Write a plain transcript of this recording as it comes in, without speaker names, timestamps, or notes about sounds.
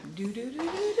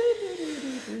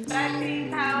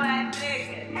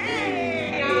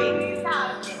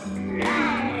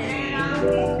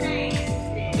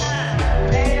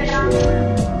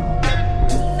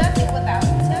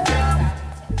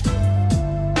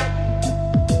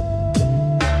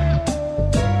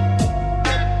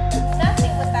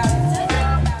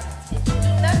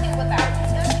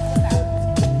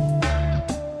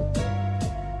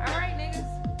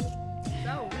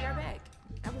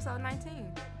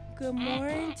Good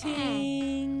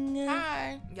morning.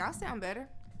 Hi. Y'all sound better.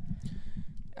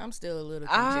 I'm still a little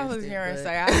congested. I was going to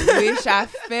say, I wish I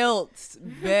felt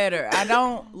better. I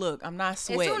don't, look, I'm not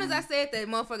sweating. As soon as I said that,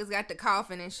 motherfuckers got the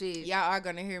coughing and shit. Y'all are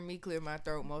going to hear me clear my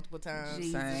throat multiple times.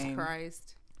 Jesus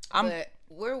Christ. But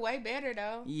we're way better,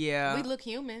 though. Yeah. We look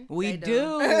human. We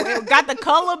do. We got the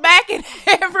color back and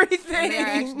everything.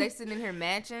 And they sitting in here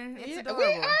matching. It's adorable.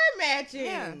 We are matching.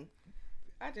 Yeah.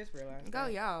 I just realized. Go,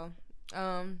 y'all.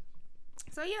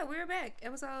 So, yeah, we're back.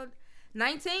 Episode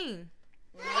 19.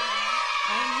 I'm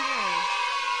here.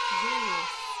 Genius.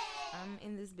 I'm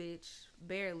in this bitch.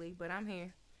 Barely, but I'm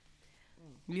here.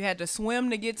 You had to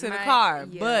swim to get to the car,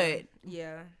 but...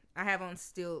 Yeah. I have on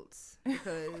stilts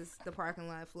because the parking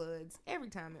lot floods every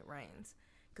time it rains.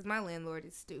 Because my landlord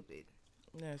is stupid.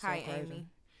 That's Hi, so Amy.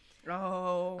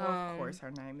 Oh, of course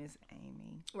her name is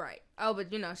Amy. Right. Oh,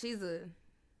 but, you know, she's an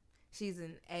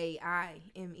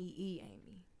A-I-M-E-E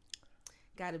Amy.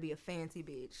 Gotta be a fancy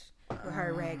bitch with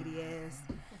her raggedy ass.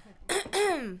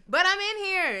 But I'm in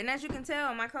here, and as you can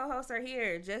tell, my co-hosts are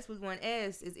here. Jess with one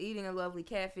S is eating a lovely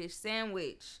catfish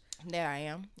sandwich. There I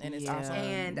am, and it's awesome.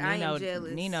 And Nino, I am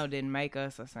jealous. Nino didn't make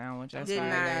us a sandwich. That's Did fine,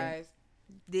 not. guys.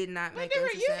 Did not make us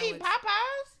a You sandwich. eat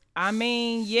Popeyes? I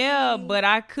mean, yeah, but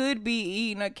I could be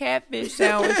eating a catfish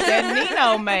sandwich that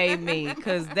Nino made me,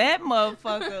 because that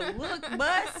motherfucker look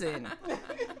bussin'.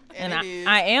 And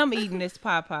I am eating this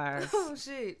Popeyes. Oh,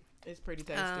 shit. It's pretty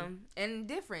tasty. And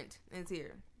different is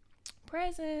here.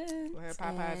 Present. We have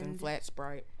Popeyes and flat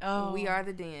Sprite. Oh, We are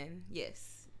the den.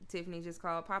 Yes. Tiffany just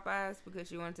called Popeyes because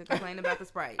she wanted to complain about the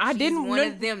Sprite. I didn't. One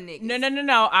of them niggas.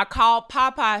 No. I called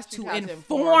Popeyes to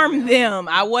inform them.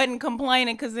 I wasn't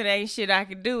complaining because it ain't shit I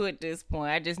could do at this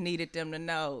point. I just needed them to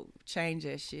know. Change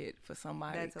that shit for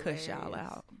somebody. That's Cuss y'all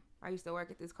hilarious. out. I used to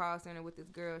work at this call center with this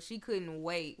girl. She couldn't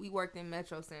wait. We worked in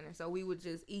Metro Center, so we would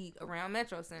just eat around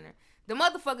Metro Center. The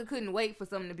motherfucker couldn't wait for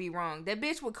something to be wrong. That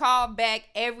bitch would call back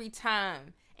every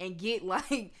time and get,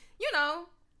 like, you know,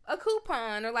 a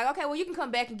coupon or like, okay, well, you can come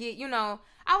back and get, you know.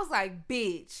 I was like,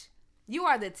 bitch, you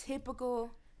are the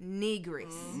typical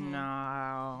negress.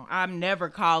 No, I'm never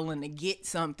calling to get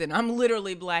something. I'm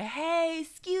literally like, hey,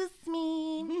 excuse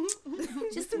me.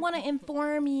 Just want to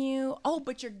inform you. Oh,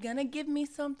 but you're going to give me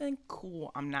something?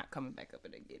 Cool. I'm not coming back up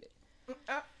and get it.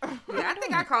 Yeah, I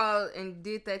think I called and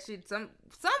did that shit some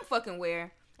fucking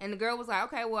where. And the girl was like,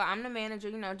 okay, well, I'm the manager.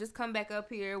 You know, just come back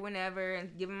up here whenever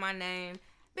and give him my name.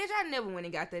 Bitch, I never went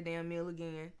and got that damn meal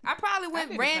again. I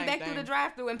probably ran back through the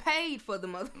drive-thru and paid for the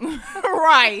mother.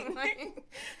 Right. Like,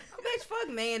 bitch, fuck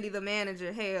Mandy, the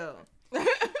manager. Hell.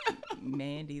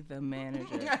 Mandy, the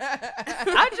manager.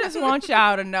 I just want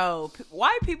y'all to know,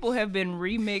 white people have been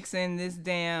remixing this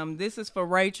damn, this is for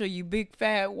Rachel, you big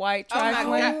fat white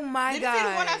trifling. Oh my God. Did you see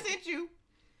the one I sent you?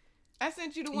 I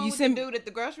sent you the one with the dude at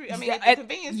the grocery. At the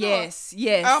convenience store.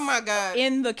 Yes. Oh my God.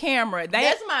 In the camera.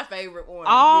 That's my favorite one.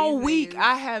 All week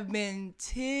I have been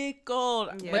tickled.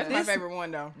 Yeah. But That's my favorite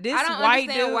one though. This I don't white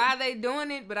understand dude, why they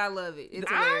doing it, but I love it. It's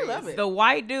hilarious. I love it. the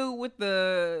white dude with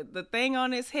the thing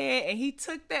on his head, and he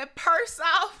took that purse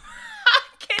off. I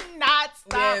cannot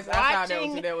stop Yes, I saw that watching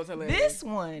one too. That was hilarious. this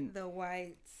one. The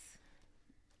whites.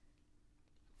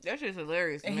 That's just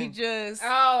hilarious. And he just...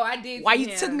 Oh, I did. Why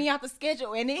you took me out the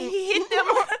schedule, and then he hit them.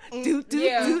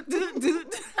 do.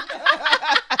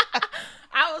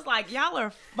 I was like, y'all are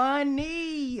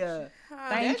funny. Thank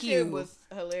that you. Shit was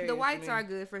hilarious. The whites are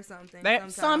good for something.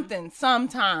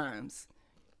 Sometimes.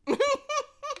 But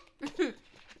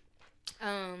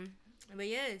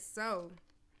yes, so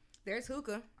there's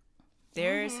hookah.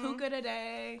 There's hookah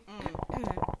today.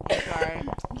 Sorry.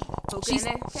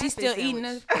 She's still eating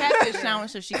a catfish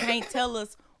sandwich, so she can't tell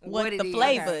us what the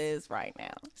flavor is right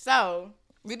now. So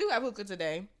we do have hookah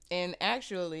today, and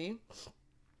actually,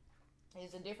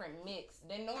 it's a different mix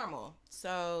than normal.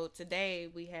 So today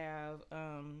we have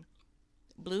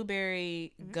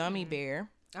blueberry gummy bear.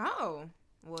 Oh,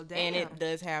 well, damn. And it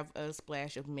does have a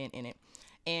splash of mint in it.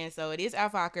 And so it is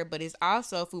alfalfa, but it's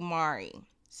also fumari.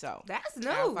 So that's new.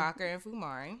 Alfalfa and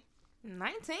fumari.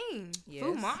 19. Yes.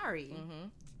 Fumari. Mm-hmm.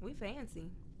 We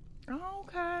fancy.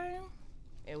 Okay.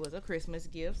 It was a Christmas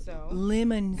gift, so.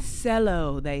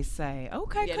 Limoncello, they say.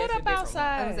 Okay, Yeah, cut that's a up different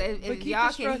outside. If But keep y'all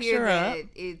the can hear structure up.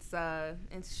 that,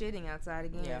 it's shitting outside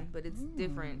again, Yeah. but it's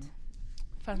different.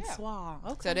 Francois.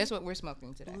 Okay. So that's what we're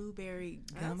smoking today. Blueberry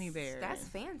gummy bear. That's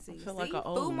fancy. I feel See? like an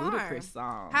old Fumar. Ludacris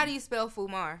song. How do you spell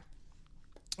Fumar?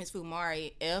 It's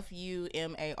Fumari,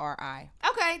 Fumari.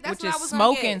 Okay, that's Which what I is was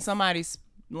smoking gonna guess. somebody's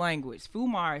language.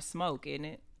 Fumar is smoke, isn't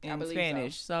it? In believe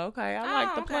Spanish. So, okay. I Oh,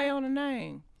 like the okay. play on the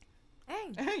name.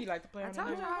 Hey, You like to play I on told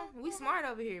the y'all, we smart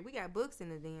over here. We got books in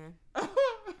the den.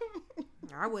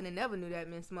 I wouldn't have never knew that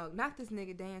meant smoke. Not this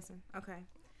nigga dancing. Okay.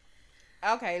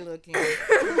 Okay, looking.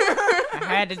 I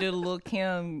had to do the little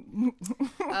Kim.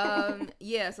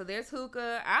 Yeah, so there's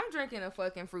hookah. I'm drinking a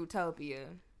fucking Fruitopia.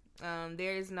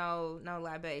 There's no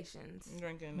libations. I'm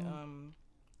drinking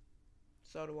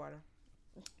soda water.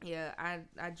 Yeah,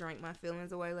 I drank my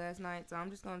feelings away last night, so I'm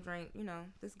just gonna drink,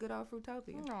 this good old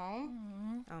Fruitopia. No.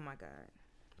 Oh my god.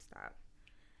 Stop.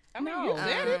 I mean, No. you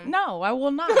said it. No, I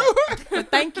will not.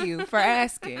 But thank you for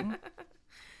asking.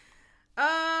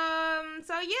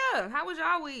 So yeah, how was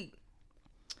y'all week?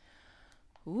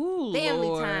 Ooh, Family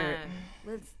Lord. time.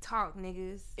 Let's talk,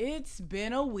 niggas. It's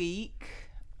been a week.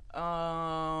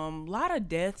 Lot of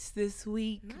deaths this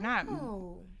week.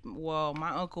 No. Well, my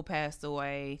uncle passed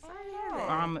away. Sorry to hear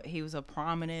that. He was a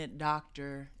prominent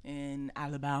doctor in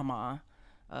Alabama.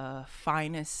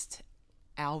 Finest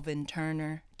Alvin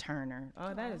Turner.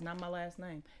 Oh, that is not my last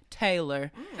name.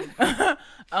 Taylor.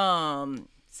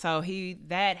 So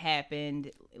that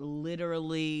happened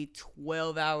literally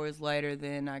 12 hours later.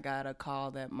 Then I got a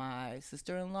call that my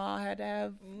sister-in-law had to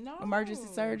have emergency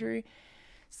surgery.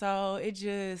 So I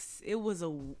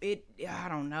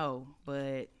don't know,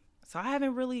 but so I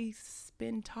haven't really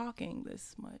been talking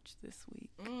this much this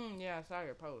week. Yeah, I saw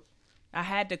your post. I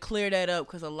had to clear that up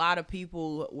because a lot of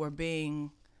people were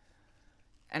being,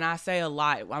 and I say a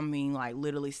lot, I mean like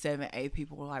literally 7-8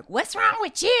 people were like, "What's wrong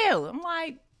with you?" I'm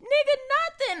like, "Nigga,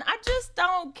 nothing. I just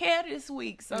don't care this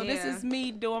week." So this Yeah. is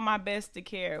me doing my best to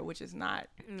care, which is not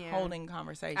holding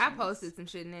conversations. I posted some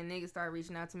shit and then niggas started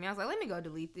reaching out to me. I was like, let me go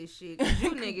delete this shit. 'Cause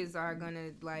you niggas are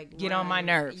gonna like Get on my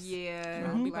nerves. Yeah.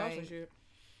 Don't be Like, posting shit.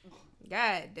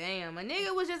 God damn. A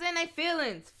nigga was just in their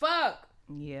feelings. Fuck.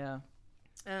 Yeah.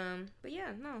 But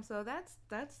yeah, no, so that's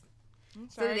I'm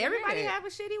so sorry did to hear everybody that. have a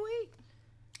shitty week?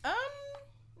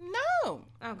 No.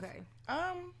 Okay.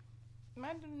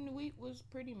 My week was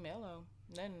pretty mellow.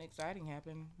 Nothing exciting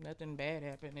happened. Nothing bad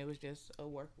happened. It was just a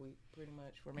work week, pretty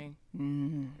much, for me.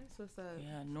 Mm-hmm. That's what's up.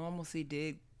 Yeah, normalcy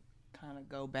did kind of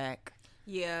go back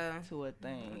Yeah. to a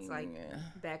thing. It's like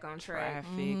back on track.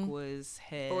 Traffic was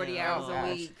hell. 40 hours a gosh.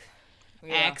 week.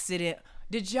 Accident.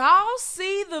 Did y'all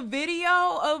see the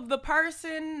video of the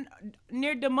person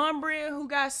near Demumbrian who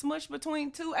got smushed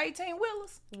between two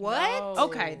 18-wheelers? What? No.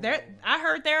 Okay, I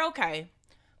heard they're okay.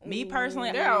 Me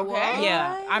personally, They're okay?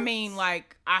 Yeah, I mean,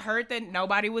 like, I heard that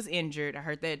nobody was injured. I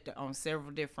heard that on several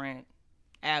different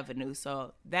avenues,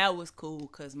 so that was cool.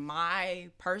 Cause my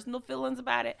personal feelings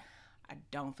about it, I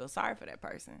don't feel sorry for that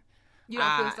person. You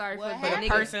don't feel sorry for what the The nigga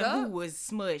person stuck? who was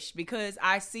smushed, because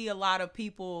I see a lot of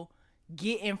people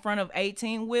get in front of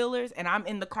 18-wheelers, and I'm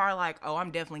in the car like, oh, I'm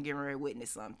definitely getting ready to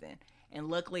witness something. And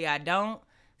luckily I don't.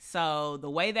 So the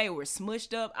way they were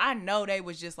smushed up, I know they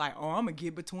was just like, oh, I'm going to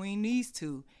get between these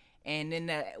two. And then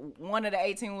one of the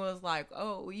 18-wheelers like,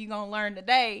 oh, you going to learn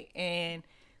today. And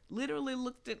literally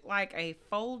looked at like a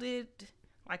folded,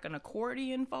 like an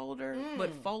accordion folder,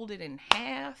 but folded in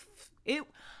half.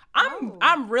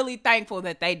 I'm really thankful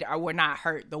that they were not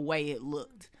hurt the way it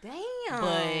looked. Damn.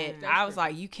 But I was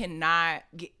like, you cannot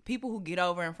get people who get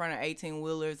over in front of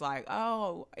 18-wheelers like,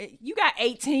 oh, you got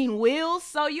 18 wheels,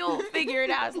 so you'll figure it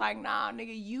out. It's like, nah,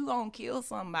 nigga, you gonna kill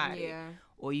somebody. Yeah.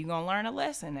 Or you gonna learn a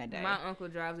lesson that day. My uncle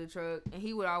drives a truck, and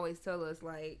he would always tell us,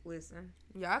 like, listen,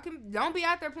 y'all don't be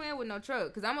out there playing with no truck,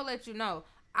 because I'm going to let you know,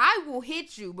 I will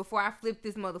hit you before I flip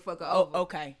this motherfucker over.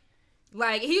 Okay.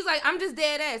 Like, he's like, I'm just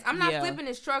dead ass. I'm not Yeah. flipping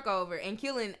this truck over and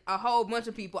killing a whole bunch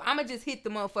of people. I'm going to just hit the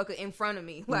motherfucker in front of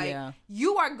me. Like, Yeah.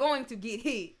 you are going to get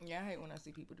hit. Yeah, I hate when I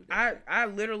see people do that. I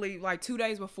literally, like 2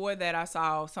 days before that, I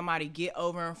saw somebody get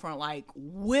over in front, like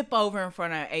whip over in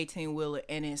front of an 18-wheeler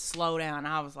and then slow down.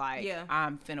 I was like, Yeah.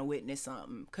 I'm finna witness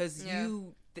something. Because Yeah.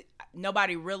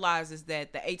 nobody realizes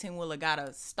that the 18-wheeler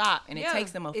gotta stop, and it Yeah.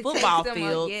 takes them a It football takes them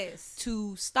field yes.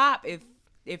 to stop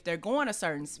if they're going a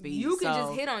certain speed. You can So-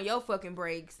 just hit on your fucking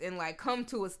brakes and like come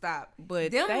to a stop.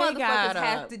 But them they motherfuckers gotta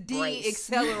have to brace.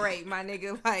 de-accelerate, my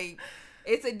nigga. Like,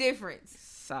 it's a difference.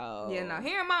 So Yeah, now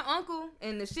hearing my uncle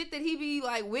and the shit that he be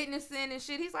like witnessing and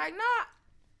shit, he's like,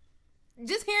 nah,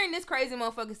 just hearing this crazy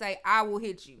motherfucker say, I will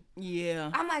hit you.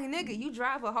 Yeah. I'm like, nigga, you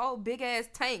drive a whole big ass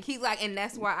tank. He's like, and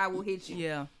that's why I will hit you.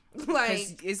 Yeah.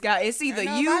 Like, it's either I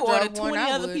know you if I or the drove one, 20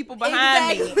 I other would. people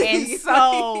behind Exactly. me. And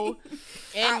so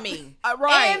And me.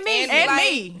 right. And me. And Like,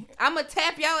 me. I'm gonna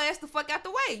tap your ass the fuck out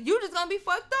the way. You just gonna be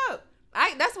fucked up.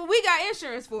 That's what we got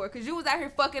insurance for, because you was out here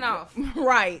fucking off.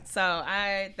 Right. So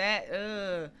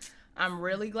I'm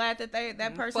really glad that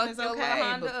that person Fuck is your little okay.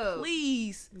 Honda But up.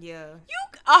 please, Yeah. a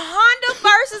Honda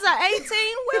versus an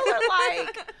 18-wheeler,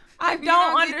 like I You don't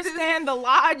don't get understand the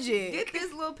logic. Get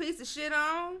this little piece of shit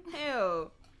on.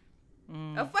 Hell.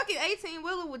 A fucking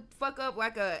 18-wheeler would fuck up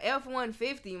like a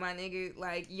F-150, my nigga.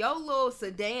 Like, your little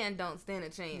sedan don't stand a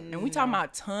chance. And we talking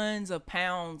about tons of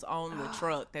pounds on the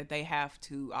truck that they have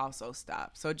to also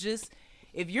stop. So just,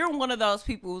 if you're one of those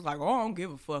people who's like, oh, I don't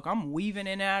give a fuck, I'm weaving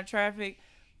in and out of traffic,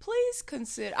 please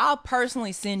consider, I'll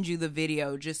personally send you the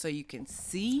video just so you can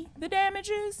see the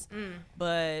damages.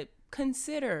 But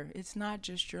consider, it's not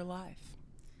just your life.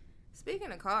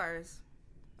 Speaking of cars,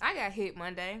 I got hit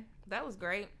Monday. That was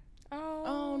great.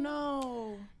 Oh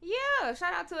no. Yeah,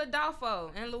 shout out to Adolfo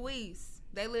and Luis.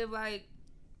 They live like,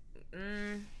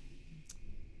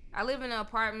 I live in the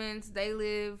apartments. They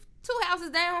live 2 houses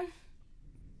down.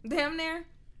 Damn near.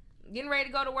 Getting ready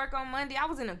to go to work on Monday. I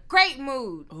was in a great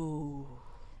mood. Ooh.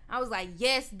 I was like,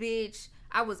 yes, bitch.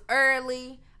 I was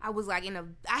early. I was like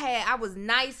I was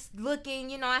nice looking.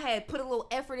 You know, I had put a little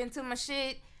effort into my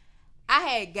shit. I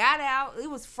had got out. It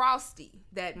was frosty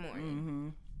that morning. Mm-hmm.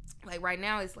 Like right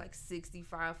now it's like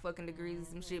 65 fucking degrees and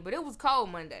some shit. But it was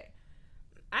cold Monday.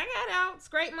 I got out,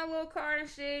 scraped my little car and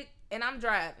shit, and I'm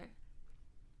driving.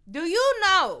 Do you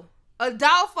know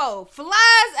Adolfo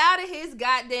flies out of his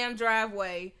goddamn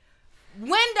driveway,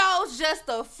 windows just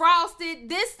a frosted.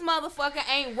 This motherfucker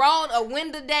ain't rolled a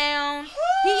window down.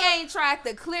 He ain't tried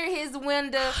to clear his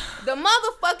window. The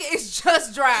motherfucker is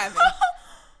just driving.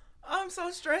 I'm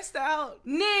so stressed out.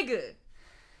 Nigga,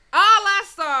 all I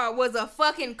saw was a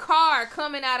fucking car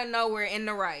coming out of nowhere in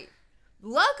the right.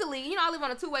 Luckily, you know, I live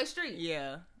on a 2-way street.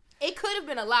 Yeah. It could have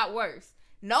been a lot worse.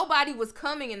 Nobody was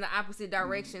coming in the opposite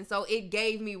direction, so it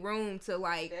gave me room to,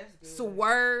 like,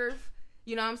 swerve.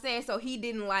 You know what I'm saying? So he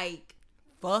didn't, like...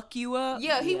 Fuck you up?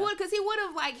 Yeah, he would, because he would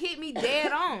have, like, hit me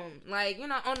dead on. Like, you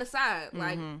know, on the side.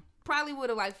 Like, probably would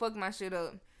have, like, fucked my shit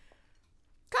up.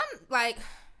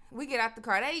 We get out the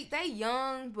car. They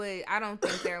young, but I don't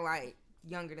think they're, like,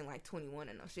 younger than, like, 21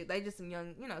 or no shit. They just some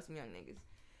young niggas.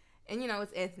 And, you know,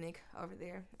 it's ethnic over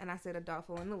there. And I said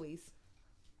Adolfo and Luis.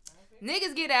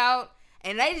 Niggas get out,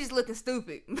 and they just looking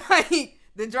stupid. Like,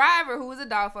 the driver, who was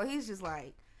Adolfo, he's just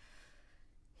like,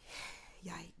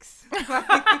 yikes.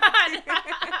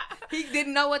 He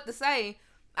didn't know what to say.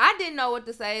 I didn't know what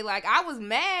to say. Like, I was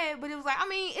mad, but it was like, I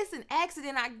mean, it's an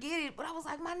accident, I get it. But I was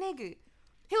like, my nigga.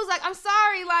 He was like, I'm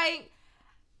sorry, like,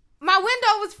 my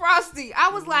window was frosty. I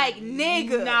was like,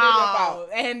 nigga. No.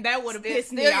 And that would have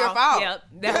pissed me off. Your fault. Yep.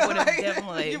 That would have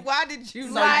definitely. Why did you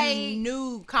So like, you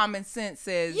knew, common sense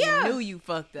says you knew you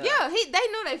fucked up. Yeah, they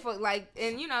knew they fucked, like,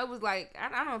 and, you know, it was like, I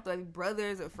don't know if they're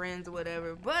brothers or friends or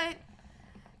whatever, but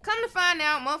come to find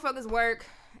out, motherfuckers work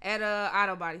at a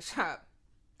auto body shop.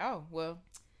 Oh, well,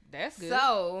 that's good.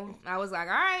 So, I was like,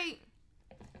 all right,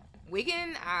 we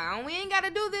ain't got to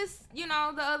do this, you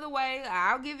know, the other way.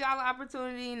 I'll give y'all an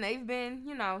opportunity, and they've been,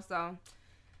 you know, so.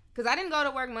 Because I didn't go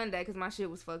to work Monday because my shit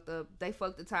was fucked up. They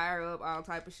fucked the tire up, all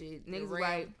type of shit. Niggas was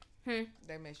like, They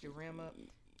messed your rim up?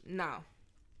 No.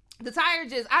 The tire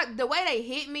just, the way they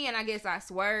hit me, and I guess I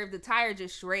swerved, the tire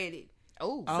just shredded.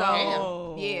 Oh,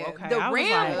 So, yeah. okay. The I was rim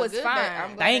like, was good fine. that-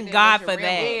 I'm glad Thank they God messed for your rim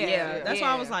that. up. Yeah. That's why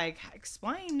I was Yeah. like,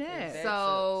 explain that. That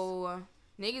So,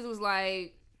 niggas was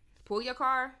like, pull your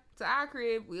car to our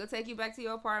crib. We'll take you back to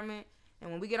your apartment.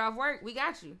 And when we get off work, we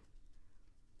got you.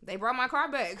 They brought my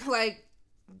car back. Like,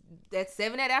 at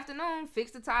 7 that afternoon,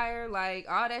 fixed the tire. Like,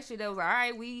 all that shit. They was like, all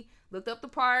right, we looked up the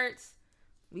parts.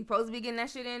 We supposed to be getting that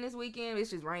shit in this weekend.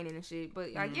 It's just raining and shit.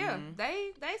 But, like, yeah,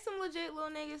 they some legit little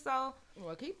niggas. So,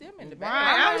 Well, keep them in the back.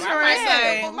 Right, I was Right, gonna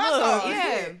say, with my look, car.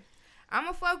 yeah. I'm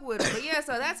gonna fuck with them. But yeah,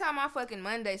 so that's how my fucking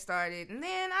Monday started. And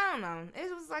then, I don't know.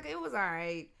 It was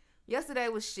alright. Yesterday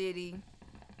was shitty.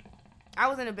 I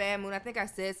was in a bad mood. I think I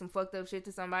said some fucked up shit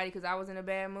to somebody because I was in a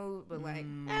bad mood. But like,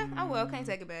 oh well, can't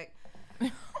take it back.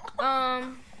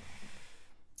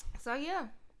 So yeah.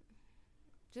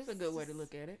 Just a good way to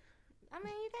look at it. I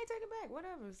mean, you can't take it back.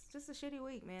 Whatever. It's just a shitty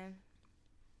week, man.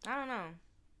 I don't know.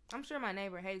 I'm sure my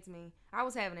neighbor hates me. I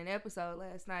was having an episode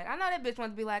last night. I know that bitch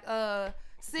wants to be like,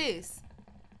 sis,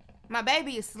 my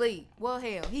baby is asleep. Well,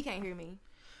 hell, he can't hear me.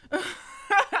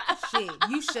 Shit,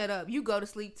 you shut up. You go to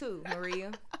sleep too,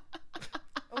 Maria.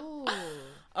 Oh.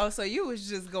 Oh, so you was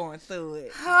just going through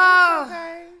it. Oh,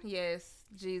 Okay. yes,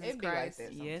 Jesus It be like Christ.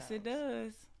 that Yes, it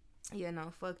sometimes. does. Yeah,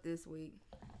 no, fuck this week.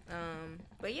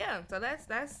 But yeah, so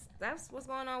that's what's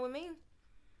going on with me.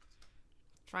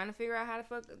 Trying to figure out how to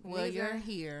fuck. Well, niggas you're are-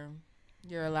 here.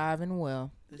 You're alive and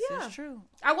well. This Yeah. is true.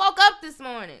 I woke up this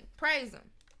morning. Praise him.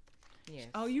 Yes.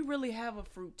 Oh, you really have a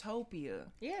Fruitopia.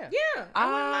 Yeah. Yeah.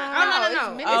 Ah, Oh,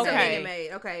 no. it's It's okay. a Minute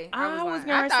Maid. Okay. I was lying.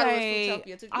 gonna I thought say, it was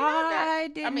Fruitopia too. You know I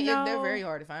that? didn't I mean, know. they're very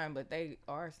hard to find, but they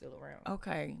are still around.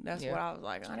 Okay, that's Yeah. what I was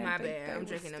like. I didn't My think bad. they I'm were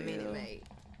drinking a still- Minute Maid.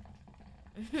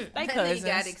 They That nigga cousins.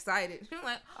 got excited. I'm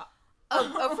like, a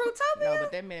Fruitopia? No,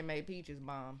 but that Minute Maid peach is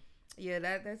bomb. Yeah,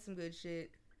 that's some good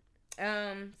shit. So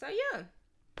yeah,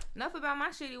 enough about my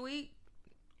shitty week.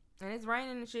 And it's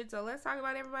raining and shit. So let's talk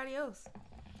about everybody else.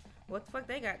 What the fuck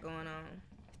they got going on?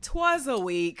 'Twas a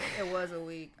week. It was a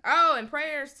week. Oh, and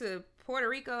prayers to Puerto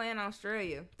Rico and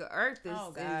Australia. The earth is.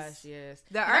 Oh gosh, yes.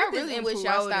 The And I earth is really wish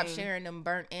y'all stopped imploding. sharing them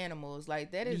burnt animals.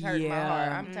 Like that is hurting my Yeah.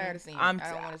 heart. I'm tired of seeing it. I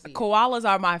don't want to see it. Koalas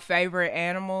are my favorite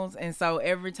animals, and so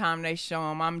every time they show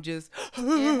them, I'm just hurts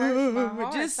my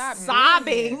heart. just Stop doing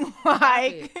sobbing it.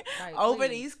 like, Like, over please.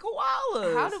 these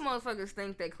koalas. How do motherfuckers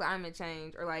think that climate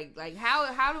change or like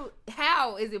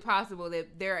how is it possible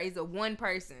that there is a one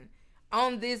person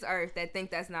on this earth that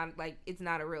think that's not like it's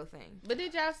not a real thing? But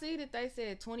did y'all see that they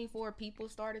said 24 people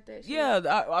started that shit? Yeah,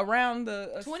 around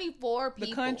the 24 people.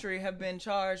 the country have been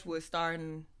charged with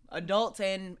starting adults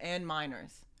and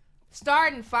minors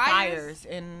Starting fires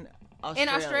in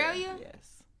Australia. Australia?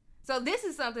 Yes. So this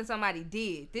is something somebody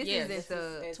did. This Yes, isn't the.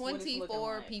 That's what it's looking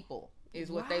 24 like. people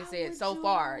is what Why they said would so you-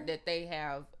 far that they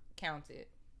have counted.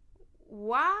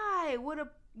 Why?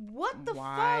 What the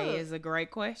Why fuck? is a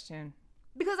great question.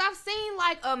 Because I've seen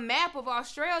like a map of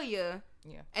Australia.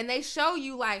 Yeah. And they show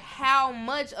you like how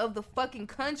much of the fucking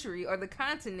country or the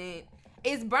continent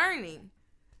is burning.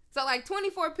 So like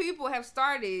 24 people have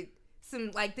started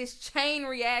some like this chain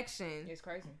reaction. It's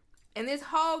crazy. And this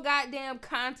whole goddamn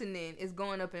continent is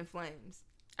going up in flames.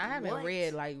 I haven't What?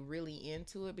 read like really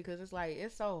into it because it's like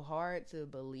it's so hard to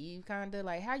believe, kind of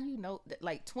like how you know that,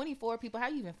 like 24 people. How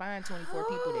you even find 24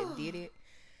 people that did it?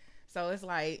 So it's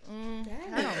like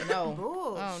I don't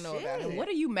know. I don't know about Bullshit. it. What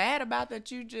are you mad about that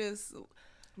you just...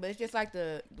 But it's just like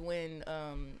when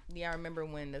I remember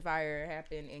when the fire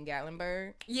happened in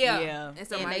Gatlinburg. Yeah. Yeah. And, And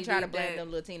somebody they try to did blame that.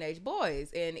 them little teenage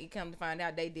boys, and it come to find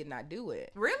out they did not do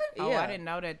it. Really? Oh, Yeah. I didn't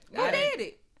know that. Who did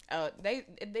it?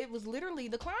 It was literally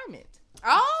the climate.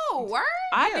 Oh, word?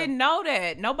 I Yeah. didn't know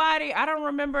that. Nobody, I don't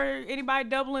remember anybody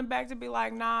doubling back to be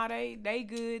like, nah, they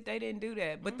good. They didn't do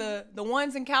that. But the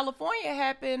ones in California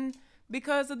happened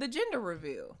because of the gender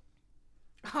reveal.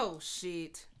 Oh,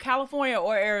 shit. California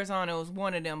or Arizona was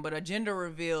one of them, but a gender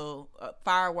reveal,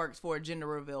 fireworks for a gender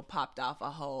reveal popped off a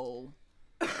whole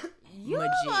You majig.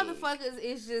 motherfuckers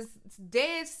is just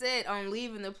dead set on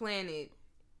leaving the planet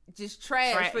just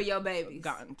trash for your babies.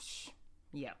 Gone. Psh.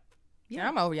 Yeah. Yeah,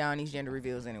 I'm over y'all on these gender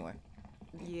reveals anyway.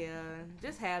 Yeah,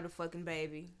 just have the fucking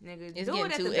baby, nigga. It's Do getting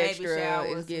it at too the baby extra. shower.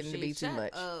 It's or some getting to be shit. too Shut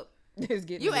much. Up. It's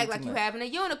getting You to be act like too you much. having a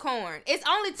unicorn. It's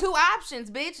only 2 options,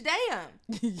 bitch. Damn.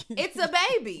 It's a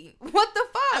baby. What the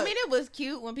fuck? I mean, it was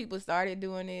cute when people started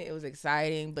doing it. It was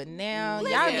exciting, but now y'all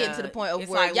Listen. getting to the point of It's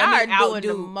where like, y'all let me are doing the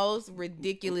outdo. most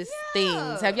ridiculous Yeah.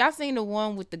 things. Have y'all seen the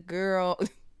one with the girl?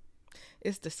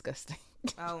 It's disgusting.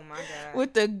 oh my god.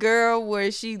 With the girl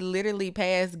where she literally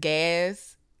passed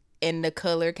gas and the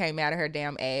color came out of her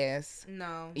damn ass.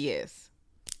 No. Yes.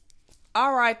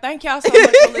 All right. Thank y'all so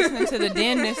much for listening to the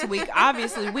Den this week.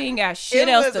 Obviously, we ain't got shit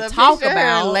It else was to a talk picture of her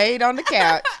about. laid on the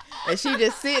couch and she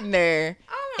just sitting there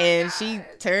Oh my and god. she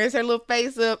turns her little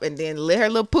face up and then let her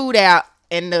little poot out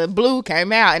and the blue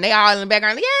came out and they all in the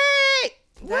background like, yay!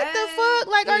 What the fuck?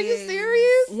 Like, are you is- serious?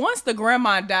 Once the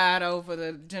grandma died over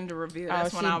the gender reveal,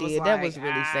 that's Oh, when she I was did. like, That was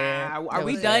really sad. Are That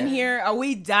we was done sad. here? Are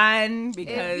we done?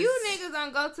 Because If you niggas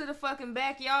don't go to the fucking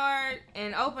backyard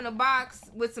and open a box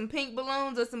with some pink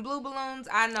balloons or some blue balloons,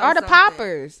 I know. Or the something.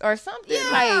 poppers or something.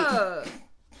 Yeah.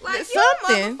 Like you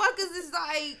something. motherfuckers is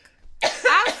like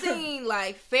I've seen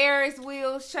like Ferris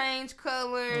wheels change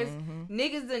colors.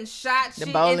 Niggas done shot The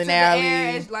shit bowling into the alley.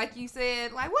 air, as, like you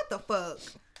said. Like what the fuck?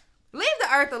 Leave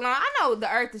the earth alone. I know the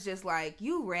earth is just like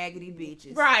you raggedy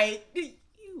bitches. right, you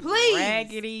Please.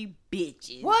 raggedy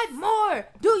bitches. What more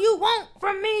do you want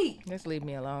from me? Just leave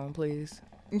me alone, please.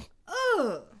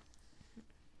 Ugh.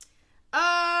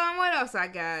 What else I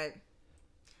got?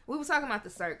 We was talking about The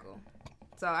Circle.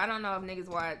 So I don't know if niggas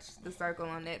watch The Circle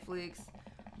on Netflix,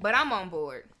 but I'm on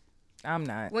board. I'm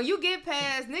not. When you get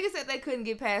past, niggas said they couldn't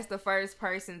get past the first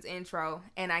person's intro,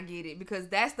 and I get it because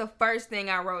that's the first thing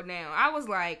I wrote down. I was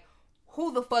like,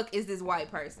 who the fuck is this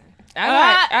white person?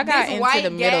 I got this into white the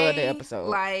middle of the gay, episode.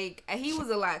 Like, he was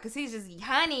a lot because he's just,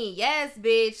 honey, yes,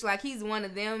 bitch. Like, he's one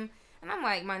of them. And I'm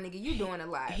like, my nigga, you doing a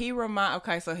lot. He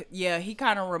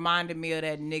kind of reminded me of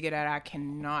that nigga that I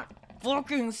cannot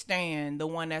fucking stand. The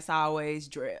one that's always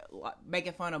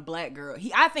making fun of black girls.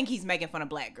 I think he's making fun of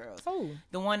black girls. Oh.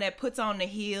 The one that puts on the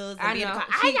heels. I And know.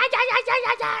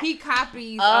 He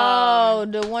copies.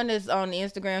 The one that's on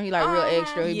Instagram. He like real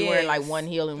extra. He be wearing like one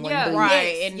heel and one boot.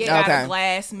 Right. Yes, And yes. got a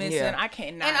glass missing. Yeah. I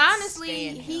cannot. And honestly,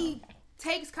 stand he him.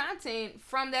 takes content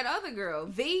from that other girl.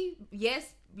 V, yes,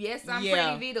 I'm Yeah.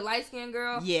 Pretty V, the light skinned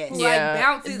girl. Yes. Who Yeah. like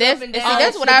bounces That's- up and see, down.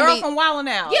 that's what the I girl mean. from Wildin'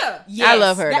 Out. Yeah. Yes. I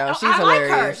love her though. She's I like her.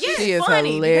 hilarious. Yeah, She is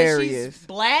funny because hilarious. she's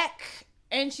black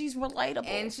and she's relatable.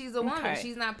 And she's a woman. Okay.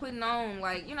 She's not putting on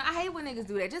like, I hate when niggas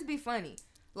do that. Just be funny.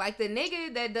 Like the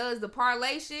nigga that does the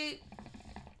parlay shit.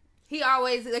 He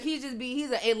always like he's an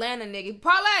Atlanta nigga.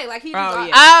 Parlay like he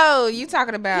just. Oh, you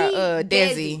talking about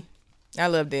Desi? I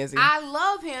love Desi. I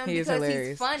love him He is because he's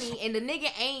hilarious. funny and the nigga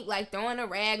ain't like throwing a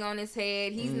rag on his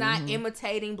head. He's not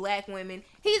imitating black women.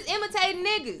 He's imitating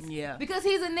niggas. Yeah. Because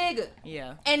he's a nigga.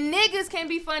 Yeah. And niggas can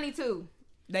be funny too.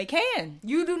 They can.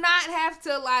 You do not have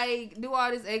to like do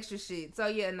all this extra shit. So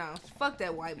yeah, no. Fuck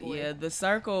that white boy. Yeah, the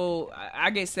circle, I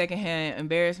get secondhand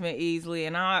embarrassment easily.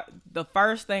 And the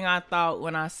first thing I thought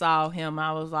when I saw him,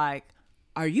 I was like,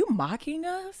 are you mocking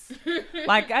us?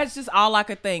 Like, that's just all I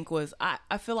could think was,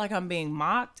 I feel like I'm being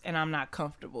mocked and I'm not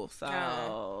comfortable.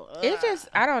 So, It's just,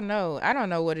 I don't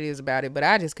know what it is about it, but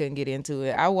I just couldn't get into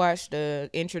it. I watched the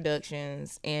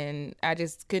introductions and I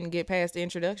just couldn't get past the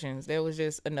introductions. That was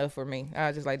just enough for me. I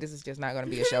was just like, this is just not going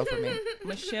to be a show for me.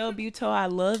 Michelle Buteau, I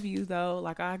love you though.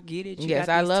 Like, I get it. You Yes,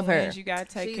 got I these love her. twins you got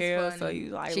to take She's care of. So funny. you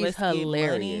like, She's let's get money.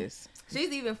 hilarious. She's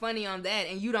even funny on that,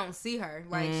 and you don't see her.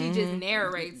 Like, she just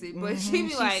narrates it. But she be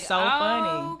She's like, so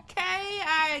funny. okay,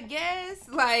 I guess.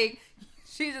 Like,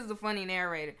 she's just a funny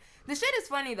narrator. The shit is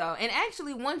funny, though. And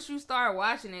actually, once you start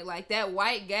watching it, like, that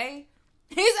white gay,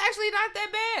 he's actually not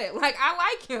that bad. Like, I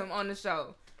like him on the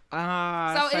show.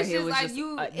 So it's it just was like just,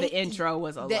 you. the intro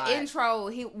was a lot. The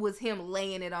intro, was him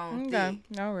laying it on thick.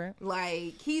 All right.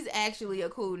 Like, he's actually a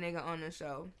cool nigga on the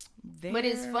show. But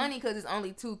it's funny because it's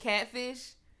only 2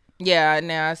 catfish. Yeah,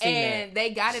 now I see that. And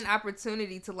they got an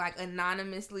opportunity to like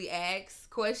anonymously ask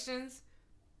questions.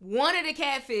 One of the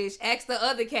catfish asked the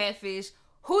other catfish,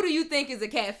 "Who do you think is a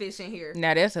catfish in here?"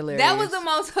 Now that's hilarious. That was the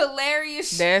most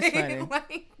hilarious That's shit. funny.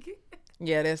 Like,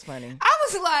 Yeah, that's funny. I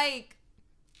was like,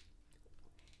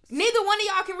 neither one of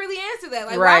y'all can really answer that.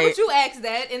 Like, why Right. would you ask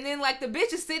that? And then like the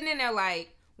bitch is sitting in there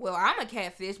like, well, I'm a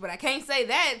catfish, but I can't say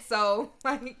that. So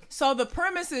like, So the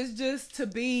premise is just to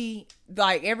be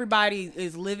like everybody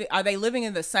is living. Are they living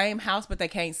in the same house but they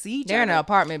can't see each They're in other? an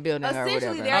apartment building or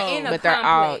essentially whatever. they're in a but they're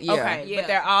all complex. yeah. Okay, Yeah. but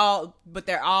they're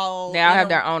all They all have in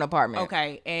their own apartment.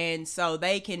 Okay, and so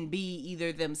they can be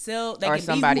either themselves, they Or can be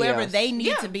somebody whoever else. they need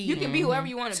yeah, to be. you can be whoever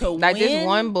you want to to be. Like this win.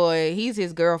 one boy, he's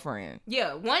his girlfriend.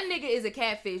 Yeah, one nigga is a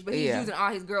catfish, but he's Yeah. using all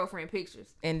his girlfriend pictures.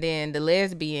 And then the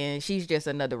lesbian, she's just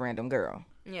another random girl.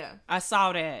 Yeah. I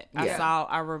saw that. Yeah.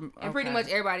 And pretty much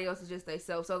everybody else is just they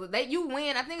self. So that you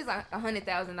win, I think it's like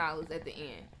 $100,000 at the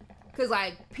end. Cause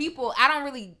like people, I don't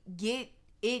really get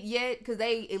it yet because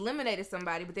they eliminated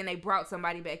somebody, but then they brought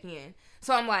somebody back in.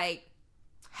 So I'm like,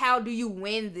 how do you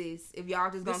win this if y'all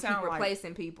just gonna keep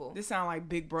replacing people? This sound like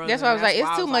Big Brother. That's why I was like,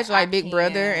 it's too much like Big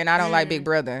Brother, and I don't like Big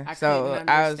Brother. I So couldn't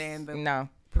I was understand the no.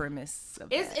 premise of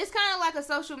It's that. kind of like a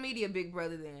social media Big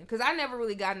Brother then, because I never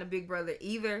really got into Big Brother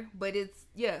either. But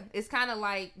it's kind of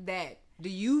like that. Do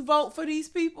you vote for these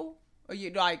people? Or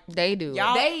you like They do.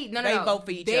 y'all? They vote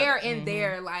for each other. They're in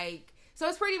there like, so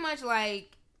it's pretty much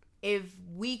like if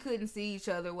we couldn't see each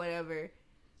other, whatever.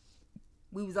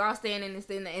 We was all standing in this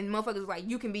thing, and motherfuckers was like,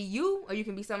 you can be you or you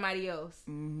can be somebody else,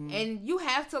 and you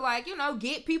have to like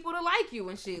get people to like you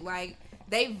and shit. Like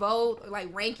they vote, like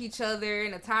rank each other,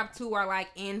 and the top 2 are like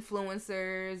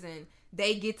influencers, and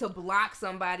they get to block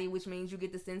somebody, which means you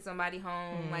get to send somebody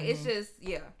home. Like it's just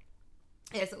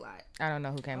it's a lot. I don't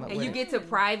know who came up And with you it. get to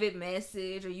private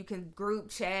message, or you can group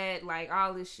chat, like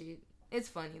all this shit. It's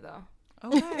funny though,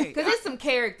 Okay. because it's some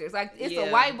characters. Like it's Yeah.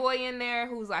 a white boy in there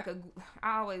who's like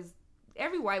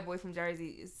every white boy from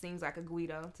Jersey seems like a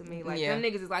Guido to me. Like them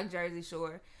niggas is like Jersey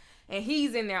Shore, and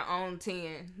he's in their own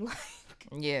 10. Like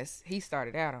Yes, he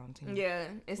started out on team. yeah,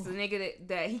 it's the nigga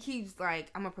that he keeps like,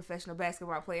 I'm a professional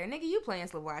basketball player. Nigga, you play in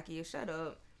Slovakia? Shut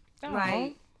up.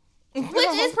 Like. Which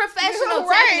is professional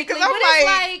Right, technically, 'cause I'm but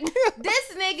it's like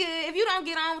this nigga, if you don't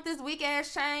get on with this weak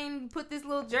ass chain, put this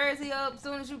little jersey up as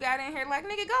soon as you got in here, like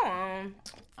nigga, go on.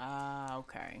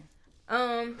 Okay.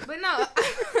 But no.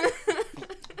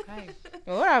 Hey.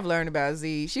 Well, what I've learned about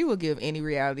Z, she will give any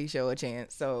reality show a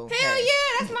chance. So Hell hey.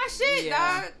 yeah, that's my shit,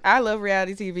 dog. I love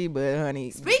reality TV, but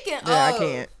honey, Speaking of, I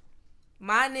can't.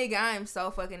 My nigga, I am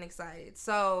so fucking excited.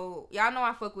 So y'all know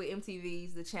I fuck with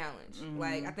MTV's The Challenge.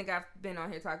 Like, I think I've been on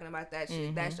here talking about that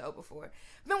shit, that show before.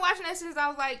 I've been watching that since I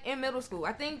was like in middle school.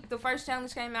 I think the first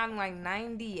challenge came out in like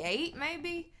 98,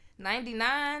 maybe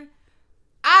 99.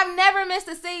 I've never missed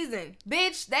a season,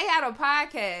 bitch. They had a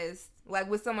podcast like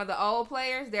with some of the old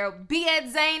players. They'll be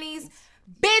at Zany's.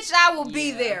 Bitch, I will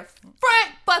be there,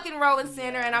 front fucking row and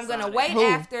center, and I'm gonna wait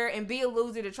after and be a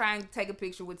loser to try and take a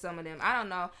picture with some of them. I don't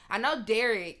know. I know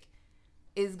Derek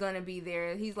is gonna be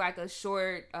there. He's like a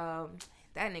short. That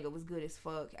nigga was good as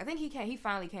fuck. I think he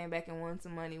finally came back and won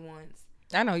some money once.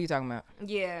 I know who you're talking about.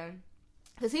 Yeah,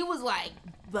 cause he was like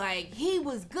he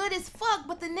was good as fuck,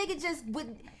 but the nigga just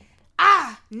would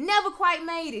never quite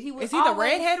made it. He was. Is he the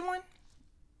redhead one?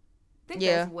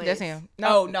 Yeah, that's him.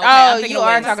 No, no. Oh, okay, you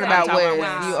are Wes. talking about I'm talking Wes.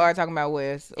 about You are talking about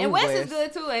Wes. And Ooh, Wes is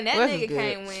good too, and that Wes nigga is good.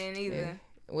 can't win either. Yeah.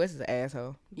 Wes is an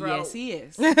asshole. Bro, Yes, he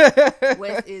is.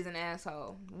 Wes is an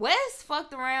asshole. Wes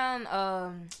fucked around.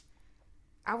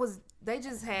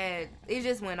 It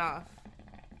just went off.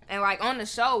 And like on the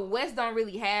show, Wes don't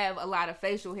really have a lot of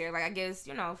facial hair. Like I guess,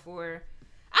 for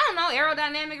I don't know,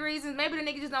 aerodynamic reasons. Maybe the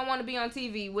nigga just don't want to be on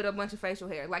TV with a bunch of facial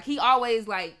hair. Like he always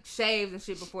like shaves and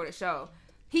shit before the show.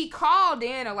 He called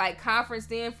in or like conferenced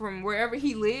in from wherever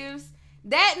he lives.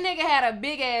 That nigga had a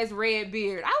big ass red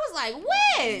beard. I was like,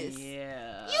 Wes,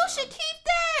 you should keep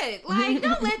that. Like,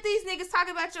 don't let these niggas talk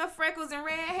about your freckles and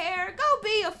red hair. Go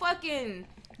be a fucking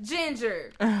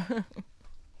ginger.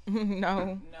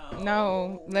 No.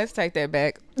 Let's take that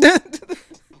back. Be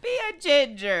a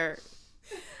ginger.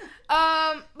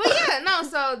 But yeah, no.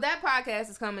 So that podcast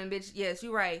is coming, bitch. Yes,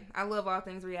 you're right. I love all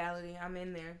things reality. I'm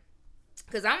in there.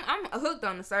 Cause I'm hooked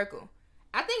on The Circle.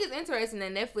 I think it's interesting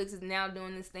that Netflix is now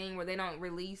doing this thing where they don't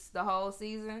release the whole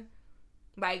season.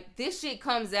 Like this shit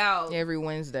comes out every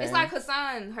Wednesday. It's like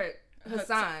Hassan.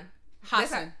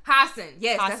 Hassan.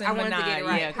 Yes, Hassan I wanted to get it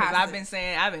right. Yeah, because I've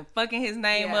been fucking his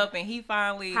name up, and he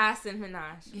finally Hassan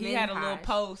Minaj. He had a little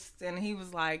post, and he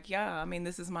was like, "Yeah, I mean,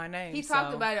 this is my name." He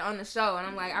talked about it on the show, and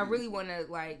I'm like, I really want to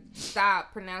like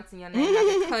stop pronouncing your name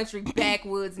like a country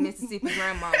backwoods Mississippi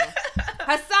grandmama.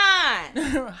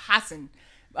 Hassan.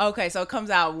 Okay, so it comes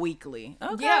out weekly.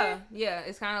 Okay. Yeah,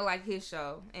 it's kind of like his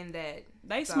show in that.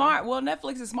 They smart. Well,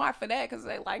 Netflix is smart for that because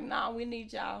they like, nah, we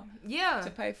need y'all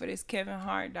to pay for this Kevin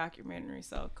Hart documentary.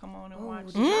 So come on and watch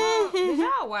it. Did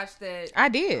y'all watch that? I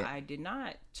did. I did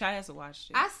not. Chad hasn't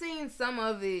watched it. I seen some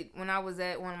of it when I was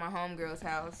at one of my homegirls'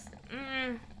 house.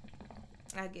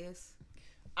 I guess.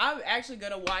 I'm actually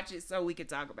gonna watch it so we can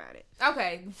talk about it.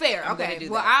 Okay, fair. Okay,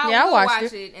 well, I'll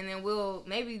watch it, and then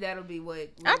maybe that'll be what.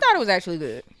 I thought it was actually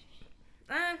good.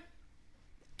 I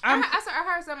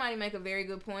heard somebody make a very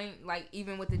good point. Like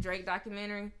even with the Drake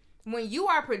documentary, when you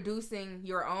are producing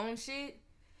your own shit,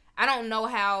 I don't know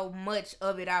how much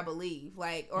of it I believe.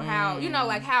 Like or how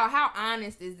like how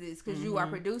honest is this? Because you are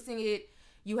producing it.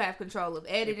 You have control of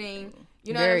editing.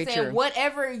 You know what I'm saying? True.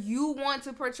 Whatever you want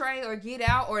to portray or get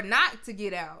out or not to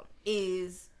get out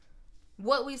is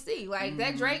what we see. Like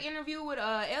that Drake interview with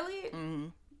Elliot,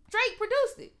 Drake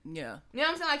produced it. Yeah. You know what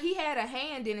I'm saying? Like he had a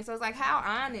hand in it. So it's like how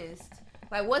honest.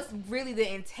 Like what's really the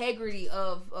integrity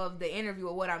of the interview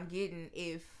or what I'm getting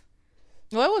if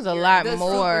well, it was a lot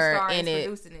more in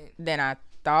it than I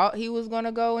thought he was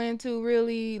gonna go into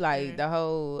really. Like the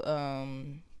whole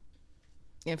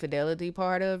infidelity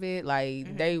part of it,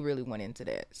 like they really went into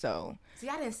that. So see,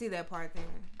 I didn't see that part then.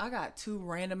 I got two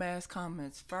random ass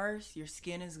comments. First, your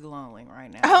skin is glowing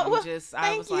right now. I was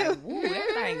like, ooh,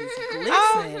 everything is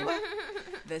glistening.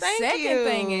 The second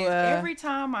thing is every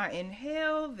time I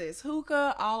inhale this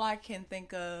hookah, all I can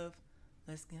think of,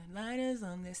 let's get lighters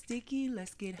on this sticky,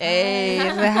 let's get high. Hey,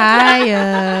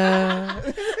 higher.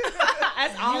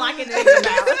 That's all I can think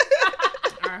about.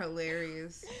 Are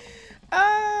hilarious.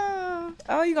 Oh,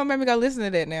 you gonna make me go listen to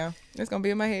that now? It's gonna be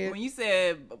in my head. When you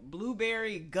said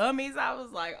blueberry gummies, I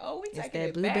was like, "Oh, we taking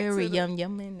it back to blueberry yum.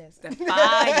 That's the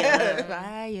fire,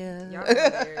 fire." Y'all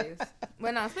hilarious.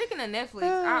 But no, speaking of Netflix,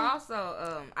 I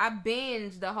also I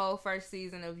binged the whole first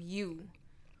season of You.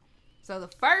 So the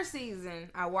first season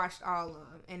I watched all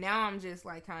of, and now I'm just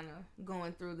like kind of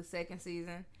going through the second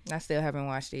season. I still haven't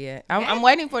watched it yet. I'm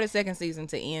waiting for the second season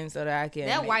to end so that I can.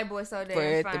 That white boy so damn for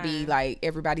it fine. to be like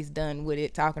everybody's done with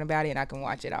it, talking about it, and I can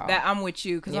watch it all. That I'm with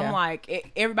you because I'm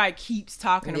like everybody keeps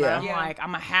talking about it. I'm like I'm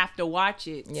gonna have to watch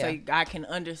it so I can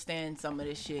understand some of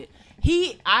this shit.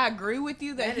 I agree with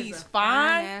you that he's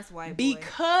fine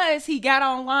because he got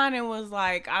online and was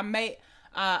like I'm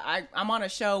on a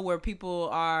show where people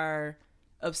are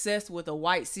obsessed with a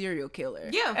white serial killer.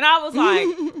 Yeah. And I was like,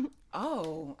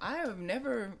 oh, I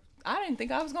didn't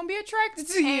think I was gonna be attracted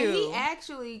to you. And he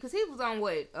actually, because he was on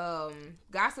what,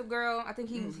 Gossip Girl. I think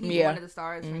he's Yeah. one of the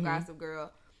stars from Gossip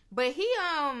Girl. But he,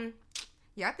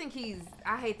 yeah, I think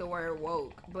I hate the word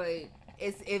woke, but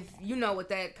it's, if you know what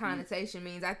that connotation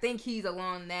means, I think he's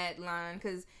along that line,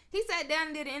 because he sat down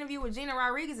and did an interview with Gina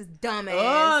Rodriguez's dumbass.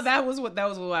 Oh, that was what I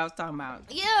was talking about.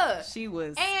 Yeah. She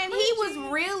was. And he was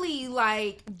really,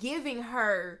 like, giving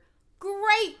her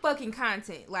great fucking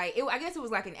content. Like, I guess it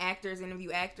was like an actors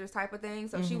type of thing.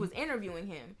 So she was interviewing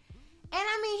him. And,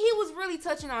 I mean, he was really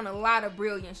touching on a lot of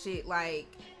brilliant shit. Like,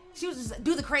 she was just,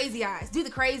 do the crazy eyes.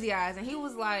 And he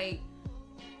was, like,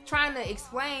 trying to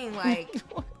explain, like,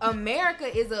 America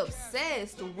is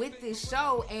obsessed with this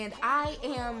show, and I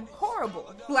am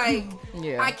horrible. Like,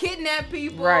 I kidnap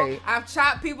people, right. I've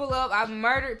chopped people up, I've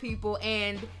murdered people,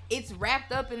 and it's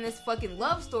wrapped up in this fucking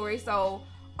love story. So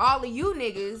all of you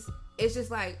niggas, it's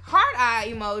just like heart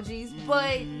eye emojis,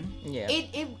 but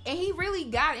it and he really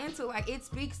got into, like, it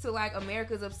speaks to, like,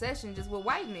 America's obsession just with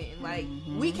white men. Like,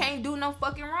 we can't do no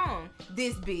fucking wrong,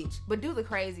 this bitch, but do the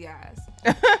crazy eyes.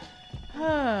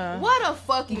 What a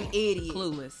fucking idiot.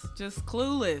 Just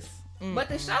clueless. But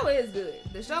the show is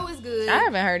good. I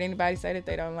haven't heard anybody say that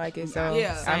they don't like it, so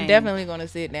Yeah. I'm definitely gonna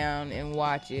sit down and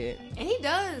watch it. And he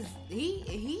does.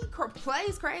 He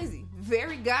plays crazy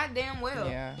very goddamn well.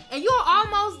 Yeah. And you'll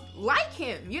almost like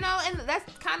him, you know, and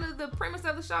that's kind of the premise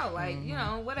of the show. Like, you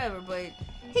know, whatever, but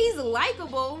he's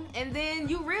likable, and then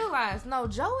you realize, no,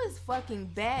 Joe is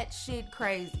fucking batshit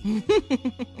crazy.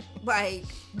 Like,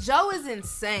 Joe is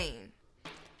insane.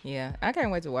 Yeah, I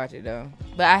can't wait to watch it though.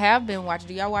 But I have been watching.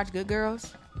 Do y'all watch Good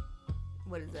Girls?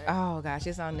 What is that? Oh gosh,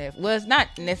 it's on Netflix. Well, it's not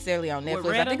necessarily on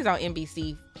Netflix. I think it's on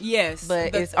NBC. Yes,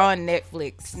 but it's on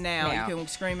Netflix now. You can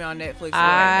stream it on Netflix.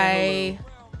 I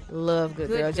love Good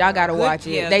Girls. Y'all gotta watch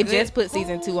it. Yeah, they just put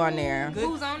season 2 on there.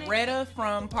 Who's on it? Retta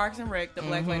from Parks and Rec, the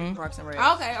black lady from Parks and Rec.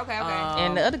 Okay.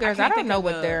 And the other girls, I don't know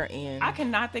what they're in. I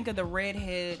cannot think of the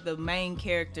redhead, the main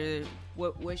character.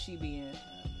 What she be in?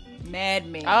 Mad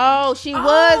Men. Oh, she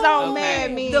was on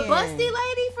Mad Men. The busty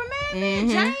lady from Mad Men.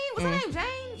 Jane? What's her name?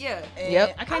 Jane? Yeah.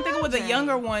 Yep. I can't think of what the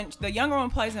younger one. The younger one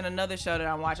plays in another show that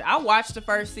I'm watching. I watched the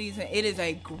first season. It is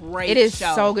a great show. It is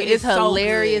so good. It's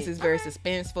hilarious. So good. It's very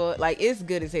suspenseful. Like, it's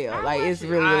good as hell. Like, it's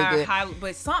really, really good.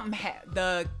 But something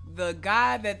the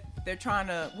guy that they're trying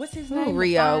to, what's his name?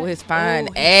 Rio, his fine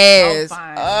ass. So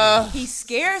fine. He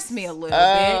scares me a little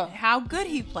bit. How good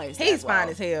he plays. He's fine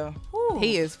as hell. Ooh.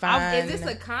 He is fine. Is this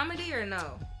a comedy or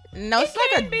no? No, it's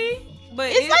like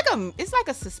it's like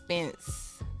a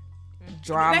suspense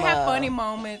drama. They have funny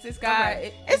moments. It's got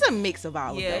it's a mix of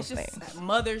all of those it's just things.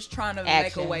 Mothers trying to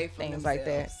Action, make away from things themselves. like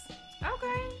that.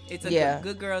 Okay. It's a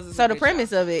good Girls. So the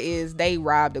premise of it is they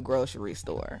robbed a grocery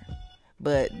store,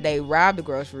 but they robbed the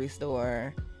grocery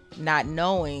store not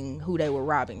knowing who they were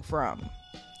robbing from.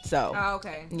 So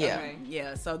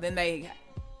yeah. So then they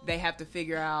have to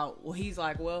figure out. Well, he's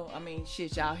like, well, I mean,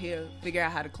 shit, y'all here, figure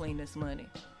out how to clean this money,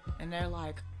 and they're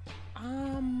like,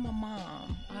 I'm a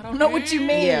mom. I don't know what you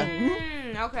mean.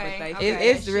 Yeah. Okay.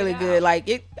 It's really good.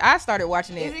 Like I started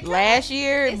watching it last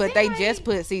year, but they just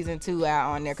put season 2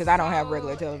 out on there because I don't have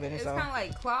regular television. It's so kind of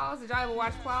like Claws. Did y'all ever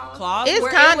watch Claws? Claws. It's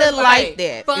kind of like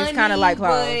that. Funny, it's kind of like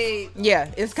Claws.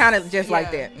 Yeah, it's kind of just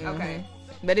like that. Okay.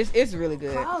 But it's really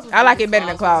good. I like it better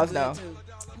than Claws though.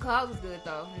 Claws was good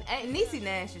though. And Niecy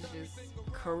Nash is just.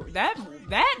 That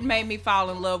made me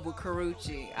fall in love with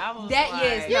Karuchi. I was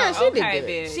she did good.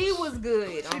 Bitch. She was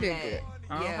good. She did good.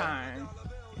 Yeah.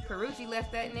 Karuchi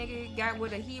left that nigga, got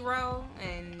with a hero,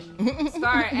 and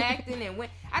started acting and went.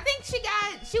 I think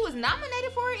she was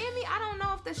nominated for an Emmy. I don't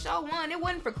know if the show won. It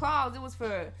wasn't for Claws. It was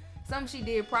for something she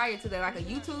did prior to that, like a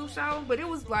YouTube show. But it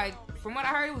was like, from what I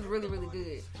heard, it was really, really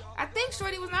good. I think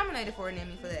Shorty was nominated for an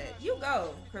Emmy for that. You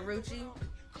go, Karuchi.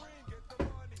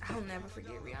 I'll never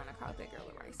forget Rihanna called that girl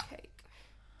a rice cake.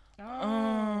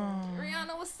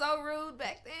 Rihanna was so rude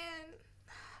back then.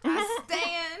 I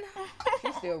stand.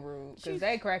 She's still rude because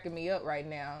they cracking me up right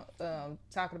now.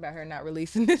 Talking about her not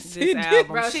releasing this album.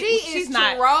 Bro, she's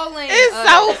not trolling. It's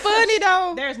so funny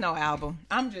though. There's no album.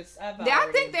 I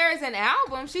think there's an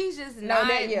album. She's just not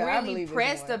really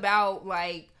pressed about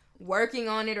like working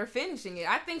on it or finishing it.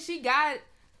 I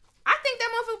think that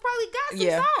motherfucker probably got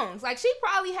some songs. Like, she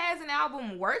probably has an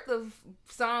album worth of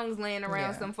songs laying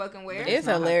around some fucking where. It's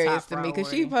hilarious to me because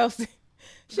she posted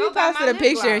a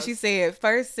picture and she said,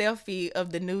 first selfie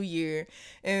of the new year.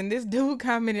 And this dude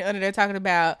commented under there talking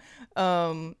about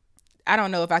I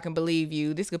don't know if I can believe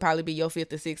you. This could probably be your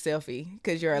 5th or 6th selfie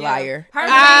because you're a Yeah. liar.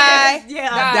 I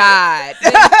Died.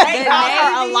 They called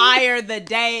her a liar the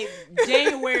day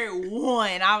January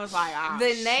 1. I was like, oh,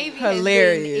 the Navy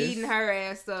Hilarious. has been eating her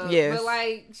ass up. Yes. But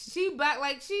like she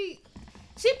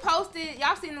posted,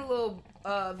 y'all seen the little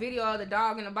video of the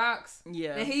dog in the box?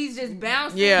 Yeah. And he's just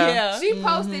bouncing. Yeah. She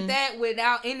posted that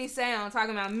without any sound,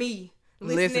 talking about me.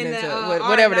 Listening to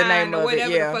whatever the name of it,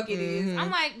 whatever yeah. the fuck it is.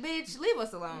 I'm like, bitch, leave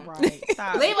us alone. Right.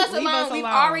 Stop. Leave us alone. We've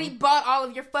already bought all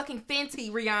of your fucking Fenty,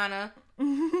 Rihanna.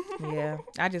 Yeah.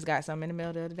 I just got something in the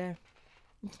mail the other day.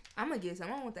 I'm gonna get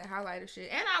some. I want that highlighter shit,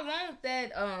 and I want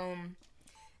that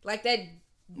like that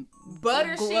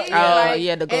butter shit. Oh, like,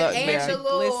 yeah, the glow. and Yeah. the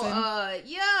little Glisten.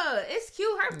 yeah, it's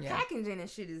cute. Her Yeah. packaging and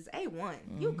shit is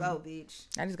A1. You go, bitch.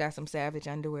 I just got some Savage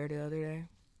underwear the other day.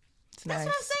 It's That's nice.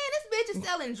 what I'm saying. This bitch is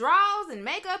selling draws and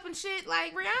makeup and shit.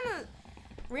 Like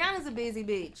Rihanna's a busy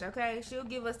bitch. Okay, she'll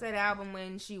give us that album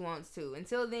when she wants to.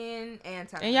 Until then,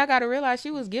 anti. And y'all gotta realize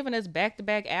she was giving us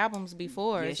back-to-back albums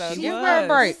before. Yes, so she give was. her a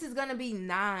break. This is gonna be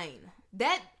 9.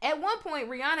 That at one point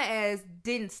Rihanna ass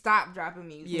didn't stop dropping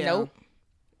music. Yeah. Nope.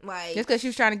 Like Just because she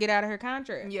was trying to get out of her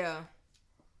contract. yeah.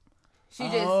 She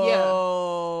just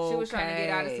She was trying to get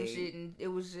out of some shit, and it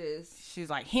was just She's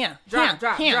like, him. drop.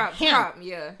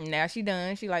 Yeah. Now she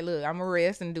done. She like, look, I'm gonna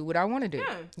rest and do what I want to do.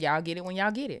 Yeah. Y'all get it when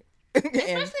y'all get it.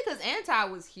 Especially because Anti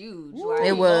was huge. Like,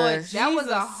 It was. That was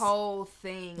a Jesus. wole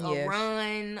thing. Yes. A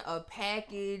run, a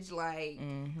package. Like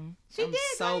Mm-hmm. she I'm did.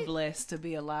 so like, blessed to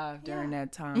be alive during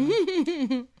that time.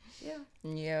 yeah.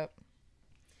 Yep.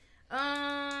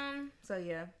 So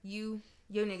yeah, you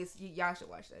niggas, y'all should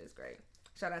watch that. It's great.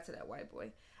 Shout out to that white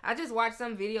boy. I just watched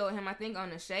some video of him, I think, on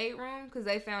the Shade Room, because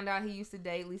they found out he used to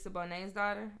date Lisa Bonet's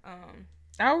daughter.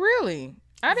 Oh, really?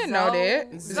 I didn't know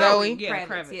that. Zoe. Yeah,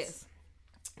 Kravitz, Kravitz. yes.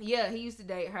 Yeah, he used to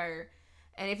date her.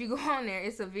 And if you go on there,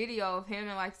 it's a video of him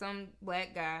and like some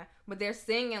black guy, but they're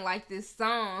singing like this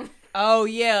song. Oh,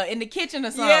 yeah. In the kitchen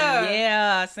or something. Yeah.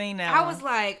 Yeah, I seen that I one. was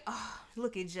like, oh,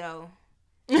 look at Joe.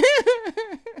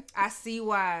 I see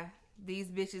why these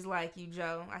bitches like you,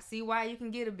 Joe. I see why you can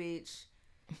get a bitch.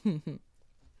 And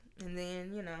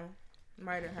then,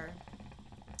 murder her.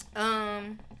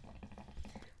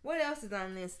 What else is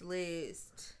on this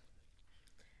list?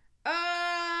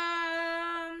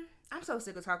 I'm so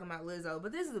sick of talking about Lizzo,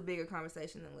 but this is a bigger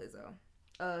conversation than Lizzo.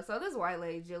 So this white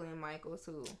lady, Jillian Michaels,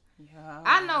 who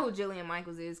I know who Jillian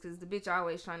Michaels is because the bitch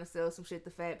always trying to sell some shit to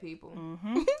fat people.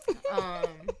 Mm-hmm.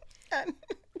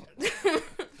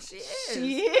 She is.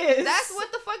 She is. That's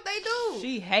what the fuck they do.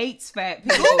 She hates fat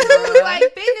people. Gurus, like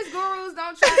fitness gurus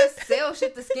don't try to sell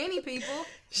shit to skinny people.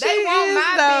 They want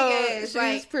my big ass. She's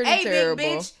like, pretty hey, terrible.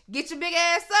 big bitch, get your big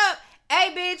ass up.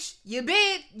 Hey, bitch, you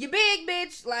big,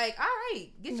 bitch. Like, all right,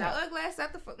 get your ugly ass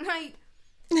out the fuck. Like,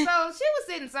 so she was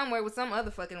sitting somewhere with some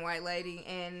other fucking white lady,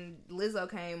 and Lizzo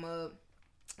came up,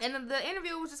 and the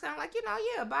interview was just kind of like,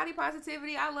 yeah, body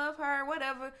positivity. I love her,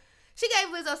 whatever. She gave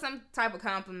Lizzo some type of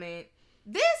compliment.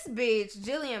 This bitch,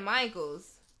 Jillian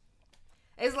Michaels,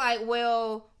 is like,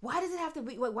 well, why does it have to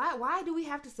be? Why do we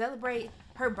have to celebrate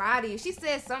her body? She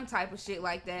says some type of shit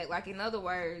like that. Like, in other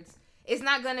words, it's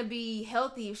not gonna be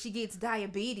healthy if she gets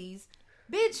diabetes.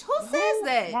 Bitch, who says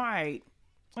that? Right.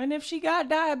 And if she got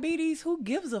diabetes, who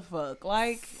gives a fuck?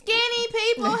 Like, Skinny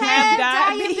people have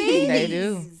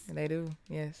diabetes. They do.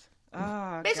 Yes. oh,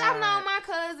 Bitch, God. I've known my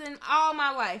cousin all my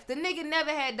life. The nigga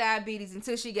never had diabetes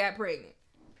until she got pregnant.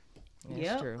 That's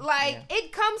Yep. true. Like,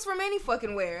 it comes from any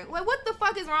fucking where. Like, what the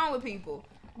fuck is wrong with people?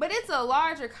 But it's a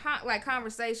larger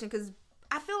conversation, because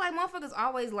I feel like motherfuckers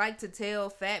always like to tell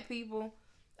fat people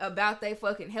about their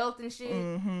fucking health and shit.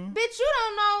 Mm-hmm. Bitch, you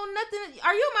don't know nothing.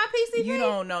 Are you my PCP? You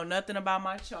don't know nothing about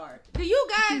my chart. Do you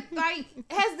got, like,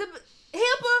 has the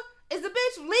HIPAA, is the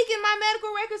bitch leaking my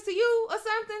medical records to you or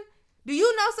something? Do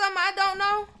you know something I don't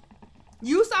know?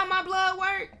 You saw my blood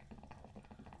work?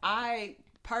 I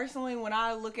personally, when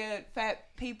I look at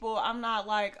fat people, I'm not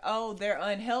like, oh, they're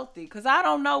unhealthy, because I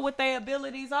don't know what their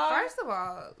abilities are. First of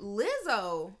all,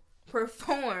 Lizzo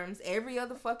performs every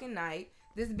other fucking night.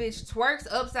 This bitch twerks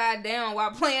upside down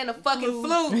while playing the fucking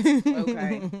flute.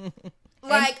 Okay.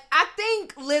 Like, I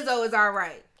think Lizzo is all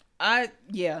right. I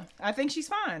think she's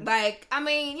fine. Like, I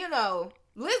mean, Lizzo,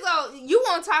 you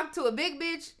want to talk to a big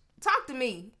bitch? Talk to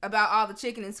me about all the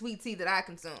chicken and sweet tea that I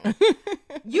consume.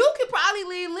 You could probably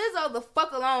leave Lizzo the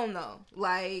fuck alone, though.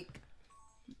 Like,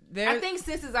 I think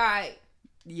sis is all right.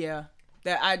 Yeah.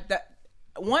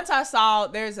 Once I saw,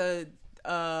 there's a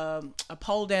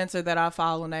pole dancer that I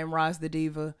follow named Roz the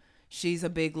Diva. She's a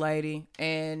big lady,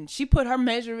 and she put her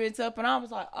measurements up, and I was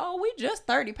like, oh, we just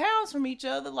 30 pounds from each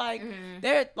other. Like,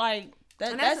 they're like,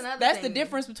 That's the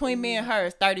difference between me and her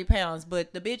is 30 pounds.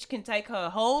 But the bitch can take her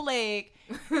whole leg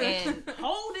and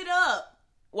hold it up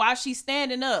while she's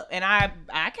standing up, and I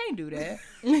can't do that.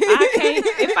 I can't.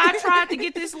 If I tried to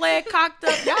get this leg cocked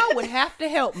up, y'all would have to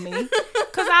help me,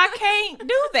 cause I can't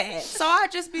do that. So I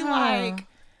just be like,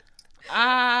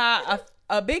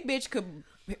 a big bitch could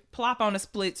plop on the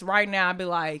splits right now. I'd be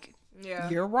like,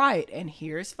 you're right, and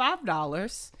here's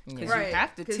 $5 because you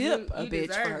have to tip a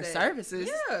bitch for her services.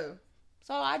 Yeah.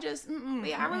 So I just, I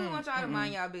really want y'all to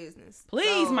mind y'all business.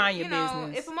 Please mind your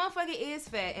business. If a motherfucker is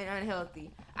fat and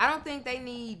unhealthy, I don't think they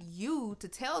need you to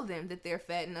tell them that they're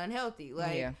fat and unhealthy.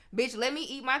 Like, bitch, let me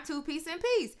eat my 2-piece in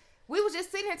peace. We was just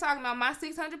sitting here talking about my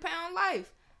 600-pound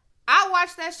life. I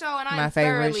watched that show and I'm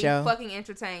thoroughly fucking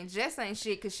entertained. Jess ain't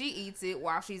shit because she eats it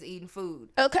while she's eating food.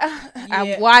 Okay.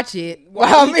 I watch it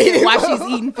while she's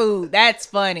eating food. That's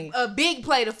funny. A big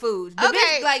plate of food. The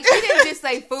bitch, like, she didn't just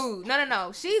say food.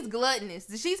 No. She's gluttonous.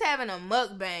 She's having a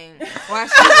mukbang while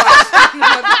she's watching.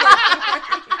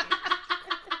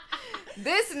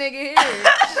 This nigga here.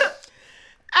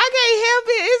 I can't help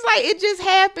it. It's like it just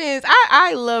happens.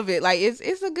 I love it. Like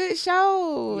it's a good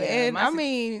show. And I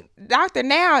mean, Dr.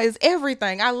 Now is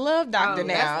everything. I love Dr.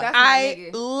 Now. That's I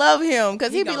love him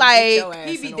because he be like,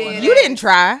 he be dead. You didn't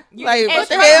try. Like what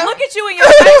the hell? Look at you in your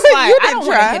face. Like, you I don't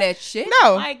want to hear that shit.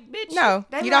 No, like bitch. No,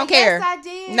 you don't care. Yes, I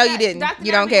did. No, you didn't. Dr.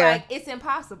 You don't care. Like, it's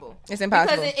impossible. It's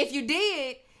impossible. Because if you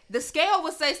did, the scale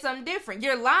would say something different.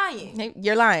 You're lying.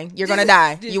 You're lying. You're gonna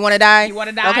die. You want to die? You want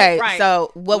to die? Okay. Right.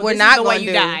 So what we're not going to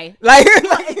do? Die. Like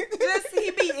just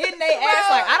he be in their ass.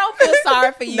 Like I don't feel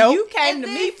sorry for you. Nope. You came to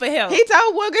me for help. He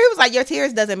told Wooger, he was like, your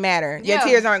tears doesn't matter. Your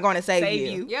tears aren't going to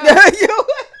save you. Yeah.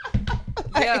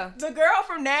 Like, the girl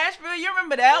from Nashville. You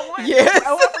remember that one? Yes. The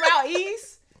one from out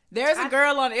east. There's a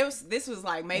girl on it. This was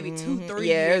like maybe 2-3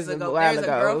 years ago. There's a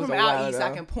girl from out east. I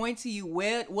can point to you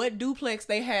what duplex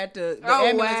they had to. The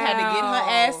ambulance had to get her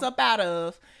ass up out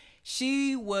of.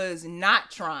 She was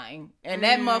not trying, and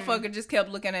that motherfucker just kept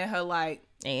looking at her like,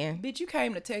 "Bitch, you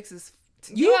came to Texas.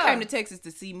 You came to Texas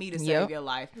to see me to save your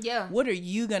life. Yeah. What are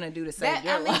you gonna do to save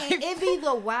your life?" It be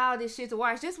the wildest shit to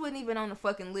watch. This wasn't even on the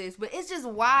fucking list, but it's just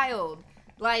wild.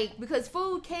 Like, because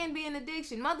food can be an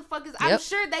addiction. Motherfuckers, I'm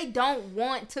sure they don't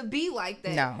want to be like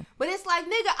that. No. But it's like,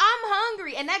 nigga, I'm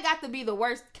hungry. And that got to be the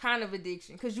worst kind of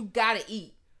addiction. Because you gotta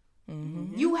eat.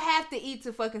 Mm-hmm. You have to eat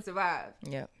to fucking survive.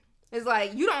 Yep. It's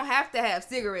like, you don't have to have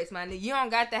cigarettes, my nigga. You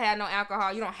don't got to have no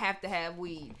alcohol. You don't have to have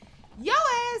weed. Your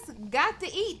ass got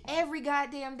to eat every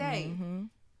goddamn day. Mm-hmm.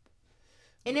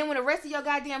 And then when the rest of your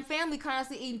goddamn family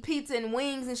constantly eating pizza and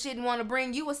wings and shit and want to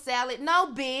bring you a salad,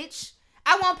 no, bitch.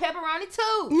 I want pepperoni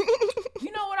too.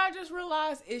 You know what I just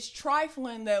realized? It's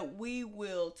trifling that we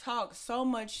will talk so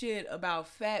much shit about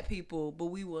fat people, but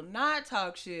we will not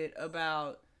talk shit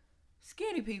about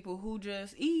skinny people who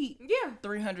just eat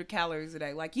 300 calories a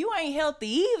day. Like, you ain't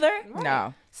healthy either. Right.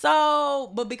 No.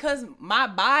 So, but because my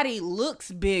body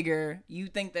looks bigger, you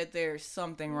think that there's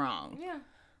something wrong. Yeah.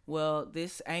 Well,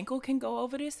 this ankle can go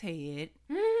over this head.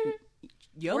 Mm-hmm.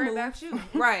 Your We're move. About you.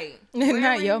 Right.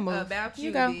 Not your move. About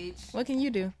you, go. bitch. What can you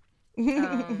do?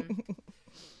 Yeah.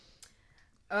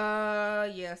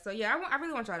 So, I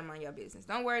really want y'all to mind your business.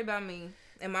 Don't worry about me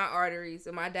and my arteries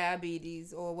or my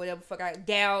diabetes or whatever fuck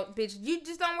gout. Bitch, you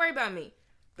just don't worry about me.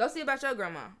 Go see about your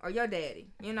grandma or your daddy,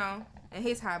 and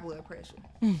his high blood pressure.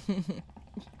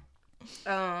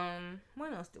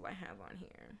 What else do I have on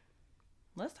here?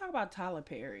 Let's talk about Tyler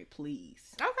Perry,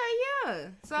 please. Okay, yeah.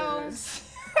 So...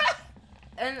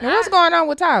 And what's going on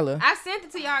with Tyler? I sent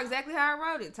it to y'all exactly how I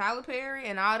wrote it. Tyler Perry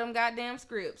and all them goddamn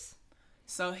scripts.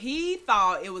 So he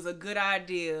thought it was a good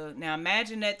idea. Now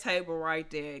imagine that table right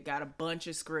there got a bunch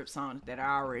of scripts on it that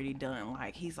I already done.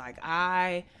 Like, he's like,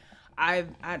 I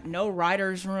no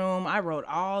writer's room. I wrote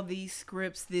all these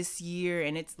scripts this year,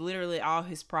 and it's literally all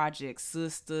his projects.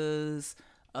 Sisters,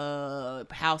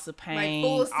 House of Pain,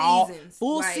 like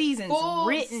full seasons, full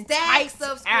written stacks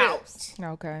of scripts.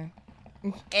 Out. Okay.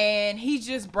 And he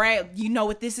just bragged, you know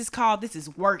what this is called? This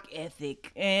is work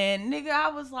ethic. And nigga, I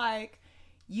was like,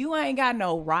 you ain't got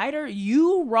no writer.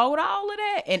 You wrote all of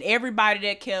that. And everybody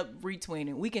that kept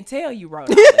retweeting, we can tell you wrote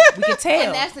all that. We can tell.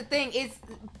 And that's the thing. It's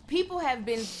people have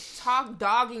been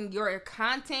dogging your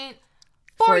content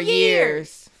for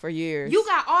years. For years. You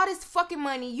got all this fucking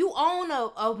money. You own a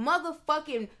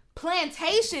motherfucking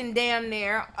plantation damn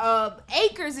near of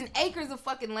acres and acres of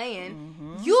fucking land.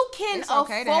 Mm-hmm. You can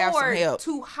afford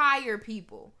to hire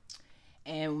people.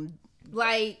 And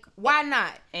like, why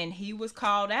not? And he was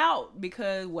called out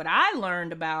because what I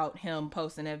learned about him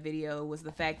posting that video was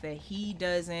the fact that he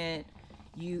doesn't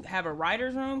have a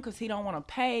writer's room because he don't want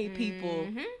to pay people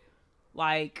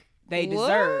like they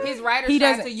deserve. His writers he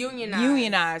tried doesn't to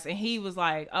unionize. and he was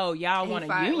like, "Oh, y'all want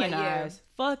to unionize?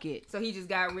 Fuck it." So he just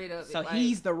got rid of it. So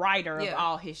he's the writer of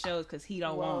all his shows because he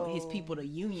don't want his people to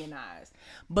unionize.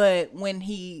 But when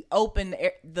he opened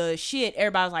the shit,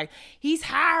 everybody's like, he's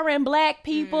hiring black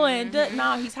people and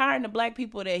no, he's hiring the black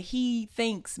people that he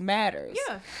thinks matters.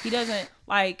 Yeah, he doesn't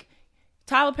like.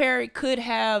 Tyler Perry could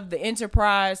have the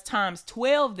enterprise times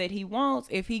 12 that he wants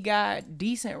if he got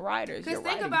decent writers. Because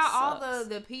think about all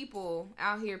the people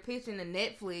out here pitching to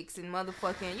Netflix and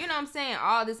motherfucking, you know what I'm saying,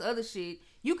 all this other shit.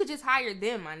 You could just hire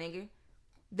them, my nigga.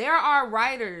 There are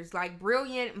writers, like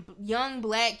brilliant young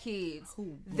black kids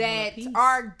that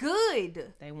are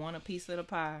good. They want a piece of the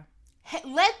pie.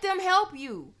 Let them help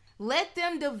you. Let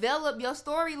them develop your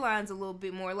storylines a little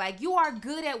bit more. Like, you are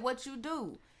good at what you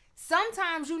do.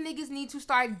 Sometimes you niggas need to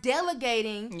start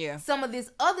delegating some of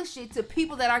this other shit to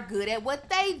people that are good at what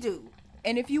they do.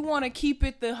 And if you want to keep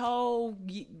it the whole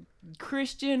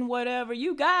Christian whatever,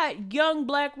 you got young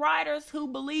black writers who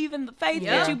believe in the faith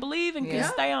that you believe and can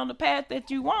stay on the path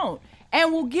that you want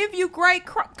and will give you great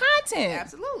content.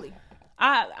 Absolutely.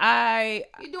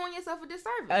 You're doing yourself a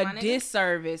disservice.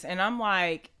 Disservice, and I'm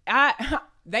like,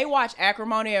 they watched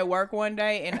Acrimony at work one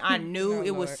day, and I knew it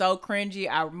was so cringy.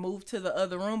 I moved to the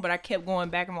other room, but I kept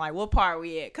going back. I'm like, what part are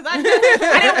we at? Because I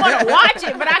didn't want to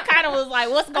watch it, but I kind of was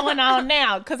like, what's going on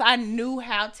now? Because I knew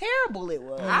how terrible it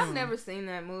was. I've never seen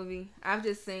that movie. I've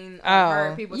just seen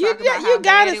heard people talk about how you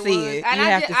bad gotta see was. it.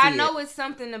 And I know it's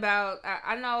something about,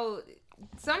 I know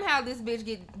somehow this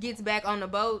bitch gets back on the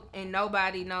boat, and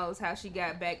nobody knows how she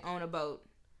got back on a boat.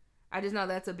 I just know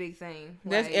that's a big thing.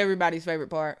 That's everybody's favorite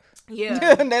part.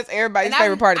 Yeah. That's everybody's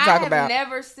favorite part to talk about. I have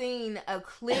never seen a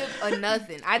clip or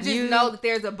nothing. I just know that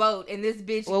there's a boat and this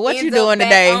bitch Well, what ends you doing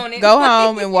today? Go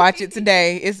home and watch it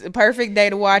today. It's a perfect day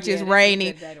to watch. It's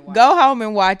rainy. Go home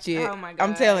and watch it. Oh my God.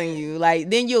 I'm telling you. Like,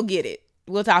 then you'll get it.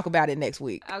 We'll talk about it next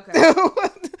week. Okay.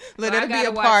 Let it be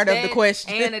a part of the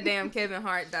question. And a damn Kevin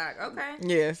Hart doc. Okay.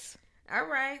 Yes. All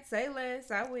right, say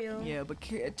less. I will. Yeah, but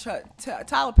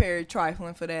Tyler Perry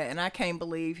trifling for that, and I can't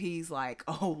believe he's like,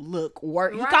 oh look,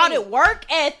 work. He called it work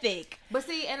ethic. But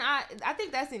see, and I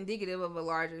think that's indicative of a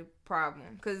larger problem,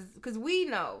 because we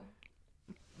know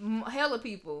hella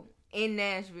people in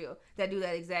Nashville that do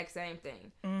that exact same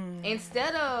thing.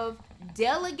 Instead of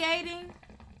delegating,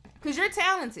 because you're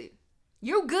talented,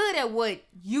 you're good at what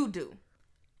you do.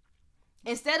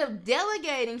 Instead of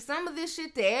delegating some of this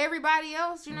shit to everybody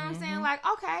else, you know what I'm saying? Like,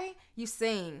 okay, you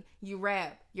sing, you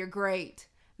rap, you're great.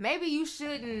 Maybe you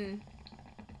shouldn't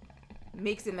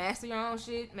mix and master your own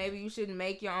shit. Maybe you shouldn't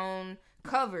make your own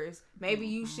covers. Maybe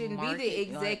you shouldn't be the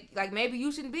exec. Like, maybe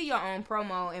you shouldn't be your own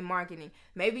promo and marketing.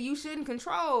 Maybe you shouldn't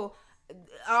control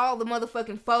all the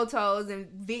motherfucking photos and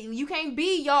you can't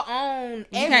be your own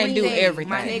everything. You can't do everything.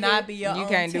 My nigga. Not be your you own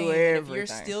can't team. do everything. If you're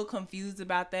still confused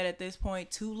about that at this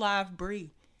point, 2 Live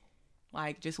Bree.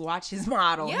 Like, just watch his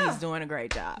model. He's doing a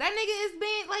great job. That nigga is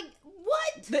being like,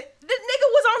 what? The nigga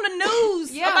was on the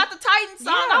news about the Titan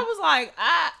song. I was like,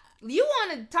 you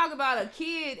want to talk about a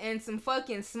kid and some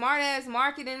fucking smart ass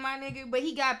marketing, my nigga, but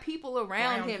he got people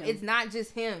around him. It's not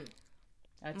just him.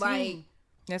 A team. Like,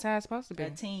 that's how it's supposed to be. A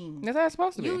team. That's how it's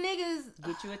supposed to be. You niggas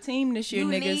get you a team this year,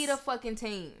 niggas. You need a fucking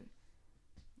team.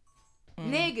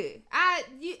 Nigga, I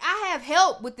have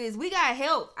help with this. We got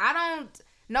help. I don't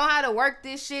know how to work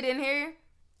this shit in here.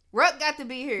 Ruck got to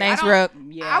be here. Thanks, Ruck.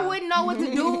 Yeah. I wouldn't know what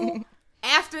to do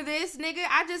after this, nigga.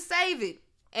 I just save it.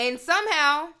 And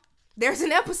somehow there's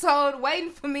an episode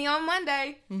waiting for me on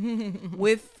Monday.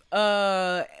 with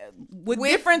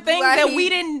different things like, that we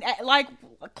didn't like,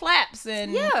 claps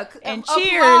and and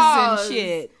cheers and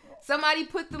shit. Somebody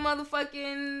put the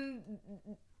motherfucking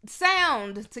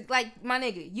sound to, like, my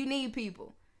nigga, you need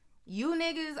people. You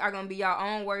niggas are gonna be your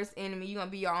own worst enemy. You're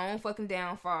gonna be your own fucking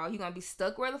downfall. You're gonna be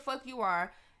stuck where the fuck you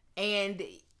are. And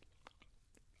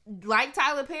like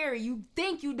Tyler Perry, you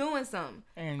think you doing something.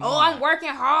 I'm working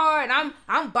hard.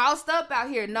 I'm bossed up out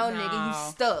here. No, nigga, you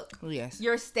stuck. Yes.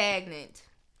 You're stagnant.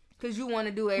 Cause you want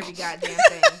to do every goddamn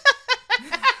thing.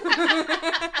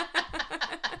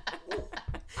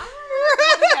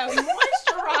 I have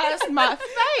moisturized my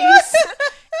face.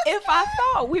 If I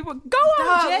thought we would go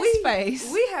on Jess'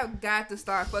 face. We have got to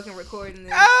start fucking recording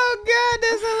this. Oh, God,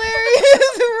 that's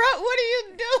hilarious. What are you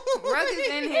doing? Ruck is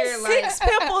in here like 6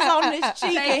 pimples on his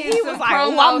cheek, and he was like,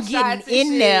 "Oh, I'm getting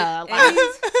in there." Like,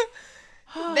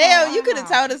 damn, you could have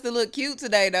told us to look cute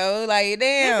today, though. Like,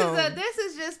 damn. This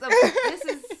is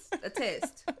a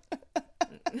test.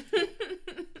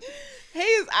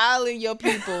 He's eyeing your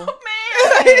people. Oh,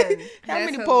 man. How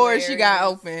many pores she got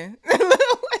open?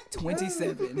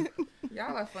 27.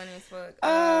 Y'all are funny as fuck.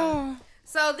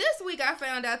 So this week I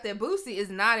found out that Boosie is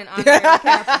not an honorary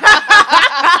Kappa.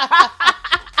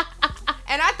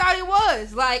 And I thought it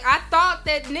was. Like, I thought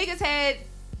that niggas had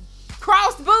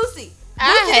crossed Boosie.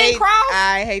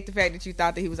 I hate the fact that you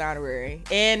thought that he was honorary.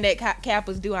 And that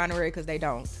Kappas do honorary because they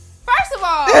don't. First of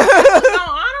all. No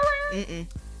honorary? Mm-mm.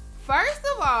 First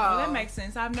of all. Well, that makes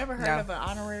sense. I've never heard of an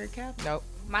honorary Kappa. Nope.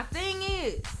 My thing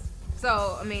is,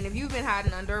 so, I mean, if you've been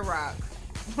hiding under a rock,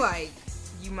 like,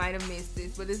 you might have missed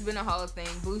this, but it's been a whole thing.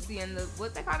 Boosie and the,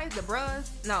 what they call it? The Bruhs?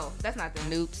 No, that's not them.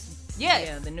 Noops. Yes.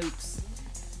 Yeah, the Noops.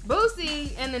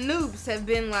 Boosie and the Noops have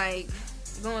been, like,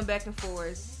 going back and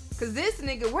forth. Because this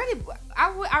nigga,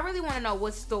 I really want to know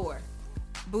what store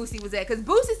Boosie was at. Because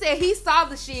Boosie said he saw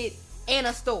the shit in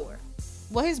a store.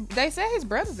 Well, they said his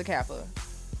brother's a Kappa.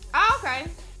 Oh, okay.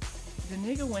 The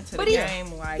nigga went to the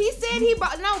game like... He said he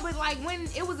bought... No, but, like, when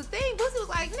it was a thing, Boosie was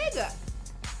like, nigga,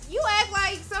 you act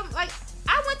like some... Like,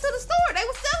 I went to the store. They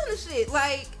was selling the shit.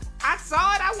 Like, I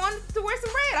saw it. I wanted to wear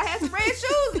some red. I had some red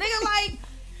shoes. Nigga, like,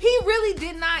 he really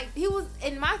did not... He was...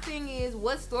 And my thing is,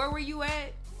 what store were you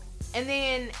at? And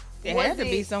then... It had to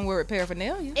be somewhere with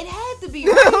paraphernalia. It had to be,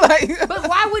 right? But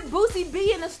why would Boosie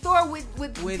be in a store with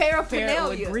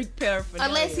paraphernalia? With Greek paraphernalia.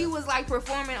 Unless he was, like,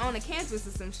 performing on the campus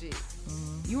or some shit.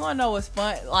 You want to know what's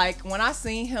fun? Like, when I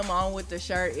seen him on with the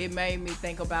shirt, it made me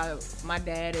think about my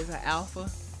dad as an alpha.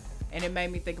 And it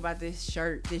made me think about this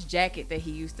shirt, this jacket that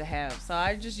he used to have. So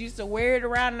I just used to wear it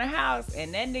around the house.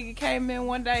 And that nigga came in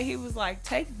one day, he was like,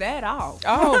 take that off.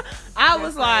 Oh. I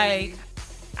was like...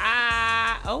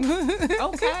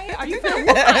 okay. Are you gonna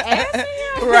whoop my ass in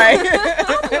here? Right.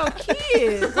 I'm your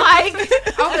kid. Like,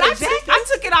 I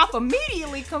took it off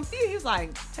immediately, confused. He was like,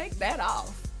 take that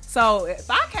off. So if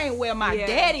I can't wear my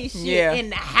daddy shit in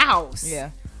the house,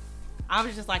 I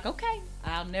was just like, okay,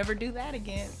 I'll never do that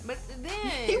again. But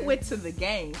then he went to the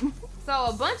game. So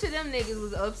a bunch of them niggas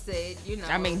was upset, you know.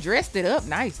 I mean, dressed it up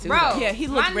nice too. Bro, yeah, he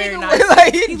looked very nice.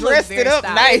 Like, he dressed it up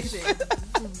nice.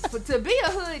 To be a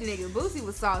hood nigga, Boosie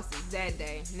was saucy that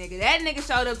day, nigga. That nigga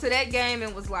showed up to that game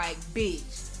and was like,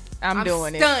 bitch, I'm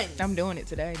doing stunned. I'm doing it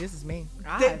today. This is me.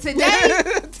 Today,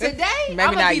 maybe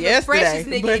I'm not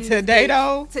yesterday, but today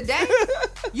though. Today,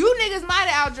 you niggas might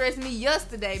have outdressed me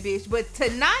yesterday, bitch. But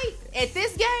tonight, at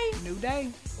this game, new day,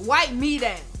 wipe me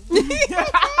down.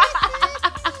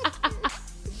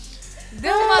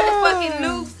 Them motherfucking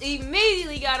noobs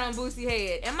immediately got on Boosie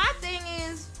head. And my thing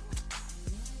is,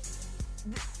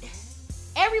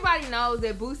 everybody knows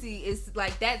that Boosie is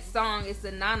like, that song is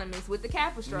synonymous with the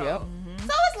Kappa Stroll. Yep.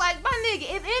 So it's like, my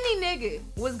nigga, if any nigga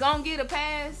was gonna get a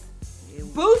pass,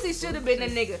 Boosie should have been the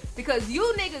nigga. Because you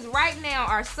niggas right now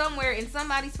are somewhere in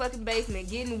somebody's fucking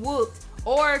basement getting whooped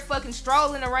or fucking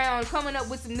strolling around coming up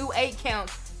with some new 8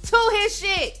 counts to his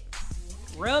shit.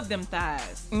 Rub them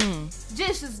thighs.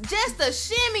 Just a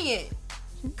shimmy it.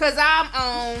 Cause I'm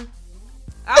on.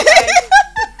 Okay.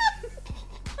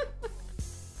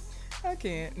 I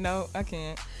can't. No, I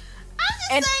can't.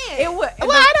 I'm just saying.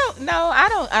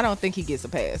 I don't think he gets a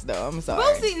pass though. I'm sorry.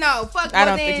 Boosie, no. Fuck. I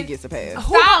don't think he gets a pass.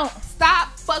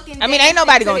 Stop fucking. I mean, ain't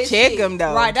nobody gonna check him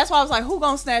though. Right. That's why I was like, who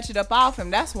gonna snatch it up off him?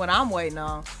 That's what I'm waiting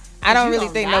on. I don't really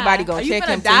think nobody gonna check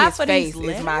him to his face.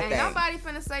 Is my thing. Nobody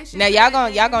finna say shit. Now y'all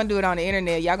gonna do it on the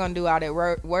internet. Y'all gonna do all that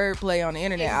wordplay on the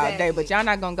internet all day. But y'all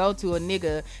not gonna go to a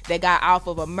nigga that got off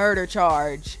of a murder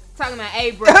charge. Talking about, hey,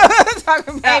 bro.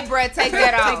 Hey, bro, take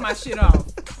that off. Take my shit off.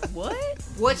 What?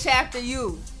 What chapter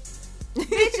you? Bitch,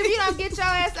 if you don't get your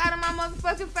ass out of my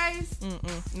motherfucking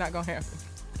face. Not gonna happen.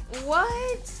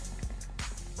 What?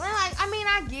 Well, like, I mean,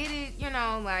 I get it. You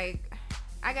know, like,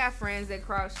 I got friends that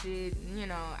cross shit. You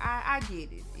know, I get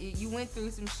it. You went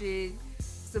through some shit.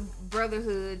 Some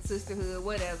brotherhood, sisterhood,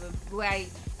 whatever. Like,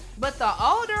 but the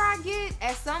older I get,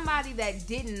 as somebody that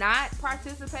did not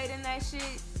participate in that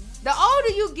shit, the older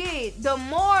you get, the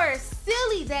more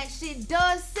silly that shit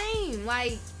does seem.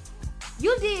 Like,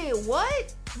 you did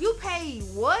what? You paid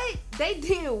what? They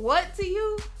did what to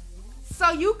you?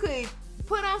 So you could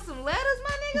put on some letters, my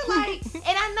nigga? Like, and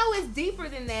I know it's deeper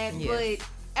than that, but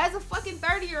as a fucking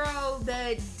 30-year-old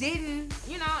that didn't,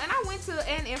 you know, and I went to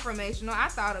an informational, I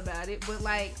thought about it, but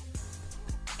like,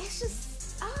 it's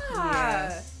just,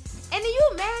 And then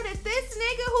you mad at this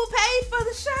nigga who paid for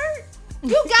the shirt?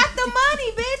 You got the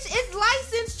money, bitch. It's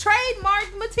licensed,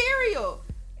 trademarked material.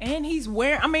 And he's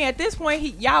wearing, I mean, at this point,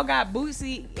 y'all got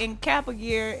Boosie in Kappa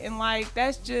gear, and like,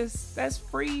 that's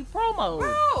free promo.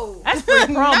 Bro. That's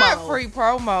free promo. Not free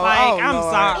promo. Like, I'm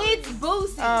sorry. It's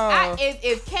Boosie. Oh.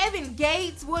 If Kevin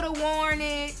Gates would have worn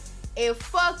it,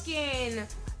 if Webby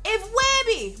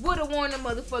would have worn the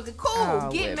motherfucker,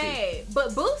 cool, get Webby. mad.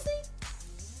 But Boosie?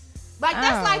 Like,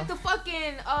 that's like the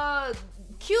fucking,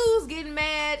 Q's getting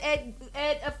mad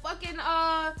at a fucking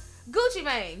Gucci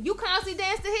Mane. You constantly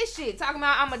dance to his shit, talking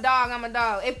about I'm a dog.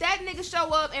 If that nigga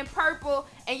show up in purple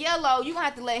and yellow, you gonna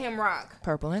have to let him rock.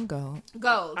 Purple and gold.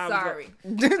 Sorry.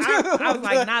 I was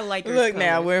like, not Lakers. Look colors.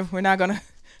 now, we're not gonna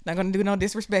do no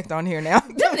disrespect on here now.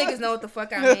 Them niggas know what the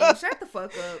fuck I mean. Shut the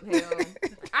fuck up, hell.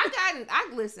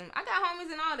 Listen, I got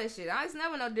homies and all that shit. I just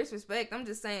never no disrespect. I'm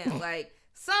just saying, like,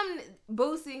 some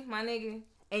Boosie, my nigga,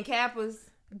 and Kappas,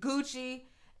 Gucci,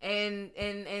 and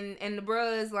the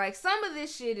bros, like, some of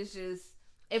this shit is just,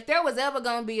 if there was ever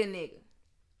gonna be a nigga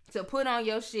to put on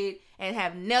your shit and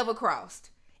have never crossed,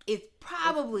 it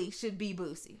probably should be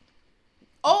Boosie.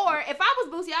 Or if I was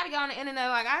Boosie, I'd go on the internet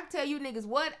like, I tell you niggas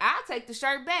what, I'll take the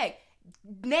shirt back.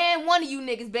 Man, one of you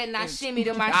niggas better not shimmy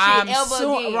to my shit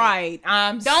again. Right.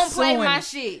 Don't play my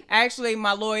shit. Actually,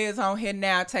 my lawyer's on here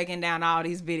now taking down all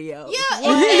these videos.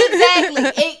 Yeah,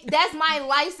 exactly. That's my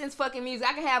licensed fucking music.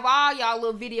 I can have all y'all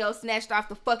little videos snatched off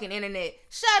the fucking internet.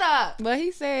 Shut up. Well,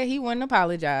 he said he wouldn't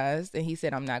apologize, and he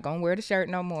said, I'm not gonna wear the shirt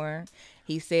no more.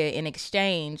 He said in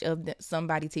exchange of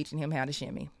somebody teaching him how to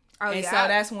shimmy. Oh, and so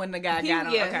that's when the guy got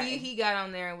on. Yeah, okay. he got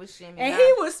on there and was shimmying. And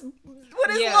he was with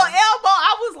his little elbow.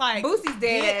 I was like, Boosie's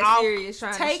dead ass serious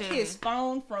trying take to shimmy. his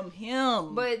phone from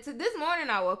him. But this morning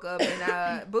I woke up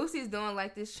and Boosie's doing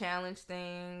like this challenge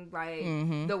thing. Like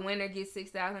the winner gets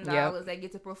 $6,000. Yep. They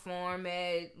get to perform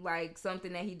at like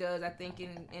something that he does, I think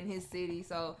in his city.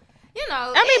 So. You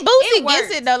know, I mean, Boosie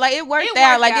gets it though. Like it worked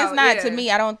out. Like it's not to me.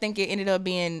 I don't think it ended up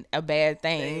being a bad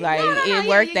thing. Like it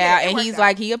worked out, and he's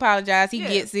like he apologized. He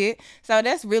gets it. So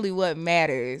that's really what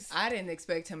matters. I didn't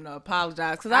expect him to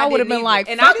apologize because I would have been like,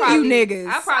 and "Fuck you, niggas."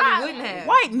 I probably wouldn't have.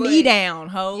 Wipe me down,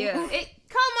 ho. Yeah,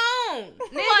 come on,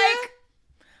 nigga. Like,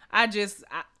 I'm 13,000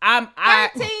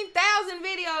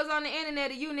 videos on the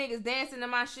internet of you niggas dancing to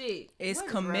my shit. It's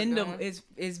commendable.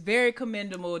 It's very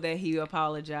commendable that he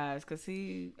apologized because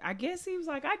I guess he was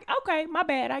like, okay, my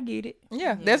bad, I get it.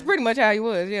 Yeah, that's pretty much how he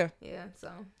was. Yeah. Yeah. So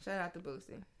shout out to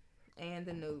Boosie and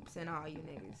the noobs and all you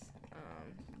niggas.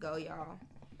 Go y'all.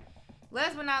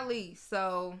 Last but not least,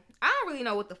 so I don't really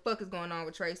know what the fuck is going on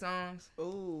with Trey Songz.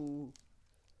 Ooh.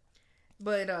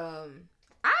 But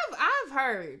I've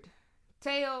heard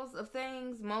tales of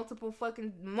things, multiple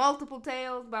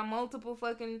tales by multiple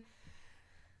fucking.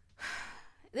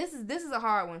 This is a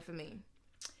hard one for me,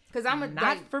 cause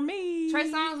for me.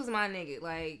 Trey Songz was my nigga.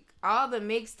 Like all the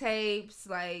mixtapes,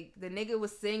 like the nigga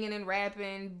was singing and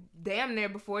rapping damn near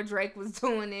before Drake was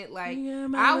doing it. Like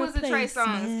I was a Trey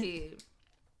Songz kid.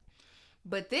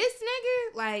 But this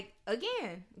nigga, like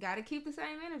again, gotta keep the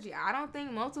same energy. I don't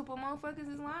think multiple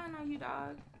motherfuckers is lying on you,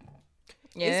 dog.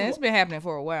 Yeah, it's been happening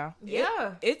for a while.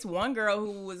 Yeah, it's one girl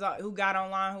who got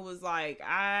online who was like,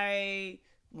 I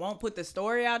won't put the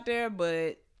story out there,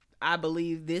 but I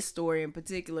believe this story in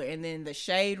particular. And then the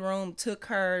Shade Room took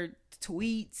her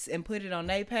tweets and put it on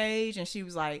their page, and she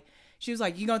was like, you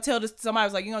gonna tell this? Somebody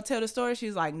was like, you gonna tell the story? She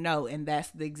was like, no, and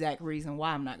that's the exact reason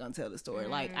why I'm not gonna tell the story.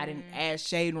 Like I didn't ask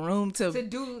Shade Room to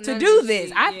do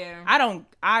this.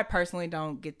 I personally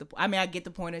don't get the. I mean, I get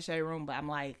the point of Shade Room, but I'm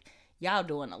like, y'all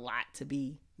doing a lot to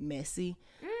be messy.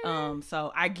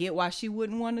 So I get why she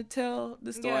wouldn't want to tell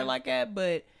the story like that,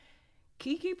 but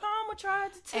Keke Palmer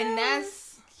tried to tell. And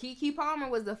Keke Palmer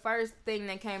was the first thing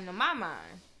that came to my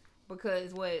mind.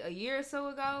 Because a year or so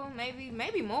ago,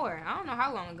 maybe more. I don't know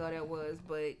how long ago that was,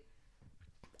 but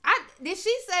did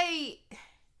she say,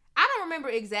 I don't remember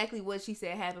exactly what she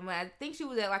said happened, but I think she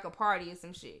was at like a party or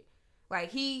some shit.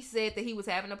 Like he said that he was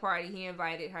having a party, he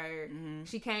invited her,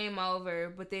 she came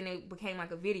over, but then it became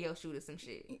like a video shoot or some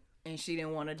shit. And she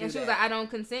didn't want to do that. And she was like, I don't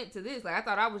consent to this. Like I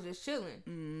thought I was just chilling.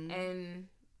 And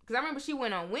because I remember she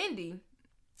went on Wendy,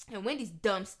 and Wendy's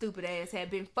dumb, stupid ass had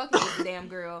been fucking with the damn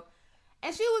girl.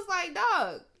 And she was like,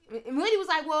 dog. And Wendy was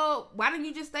like, well, why didn't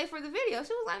you just stay for the video?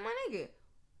 She was like, my nigga,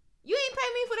 you ain't pay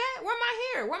me for that. Where my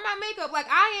hair? Where my makeup? Like,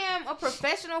 I am a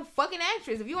professional fucking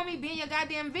actress. If you want me to be in your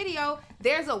goddamn video,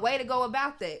 there's a way to go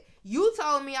about that. You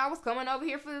told me I was coming over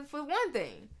here for one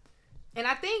thing. And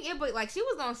I think she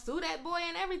was gonna sue that boy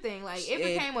and everything. Like, it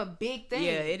became a big thing.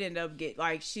 Yeah, it ended up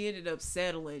she ended up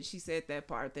settling. She said that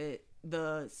part that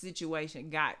the situation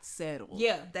got settled.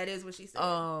 Yeah, that is what she said.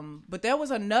 But there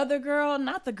was another girl,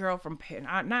 not the girl from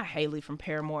not Haley from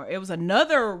Paramore. It was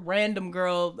another random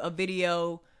girl. A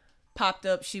video popped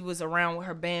up. She was around with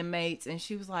her bandmates, and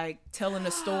she was like telling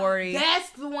the story. That's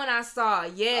the one I saw.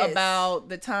 Yes, about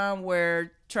the time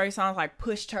where Trey Songz like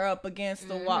pushed her up against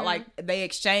the wall. Like they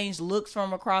exchanged looks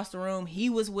from across the room. He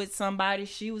was with somebody,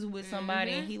 she was with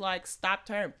somebody, and he like stopped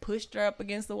her and pushed her up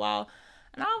against the wall.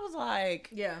 And I was like,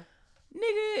 yeah.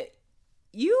 Nigga,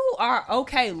 you are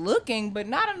okay looking, but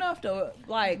not enough to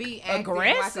like be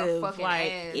aggressive. like a fucking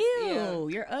like ass. ew, Yeah.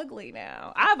 you're ugly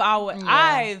now.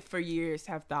 I for years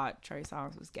have thought Trey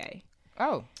Songz was gay.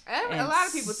 Oh, A lot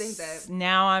of people think that.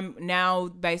 Now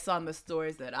based on the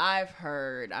stories that I've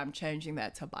heard, I'm changing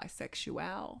that to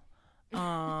bisexual.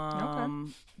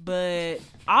 Okay. But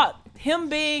him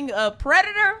being a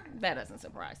predator, that doesn't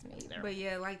surprise me either. But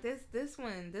yeah, like this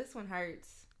one hurts.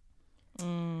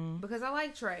 Because I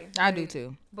like Trey. I do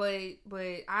too. But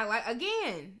I like,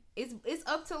 again, it's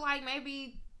up to like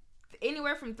maybe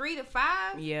anywhere from 3 to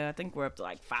 5. Yeah, I think we're up to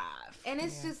like 5. And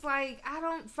it's just like,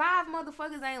 5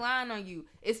 motherfuckers ain't lying on you.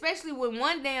 Especially when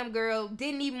one damn girl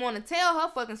didn't even want to tell her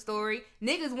fucking story.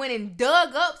 Niggas went and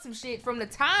dug up some shit from the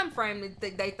time frame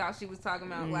that they thought she was talking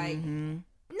about. Like, nigga,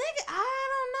 I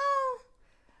don't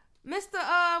know.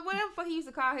 Mr. Whatever the fuck he used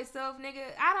to call himself, nigga.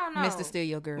 I don't know. Mr. Steal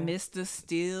Your Girl. Mr.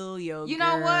 Steal Your You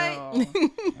Girl. know what?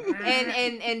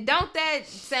 and don't that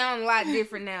sound a lot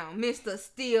different now? Mr.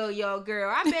 Steal Your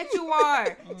Girl. I bet you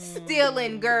are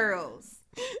stealing girls.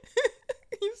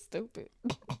 You stupid.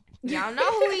 Y'all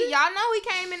know he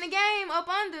came in the game up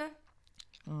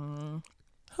under.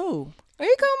 Who? Are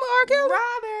you calling R. Kelly?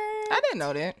 Robert. I didn't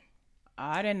know that.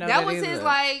 I didn't know That that was either. his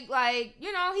like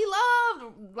he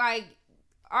loved like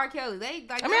R. Kelly. They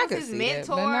like, I mean, I that could was his see that,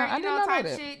 mentor, but no, I you did know, not know type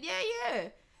that.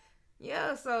 shit.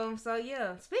 Yeah. So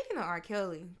yeah. Speaking of R.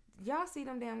 Kelly, y'all see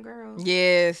them damn girls?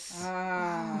 Yes. Oh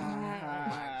my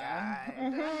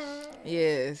god.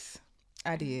 Yes.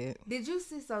 I did. Did you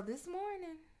see? So this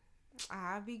morning,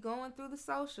 I be going through the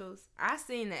socials. I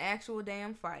seen the actual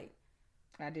damn fight.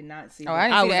 I did not see. Oh, I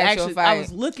didn't see the actual fight. I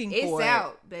was looking It's for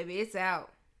out, baby. It's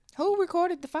out. Who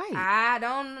recorded the fight? I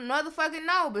don't motherfucking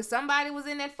know, but somebody was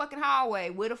in that fucking hallway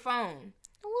with a phone.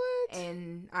 What?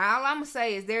 And all I'm gonna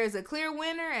say is there is a clear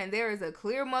winner and there is a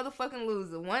clear motherfucking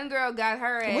loser. One girl got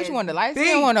her ass. Which one, the light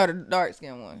skin one or the dark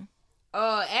skin one?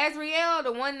 Azriel,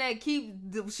 the one that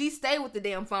she stayed with the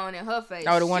damn phone in her face.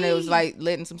 Oh, the one that was like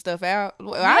letting some stuff out.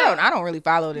 Well, Yeah. I don't really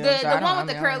follow them. The so I one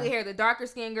with the curly hair, the darker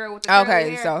skinned girl with the curly hair.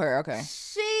 Okay, so her. Okay.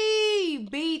 She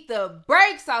beat the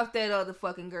brakes off that other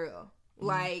fucking girl.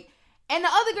 Like, and the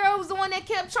other girl was the one that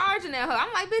kept charging at her.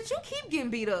 I'm like, bitch, you keep getting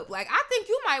beat up. Like, I think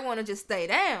you might want to just stay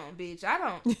down, bitch.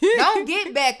 Don't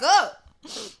get back up.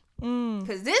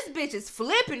 Cause this bitch is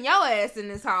flipping your ass in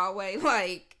this hallway.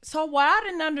 Like, So what I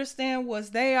didn't understand was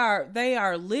they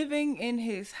are living in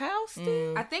his house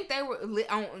still. I think they were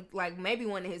on like maybe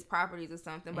one of his properties or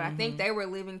something, but I think they were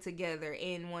living together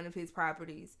in one of his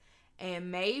properties,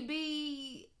 and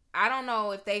maybe I don't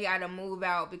know if they got to move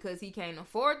out because he can't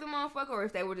afford the motherfucker, or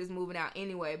if they were just moving out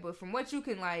anyway. But from what you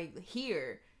can like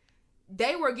hear,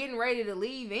 they were getting ready to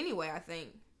leave anyway. I think.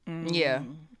 Yeah.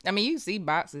 I mean, you see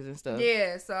boxes and stuff.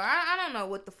 Yeah, so I don't know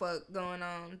what the fuck going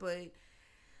on, but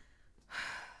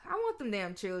I want them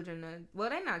damn children to, well,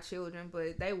 they're not children,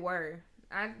 but they were.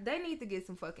 They need to get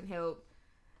some fucking help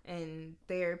and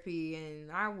therapy,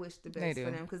 and I wish the best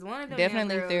for them, because one of them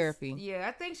definitely damn girls, therapy. Yeah,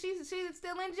 I think she's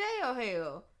still in jail.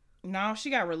 Hell, No, she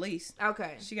got released.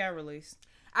 okay. She got released.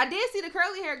 I did see the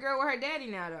curly hair girl with her daddy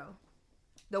now though.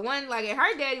 The one, like,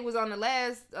 her daddy was on the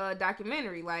last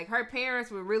documentary. Like, her parents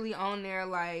were really on there,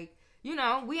 like, you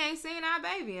know, we ain't seen our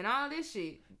baby and all this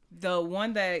shit. The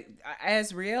one that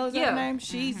Azriel is her name.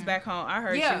 She's back home. I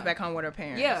heard she was back home with her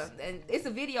parents. Yeah, and it's a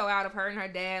video out of her and her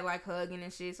dad like hugging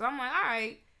and shit. So I'm like, all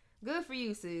right, good for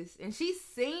you, sis. And she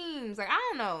seems like, I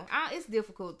don't know, it's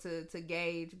difficult to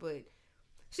gauge, but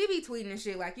she be tweeting and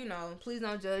shit like, you know, please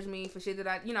don't judge me for shit that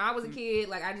I was a kid,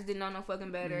 like I just didn't know no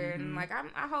fucking better, and like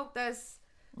I hope that's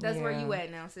where you at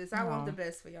now, sis. I want the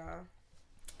best for y'all.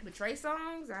 But Trey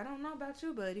Songz, I don't know about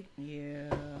you, buddy.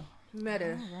 Yeah. You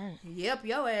better yep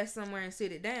your ass somewhere and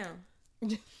sit it down.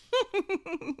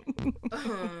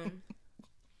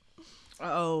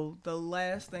 Oh, the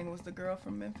last thing was the girl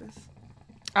from Memphis.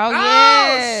 Oh,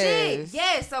 yes. Shit.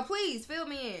 Yes. So please fill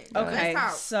me in. Okay. Let's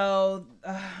talk. So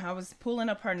I was pulling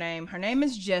up her name. Her name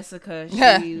is Jessica.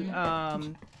 She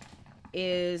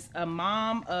is a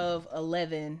mom of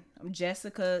 11.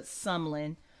 Jessica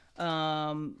Sumlin.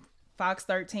 Fox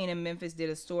 13 in Memphis did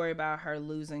a story about her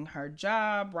losing her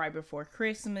job right before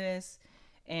Christmas,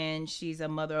 and she's a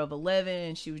mother of 11,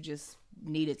 and she just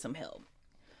needed some help.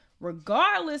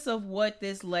 Regardless of what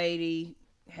this lady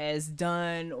has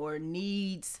done or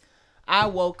needs, I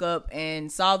woke up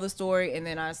and saw the story, and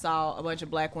then I saw a bunch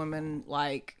of black women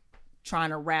like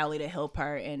trying to rally to help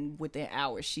her, and within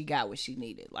hours she got what she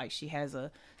needed. Like, she has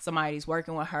somebody's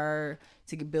working with her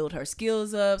to build her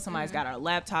skills up. Somebody's got her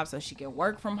laptop so she can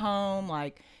work from home.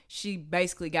 Like, she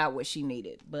basically got what she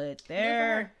needed. But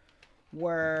there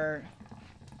were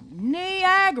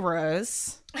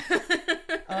Viagras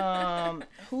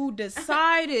who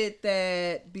decided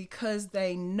that because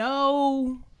they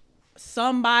know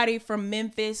somebody from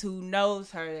Memphis who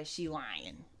knows her that she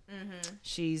lying. Mm-hmm.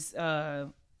 She's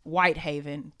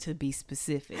Whitehaven, to be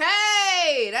specific.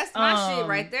 Hey, that's my shit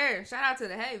right there. Shout out to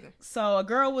the Haven. So a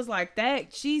girl was like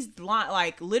that. She's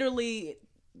like literally,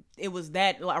 it was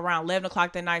that around 11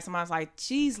 o'clock that night. Somebody was like,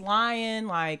 she's lying.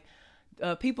 Like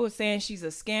people were saying she's a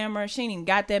scammer. She ain't even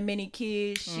got that many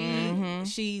kids.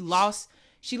 She lost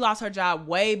her job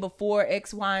way before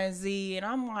X, Y, and Z. And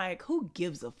I'm like, who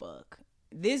gives a fuck?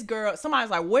 This girl, somebody's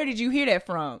like, where did you hear that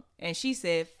from? And she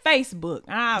said, Facebook.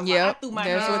 And I was like, I threw my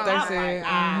that's what they said.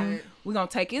 Like, we're going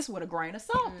to take this with a grain of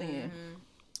salt then.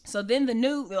 So then the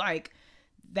new, like,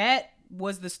 that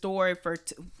was the story for,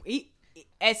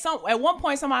 at one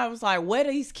point somebody was like, where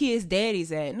are these kids'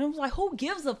 daddies at? And I was like, who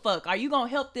gives a fuck? Are you going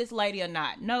to help this lady or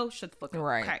not? No, shut the fuck up.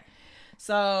 Right. Okay.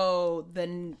 So the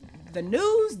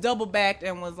news double backed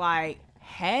and was like,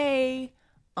 hey,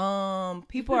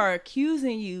 people are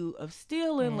accusing you of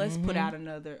stealing. Let's put out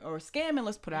another, or scamming.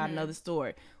 Let's put out another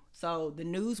story. So the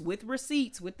news with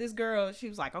receipts with this girl, she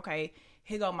was like, okay,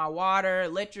 here go my water,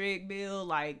 electric bill.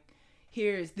 Like,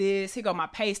 here's this. Here go my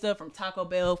pay stub from Taco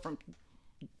Bell from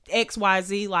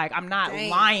XYZ. Like, I'm not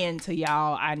lying to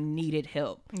y'all. I needed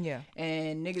help. Yeah.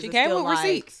 And niggas she are came still with like,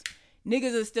 receipts.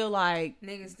 Niggas are still like,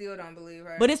 niggas still don't believe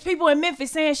her. But it's people in Memphis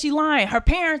saying she lying. Her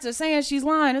parents are saying she's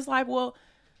lying. It's like, well,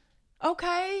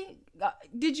 okay,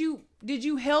 did you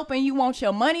help and you want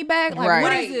your money back? Like,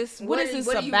 what is this? What is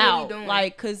this about? Really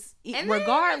like, because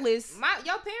regardless,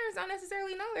 your parents don't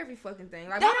necessarily know every fucking thing.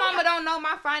 Like, my mama don't know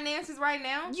my finances right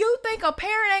now. You think a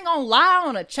parent ain't gonna lie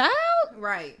on a child?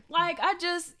 Right. Like,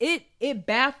 it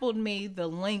baffled me the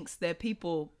lengths that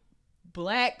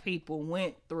black people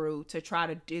went through to try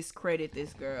to discredit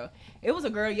this girl. It was a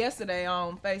girl yesterday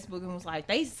on Facebook and was like,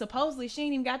 she ain't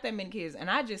even got that many kids. And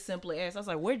I just simply asked, I was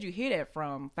like, where'd you hear that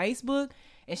from? Facebook?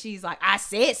 And she's like, I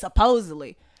said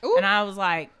supposedly. Ooh. And I was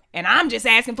like, and I'm just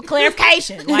asking for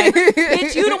clarification. Like,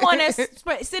 bitch, you the one that's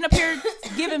sitting up here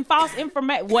giving false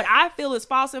information. What I feel is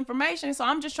false information. So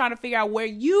I'm just trying to figure out where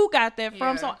you got that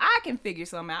from so I can figure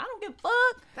something out. I don't give a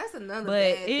fuck. That's another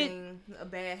bad thing, a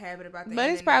bad habit about the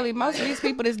But it's probably most of these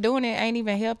people that's doing it ain't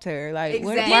even helped her. Like,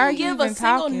 exactly. why are you give even a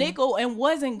single talking? nickel and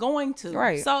wasn't going to.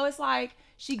 Right. So it's like,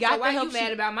 she got so why you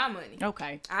mad about my money?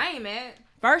 Okay. I ain't mad.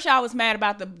 First, y'all was mad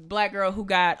about the black girl who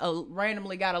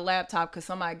randomly got a laptop because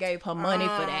somebody gave her money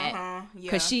for that.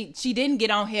 Because she didn't get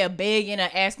on here begging or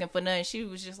asking for nothing. She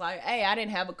was just like, hey, I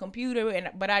didn't have a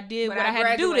computer, but I did what I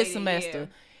had to do this semester. Yeah.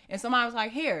 And somebody was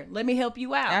like, here, let me help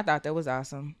you out. I thought that was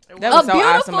awesome. That was so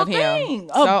awesome of him.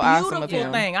 A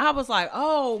beautiful thing. I was like,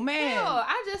 oh, man. Yo,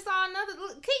 I just saw another.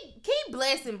 Keep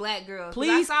blessing black girls.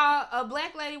 Please. I saw a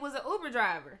black lady was an Uber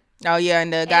driver. Oh yeah,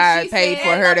 and the guy paid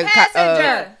for her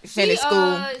to finish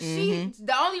school.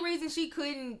 The only reason she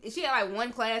couldn't, she had like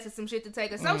one class or some shit to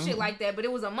take or some shit like that, but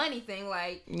it was a money thing.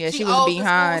 Like, she was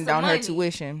behind on her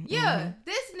tuition. Yeah,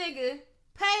 this nigga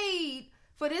paid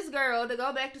for this girl to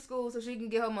go back to school so she can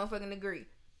get her motherfucking degree.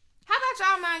 How about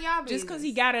y'all mind y'all business? Just because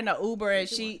he got in an Uber and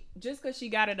she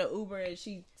got in an Uber and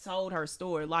she told her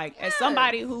story. Like, as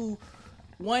somebody who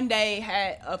one day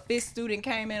had a FIS student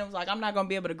came in and was like, I'm not going to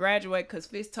be able to graduate because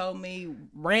FIS told me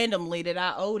randomly that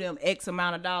I owed him X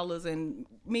amount of dollars. And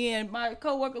me and my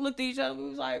coworker looked at each other and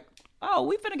was like, oh,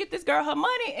 we finna get this girl her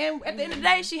money. And at the end of the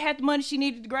day, she had the money she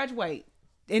needed to graduate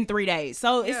in 3 days.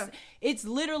 So it's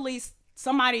literally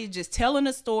somebody just telling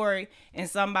a story and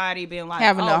somebody being like,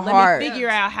 having the let heart. me figure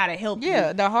out how to help you.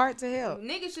 Yeah, the heart to help.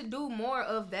 Niggas should do more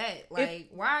of that. Like,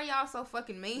 why are y'all so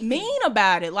fucking mean? Mean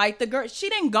about it. Like, the girl, she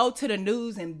didn't go to the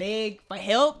news and beg for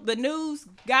help. The news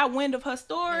got wind of her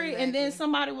story, and then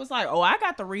somebody was like, oh, I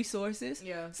got the resources.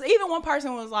 Yeah. So even one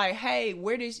person was like, hey,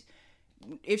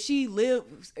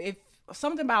 if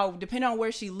something about, depending on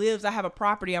where she lives, I have a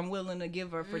property I'm willing to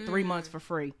give her for 3 months for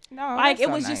free. No, like, it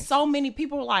was just so many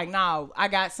people were like, no, I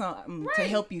got something to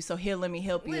help you, so here, let me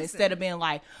help you. Instead of being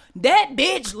like, that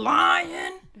bitch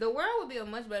lying. The world would be a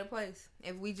much better place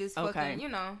if we just fucking,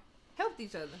 helped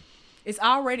each other. It's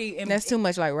already... That's too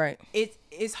much, like, right.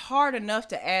 It's hard enough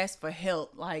to ask for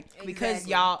help, like,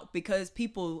 because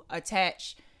people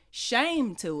attach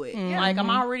shame to it. Like,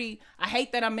 I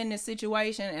hate that I'm in this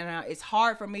situation and it's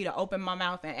hard for me to open my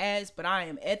mouth and ask, but I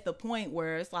am at the point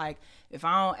where it's like, if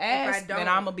I don't ask, then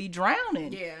I'm gonna be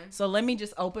drowning. Yeah. So let me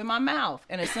just open my mouth,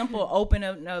 and a simple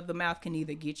opening of the mouth can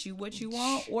either get you what you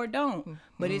want or don't.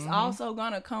 But it's also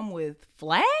gonna come with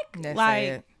flack. That's like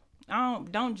it.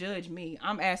 Don't judge me.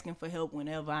 I'm asking for help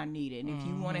whenever I need it, and if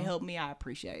you want to help me, I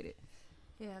appreciate it.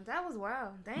 Yeah, that was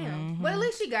wild. Damn. But at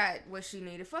least she got what she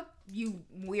needed. Fuck you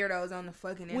weirdos on the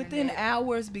fucking internet. Within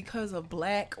hours because of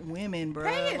black women, bro.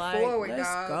 Pay it like, forward, let's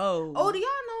dog. go. Oh, do y'all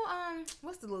know,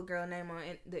 what's the little girl name on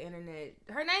the internet?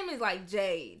 Her name is, like,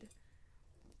 Jade.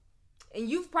 And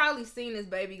you've probably seen this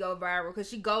baby go viral because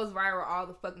she goes viral all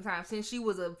the fucking time since she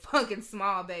was a fucking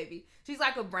small baby. She's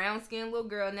like a brown-skinned little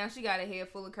girl. Now she got a head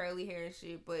full of curly hair and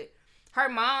shit, but her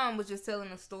mom was just telling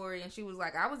a story, and she was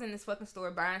like, I was in this fucking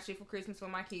store buying shit for Christmas for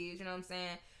my kids, you know what I'm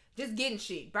saying? Just getting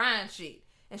shit, buying shit.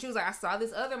 And she was like, I saw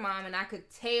this other mom, and I could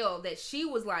tell that she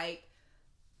was, like,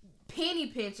 penny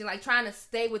pinching, like, trying to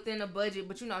stay within a budget,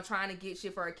 but, you know, trying to get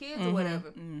shit for her kids or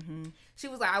whatever. She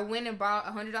was like, I went and bought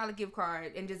a $100 gift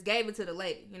card and just gave it to the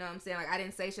lady, you know what I'm saying? Like, I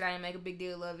didn't say shit, I didn't make a big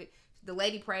deal of it. The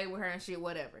lady prayed with her and shit,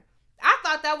 whatever. I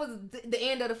thought that was the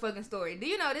end of the fucking story. Do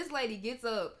you know this lady gets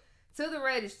up to the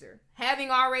register,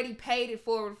 having already paid it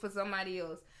forward for somebody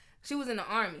else. She was in the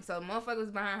army, so the motherfucker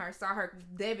was behind her, saw her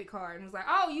debit card, and was like,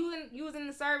 "Oh, you was in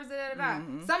the service, da da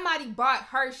da." Somebody bought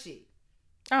her shit.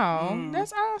 Oh,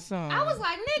 that's awesome. I was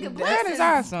like, "Nigga, that is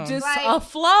awesome." Just like, a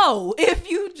flow.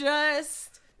 If you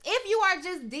are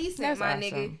just decent, that's my awesome.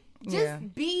 nigga,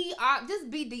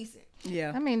 just be decent.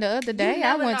 Yeah. I mean, the other day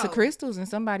I went to Crystal's and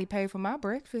somebody paid for my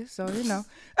breakfast, so you know.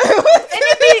 and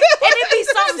it be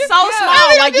something so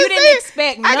small, like you didn't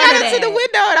expect none of that. I got up to the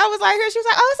window and I was like, "Here." She was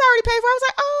like, "Oh, it's already paid for." I was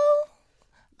like,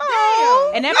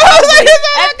 "Oh, and that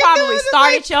that probably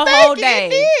started your whole day.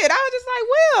 It did. I was just like,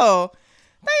 "Well,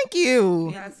 thank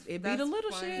you." It be the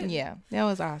little funny. shit. Yeah, that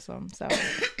was awesome. So,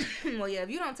 Well, yeah, if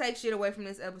you don't take shit away from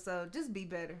this episode, just be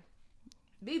better.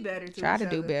 Be better. try to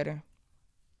do better.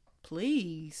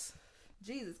 Please.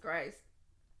 Jesus Christ.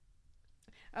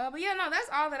 But yeah, no, that's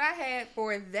all that I had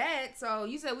for that. So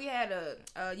you said we had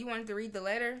you wanted to read the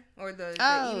letter or the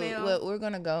email? Well, we're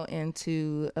gonna go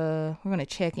into we're gonna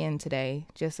check in today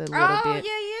just a little bit.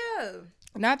 Oh, yeah.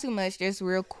 Not too much, just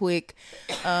real quick,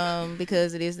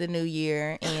 because it is the new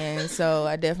year, and so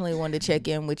I definitely wanted to check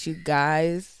in with you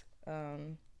guys.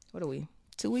 What are we?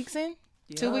 2 weeks in?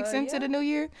 2 weeks into the new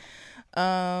year.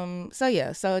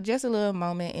 So just a little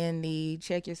moment in the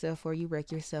check yourself or you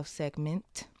wreck yourself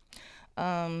segment.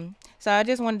 So I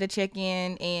just wanted to check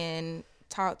in and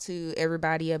talk to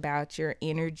everybody about your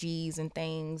energies and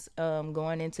things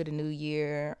going into the new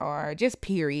year, or just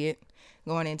period,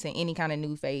 going into any kind of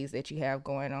new phase that you have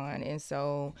going on. And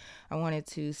so I wanted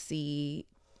to see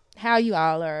how you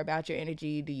all are about your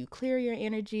energy. Do you clear your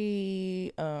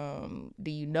energy?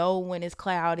 Do you know when it's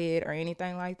clouded or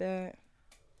anything like that?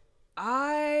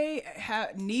 I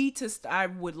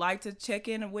would like to check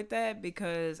in with that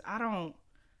because I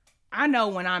know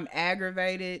when I'm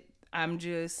aggravated,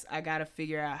 I gotta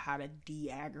figure out how to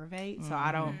de-aggravate. So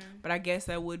I don't, but I guess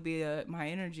that would be my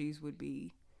energies would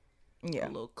be a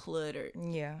little cluttered.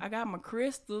 Yeah. I got my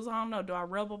crystals. I don't know. Do I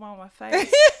rub them on my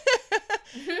face?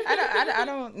 I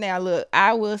don't. Now look,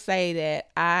 I will say that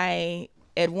I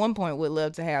at one point would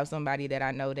love to have somebody that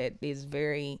I know that is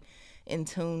very in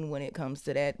tune when it comes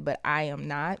to that, but I am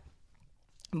not.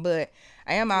 But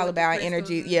I am all about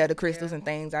energy. Yeah, the crystals and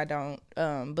things. I don't.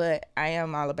 But I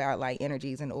am all about like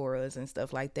energies and auras and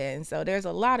stuff like that. And so there's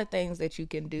a lot of things that you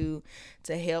can do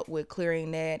to help with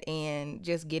clearing that and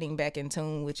just getting back in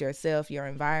tune with yourself, your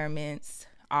environments,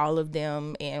 all of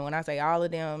them. And when I say all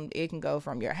of them, it can go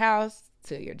from your house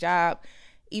to your job,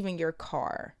 even your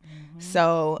car.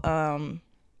 So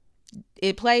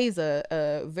it plays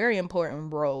a very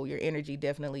important role. Your energy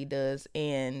definitely does.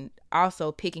 And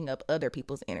also picking up other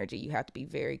people's energy, you have to be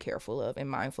very careful of and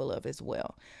mindful of as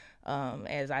well.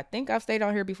 As I think I've stated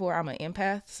on here before, I'm an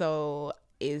empath, so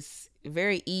it's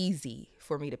very easy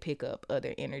for me to pick up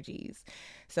other energies.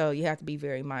 So you have to be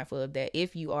very mindful of that.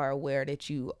 If you are aware that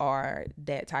you are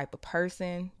that type of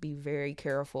person, be very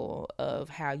careful of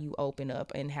how you open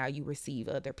up and how you receive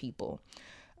other people.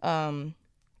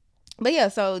 But yeah,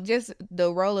 so just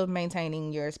the role of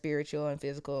maintaining your spiritual and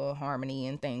physical harmony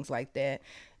and things like that,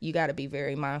 you got to be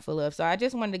very mindful of. So I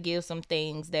just wanted to give some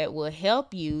things that will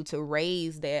help you to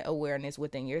raise that awareness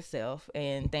within yourself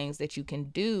and things that you can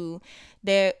do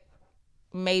that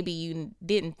maybe you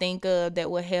didn't think of that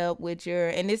will help with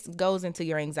and this goes into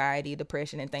your anxiety,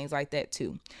 depression, and things like that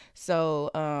too.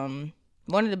 So,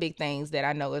 one of the big things that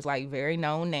I know is like very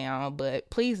known now,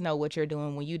 but please know what you're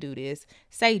doing when you do this: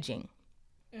 saging.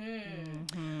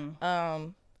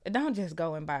 Don't just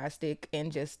go and buy a stick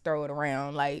and just throw it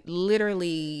around. Like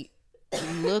literally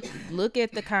look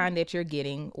at the kind that you're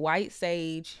getting. White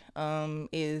sage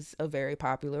is a very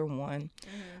popular one.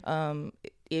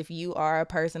 If you are a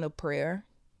person of prayer,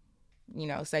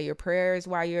 say your prayers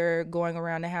while you're going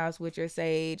around the house with your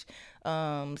sage.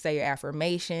 Say your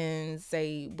affirmations.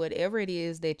 Say whatever it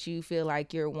is that you feel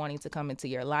like you're wanting to come into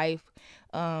your life.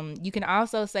 You can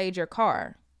also sage your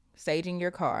car. Saging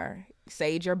your car.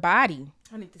 Sage your body.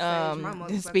 I need to sage my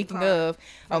motherfucking Speaking car of,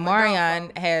 from Omarion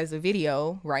Adolfo. has a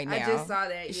video right now. I just saw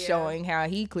that, yeah. Showing how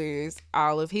he clears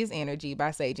all of his energy by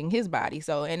saging his body.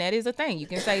 So, and that is a thing. You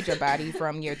can sage your body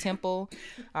from your temple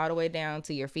all the way down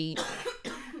to your feet.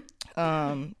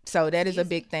 So that is a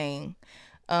big thing.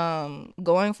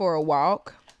 Going for a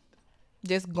walk.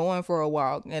 Just going for a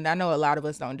walk. And I know a lot of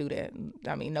us don't do that.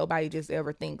 I mean, nobody just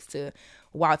ever thinks to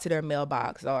walk to their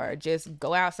mailbox or just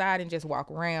go outside and just walk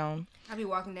around. I be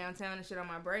walking downtown and shit on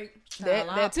my break.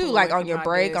 That too, like on your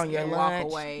break, on your lunch.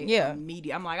 Walk away. Yeah.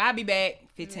 Immediate. I'm like, I'll be back.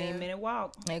 15-minute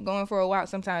walk. And going for a walk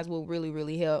sometimes will really,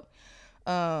 really help.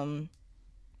 And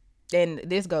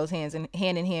this goes hand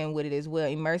in hand with it as well.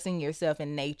 Immersing yourself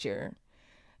in nature.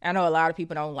 I know a lot of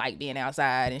people don't like being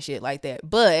outside and shit like that,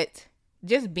 but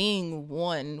just being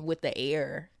one with the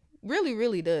air really,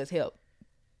 really does help.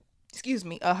 Excuse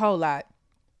me, a whole lot.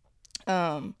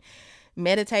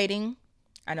 Meditating.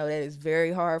 I know that is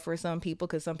very hard for some people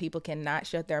because some people cannot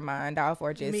shut their mind off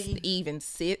or just even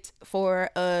sit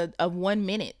for a 1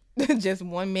 minute. Just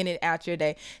 1 minute out your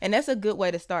day. And that's a good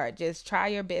way to start. Just try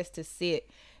your best to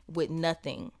sit with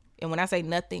nothing. And when I say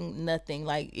nothing,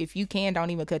 like if you can,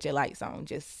 don't even cut your lights on.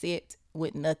 Just sit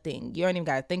with nothing. You don't even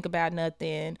got to think about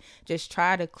nothing. Just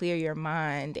try to clear your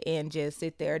mind and just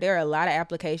sit there. There are a lot of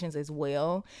applications as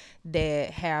well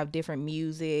that have different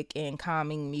music and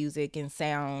calming music and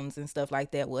sounds and stuff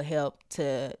like that will help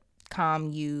to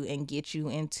calm you and get you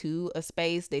into a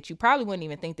space that you probably wouldn't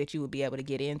even think that you would be able to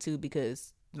get into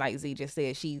because like Z just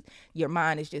said, your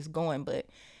mind is just going. But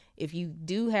if you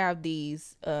do have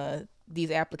these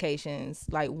applications,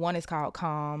 like one is called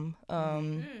Calm,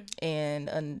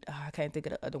 and I can't think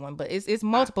of the other one, but it's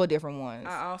multiple different ones.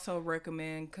 I also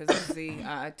recommend, because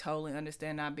I totally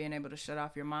understand not being able to shut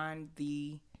off your mind.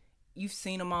 You've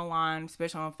seen them online,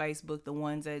 especially on Facebook, the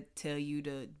ones that tell you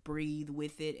to breathe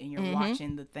with it and you're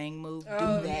watching the thing move. Do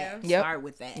that. Yeah. Start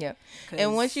with that. Yep.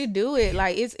 And once you do it,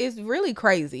 like it's really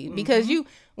crazy because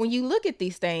when you look at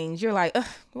these things, you're like,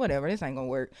 whatever, this ain't gonna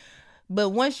work.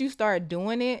 But once you start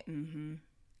doing it,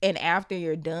 and after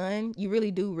you're done, you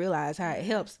really do realize how it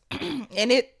helps.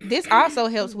 And this also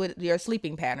helps with your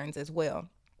sleeping patterns as well.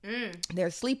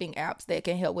 There's sleeping apps that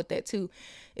can help with that too.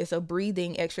 It's a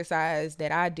breathing exercise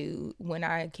that I do when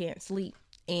I can't sleep.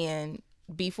 And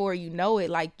before you know it,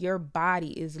 like your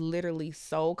body is literally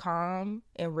so calm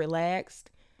and relaxed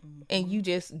and you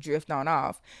just drift on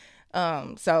off.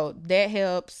 So that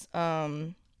helps.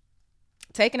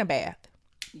 Taking a bath.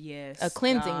 Yes. A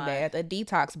cleansing bath, a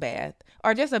detox bath,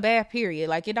 or just a bath period.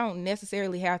 Like you don't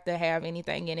necessarily have to have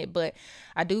anything in it, but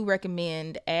I do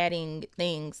recommend adding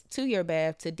things to your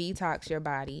bath to detox your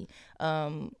body.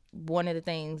 One of the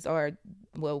things,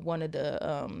 one of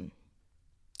the,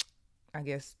 I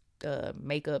guess,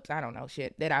 makeups, I don't know,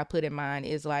 shit that I put in mine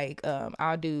is like,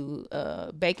 I'll do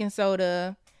baking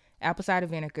soda, apple cider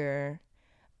vinegar,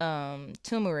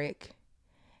 turmeric,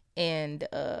 and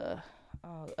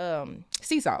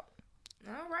sea salt.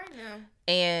 All right now.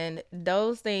 And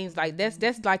those things, like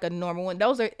that's like a normal one.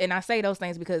 Those are, and I say those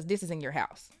things because this is in your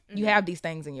house. You have these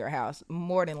things in your house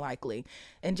more than likely,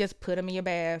 and just put them in your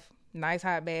bath, nice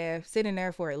hot bath, sit in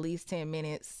there for at least 10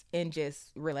 minutes and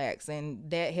just relax, and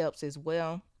that helps as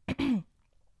well.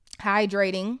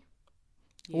 Hydrating.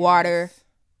 Water.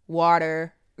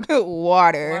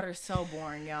 Water's so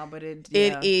boring, y'all, but it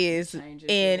is,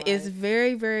 and it's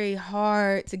very, very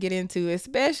hard to get into,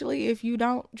 especially if you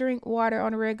don't drink water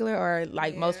on a regular, or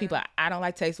like most people, I don't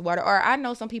like taste water, or I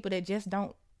know some people that just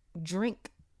don't drink,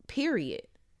 period.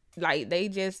 Like they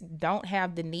just don't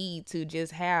have the need to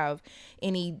just have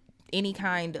any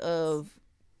kind of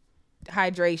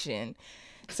hydration.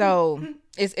 So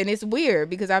it's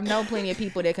weird because I've known plenty of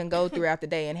people that can go throughout the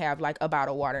day and have like a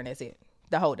bottle of water and that's it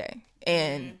the whole day.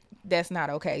 And that's not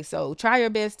okay. So try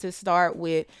your best to start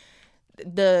with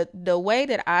the way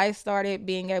that I started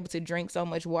being able to drink so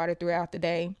much water throughout the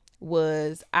day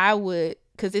was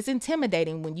because it's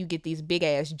intimidating when you get these big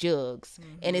ass jugs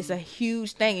and it's a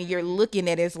huge thing and you're looking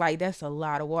at it, it's like, that's a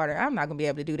lot of water. I'm not gonna be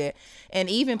able to do that. And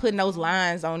even putting those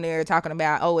lines on there talking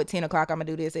about, at 10 o'clock I'm gonna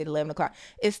do this, at 11 o'clock,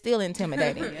 it's still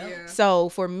intimidating. So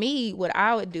for me, what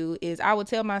I would do is I would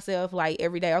tell myself like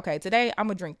every day, okay, today I'm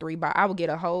gonna drink 3 bottles. I would get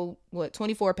a whole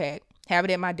 24 pack, have it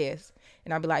at my desk,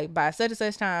 and I'll be like, by such and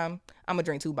such time I'm gonna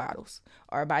drink 2 bottles,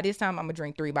 or by this time I'm gonna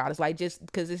drink 3 bottles, like just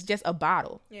because it's just a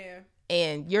bottle.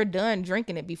 And you're done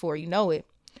drinking it before you know it.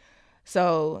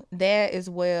 So that as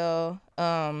well.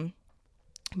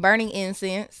 Burning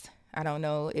incense. I don't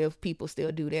know if people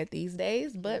still do that these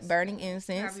days, but burning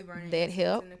incense, that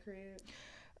help.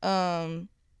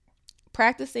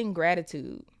 Practicing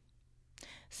gratitude.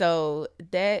 So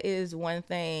that is one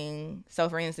thing. So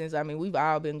for instance, I mean, we've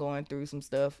all been going through some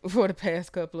stuff for the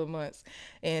past couple of months,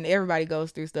 and everybody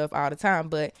goes through stuff all the time.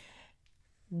 But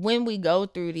when we go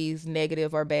through these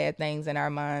negative or bad things in our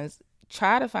minds,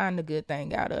 try to find the good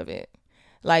thing out of it.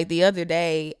 Like the other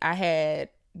day, I had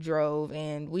drove,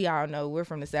 and we all know, we're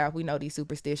from the South, we know these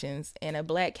superstitions, and a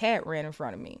black cat ran in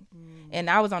front of me. And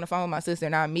I was on the phone with my sister,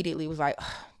 and I immediately was like,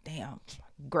 oh, damn,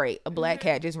 great, a black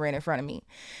cat just ran in front of me.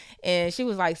 And she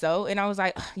was like, so? And I was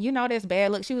like, you know, that's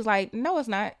bad luck. She was like, no, it's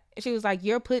not. She was like,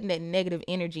 you're putting that negative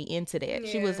energy into that.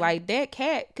 She was like, that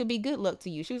cat could be good luck to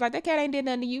you. She was like, that cat ain't did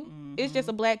nothing to you. It's just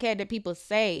a black cat that people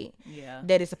say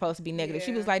that it's supposed to be negative.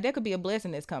 She was like, that could be a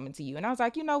blessing that's coming to you. And I was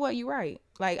like, you know what? You're right.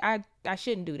 Like, I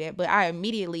shouldn't do that. But I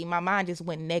immediately, my mind just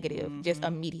went negative, just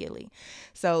immediately.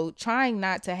 So trying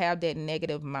not to have that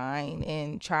negative mind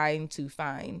and trying to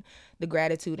find the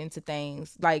gratitude into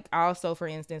things. Like also, for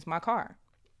instance, my car.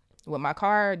 When my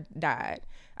car died,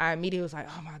 I immediately was like,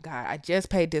 oh my God, I just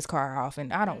paid this car off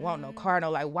and I don't want no car.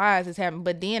 No, like, why is this happening?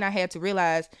 But then I had to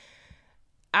realize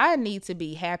I need to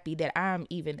be happy that I'm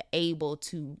even able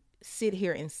to sit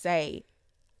here and say,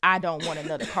 I don't want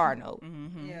another car note.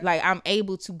 Like, I'm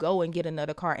able to go and get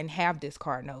another car and have this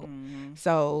car note.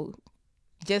 So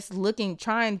just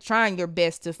trying your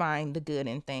best to find the good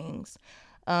in things.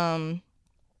 And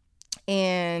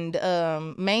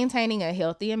maintaining a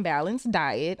healthy and balanced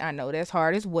diet. I know that's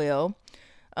hard as well.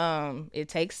 It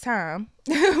takes time,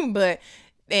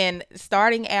 and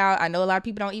starting out, I know a lot of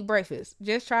people don't eat breakfast.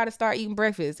 Just try to start eating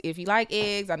breakfast. If you like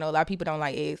eggs, I know a lot of people don't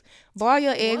like eggs. Boil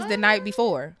your eggs the night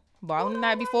before. Boil them the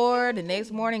night before. The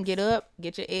next morning, get up,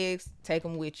 get your eggs, take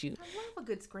them with you. I love a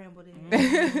good scrambled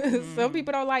egg. Some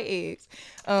people don't like eggs.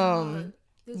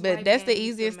 But that's the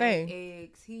easiest thing.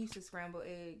 Eggs. He used to scramble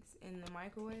eggs in the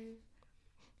microwave.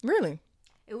 Really?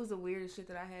 It was the weirdest shit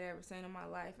that I had ever seen in my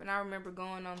life. And I remember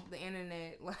going on the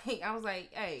internet, like, I was like,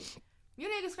 hey, you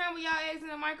niggas scramble y'all eggs in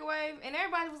the microwave? And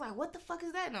everybody was like, what the fuck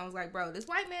is that? And I was like, bro, this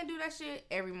white man do that shit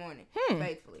every morning,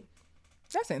 faithfully.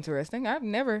 That's interesting. I've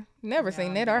never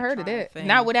seen that or heard of that.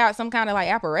 Not without some kind of, like,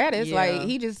 apparatus. Yeah.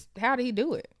 Like, how did he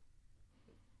do it?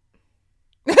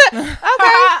 Okay.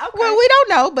 Well, we don't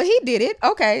know, but he did it.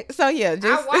 Okay. So, yeah.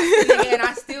 I watched it and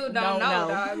I still don't know,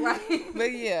 dog. Like,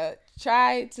 but, yeah.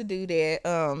 Try to do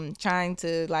that. Trying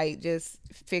to like just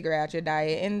figure out your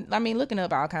diet, and I mean looking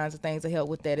up all kinds of things to help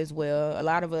with that as well. A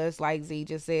lot of us, like Z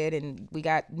just said, and we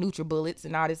got NutriBullets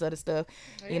and all this other stuff.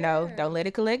 You know, don't let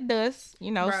it collect dust.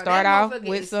 You know, bro, start off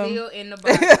with some. Still in the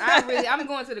box. I'm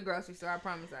going to the grocery store. I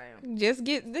promise I am. Just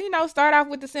start off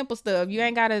with the simple stuff. You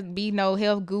ain't gotta be no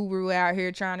health guru out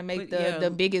here trying to make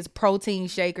the biggest protein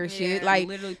shaker shit. Like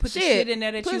literally put the shit in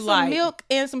there that you like. Put some milk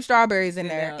and some strawberries in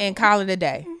there and call it a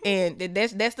day. And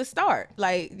that's the start.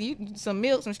 Like some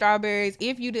milk, some strawberries.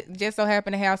 If you just so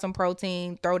happen to have some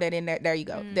protein, throw that in there. There you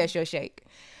go. That's your shake.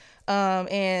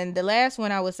 And the last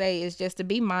one I would say is just to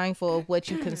be mindful of what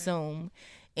you consume.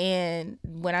 And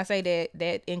when I say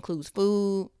that includes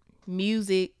food,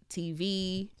 music,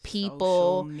 TV,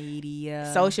 people,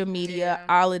 social media,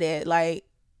 all of that. Like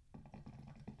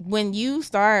when you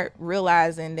start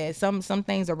realizing that some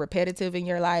things are repetitive in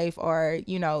your life, or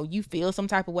you feel some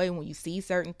type of way when you see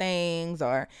certain things,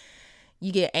 or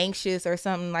you get anxious or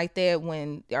something like that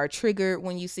or triggered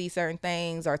when you see certain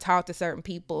things or talk to certain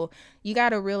people, you got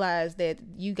to realize that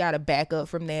you got to back up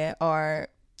from that or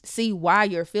see why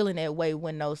you're feeling that way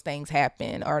when those things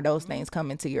happen or those things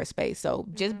come into your space. So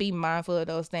just be mindful of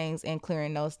those things and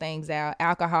clearing those things out.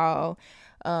 Alcohol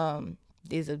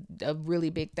is a really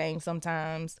big thing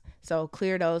sometimes. So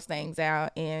clear those things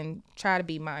out and try to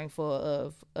be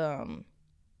mindful of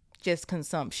just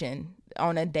consumption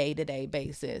on a day-to-day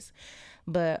basis.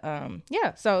 But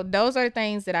so those are the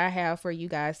things that I have for you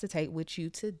guys to take with you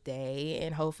today,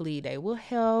 and hopefully they will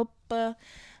help.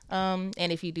 And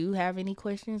if you do have any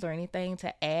questions or anything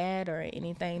to add or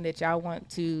anything that y'all want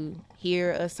to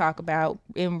hear us talk about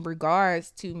in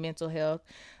regards to mental health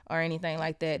or anything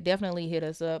like that, definitely hit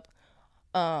us up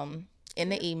in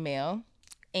the email.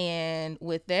 And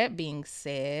with that being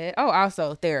said,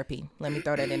 also therapy. Let me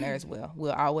throw that in there as well.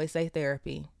 We'll always say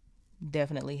therapy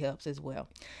definitely helps as well.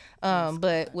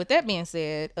 But with that being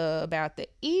said, about the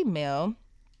email,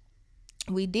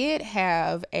 we did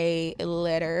have a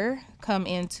letter come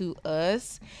into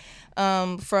us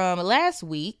from last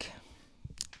week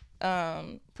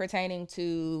pertaining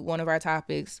to one of our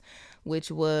topics,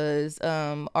 which was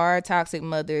are toxic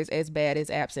mothers as bad as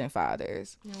absent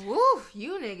fathers? Woo,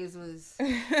 you niggas was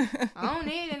on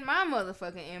it in my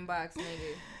motherfucking inbox,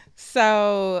 nigga.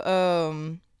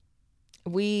 So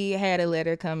we had a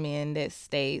letter come in that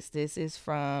states, this is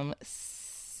from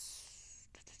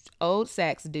Old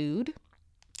Sax Dude,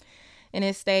 and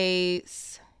it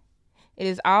states, it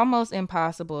is almost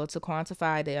impossible to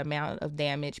quantify the amount of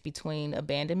damage between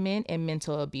abandonment and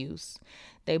mental abuse.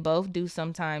 They both do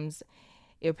sometimes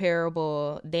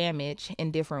irreparable damage in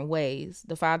different ways.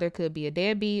 The father could be a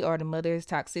deadbeat, or the mother's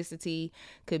toxicity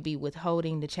could be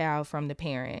withholding the child from the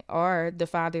parent, or the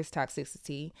father's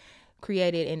toxicity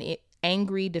created an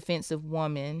angry, defensive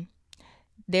woman.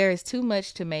 There is too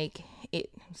much to make it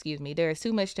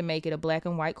a black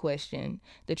and white question.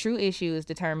 The true issue is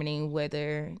determining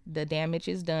whether the damage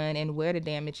is done and where the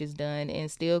damage is done, and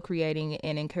still creating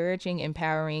an encouraging,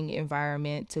 empowering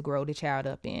environment to grow the child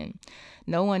up in.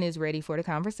 No one is ready for the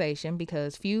conversation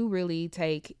because few really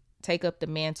take up the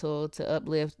mantle to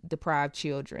uplift deprived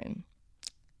children.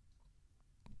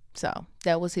 So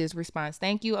that was his response.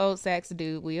 Thank you, Old Sax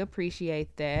Dude. We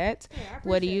appreciate that. Yeah,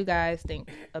 what do you guys think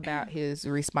about his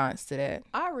response to that?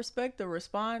 I respect the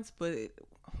response, but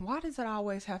why does it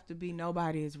always have to be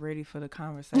nobody is ready for the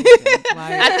conversation?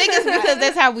 I think it's because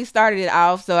that's how we started it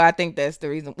off. So I think that's the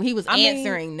reason he was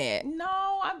answering that.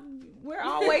 No, we're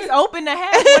always open to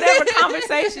have whatever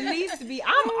conversation needs to be.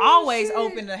 I'm always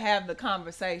open to have the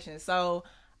conversation. So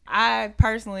I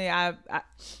personally, I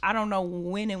don't know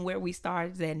when and where we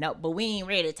started that. No, but we ain't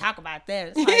ready to talk about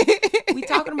that. It's like, we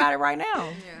talking about it right now.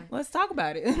 Yeah. Let's talk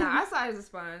about it. Nah, I saw his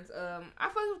response. I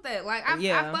fuck with that. Like,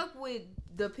 I fuck with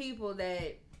the people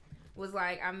that was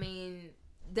like, I mean,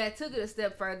 that took it a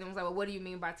step further and was like, well, what do you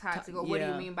mean by toxic? Or what do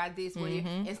you mean by this?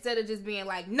 Instead of just being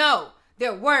like, no,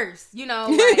 they're worse, you know,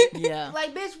 like,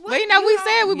 like, bitch, what? But we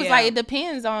said, we was like, it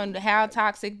depends on how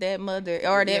toxic that mother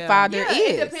or that father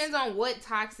is. It depends on what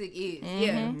toxic is.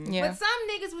 But some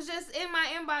niggas was just in my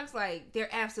inbox like, they're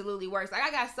absolutely worse. Like,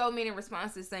 I got so many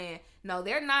responses saying, no,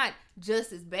 they're not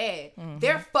just as bad.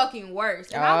 They're fucking worse.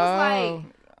 And I was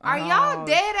like, are y'all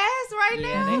dead ass right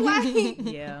now? Like,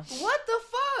 what the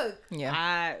fuck?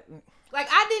 Yeah. Like,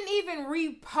 I didn't even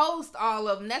repost all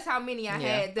of them. That's how many I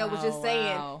had that was just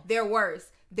saying, they're worse.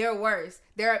 They're worse.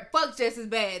 They're fuck just as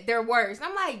bad. They're worse.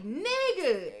 I'm like,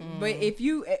 nigga.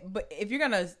 But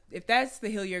if that's the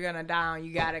hill you're gonna die on,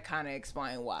 you gotta kind of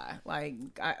explain why. Like,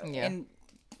 and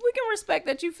we can respect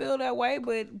that you feel that way,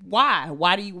 but why?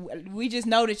 Why do you? We just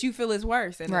know that you feel it's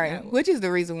worse, and right? Which is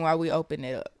the reason why we open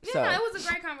it up. Yeah, so. It was a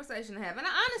great conversation to have, and I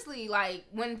honestly, like,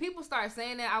 when people start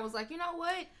saying that, I was like, you know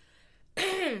what?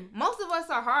 Most of us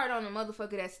are hard on a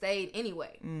motherfucker that stayed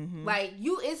anyway. Like,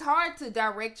 it's hard to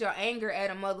direct your anger at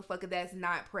a motherfucker that's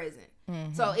not present.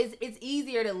 So it's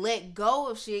easier to let go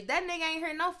of shit. That nigga ain't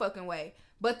here no fucking way.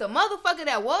 But the motherfucker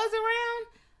that was around,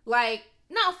 like,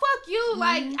 no, fuck you.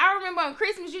 Like, I remember on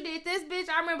Christmas you did this, bitch.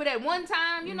 I remember that one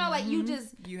time. You know, like, you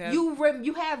just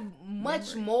you have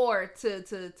much more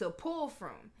to pull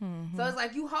from. So it's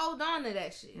like you hold on to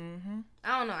that shit.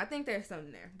 I don't know. I think there's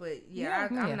something there, but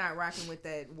I'm not rocking with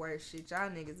that word shit. Y'all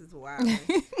niggas is wild.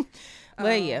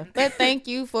 But thank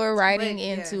you for writing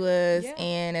into us.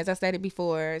 And as I stated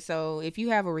before, so if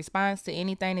you have a response to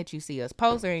anything that you see us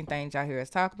post or anything that y'all hear us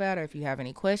talk about, or if you have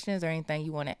any questions or anything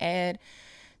you want to add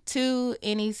to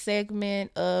any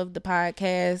segment of the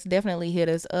podcast, definitely hit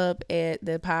us up at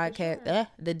the podcast,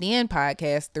 the Den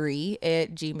Podcast 3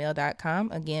 at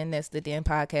gmail.com. Again, that's the Den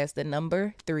Podcast, the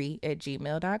number 3 at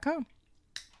gmail.com.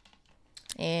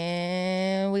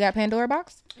 And we got Pandora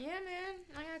Box. Yeah, man.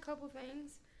 I got a couple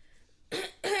things.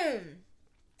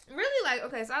 Really, like,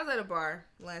 okay, so I was at a bar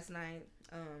last night,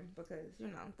 because, you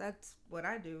know, that's what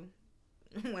I do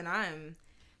when I'm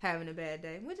having a bad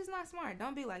day, which is not smart.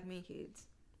 Don't be like me, kids.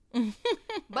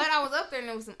 But I was up there and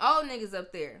there was some old niggas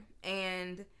up there,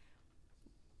 and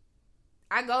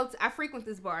I frequent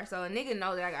this bar, so a nigga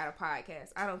know that I got a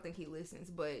podcast. I don't think he listens,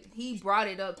 but he brought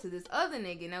it up to this other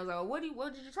nigga, and I was like,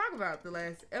 what did you talk about the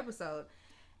last episode?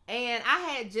 And I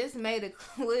had just made a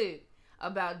clip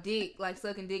about dick, like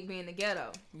sucking dick being the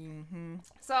ghetto.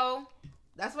 So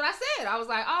that's what I said. I was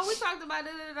like, oh, we talked about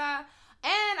da-da-da-da, and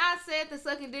I said that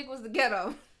sucking dick was the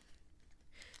ghetto.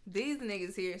 These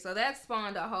niggas here, so that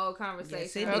spawned a whole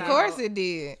conversation. Of course it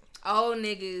did. Old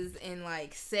niggas and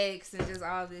like sex and just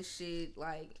all this shit,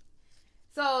 like.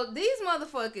 So these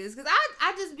motherfuckers, cause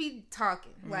I just be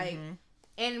talking, like,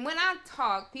 and when I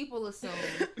talk, people assume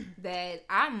that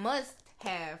I must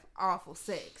have awful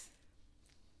sex,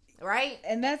 right?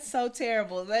 And that's so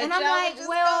terrible. And I'm like,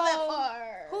 well,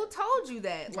 who told you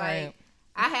that? Like,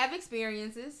 I have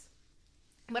experiences.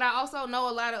 But I also know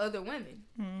a lot of other women.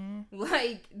 Mm-hmm.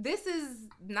 Like, this is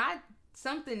not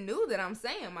something new that I'm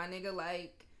saying, my nigga.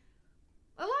 Like,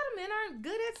 a lot of men aren't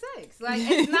good at sex. Like,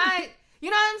 it's not, you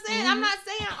know what I'm saying? I'm not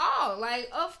saying all. Like,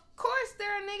 of course there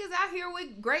are niggas out here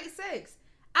with great sex.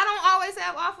 I don't always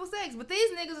have awful sex, but these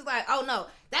niggas is like, oh no,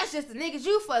 that's just the niggas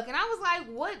you fucking. I was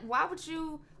like, what? Why would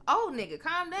you? Oh, nigga,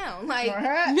 calm down. Like,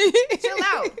 chill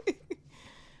out.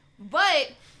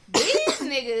 But these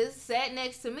niggas sat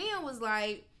next to me and was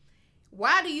like,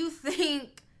 why do you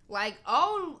think like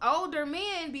older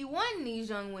men be wanting these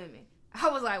young women? I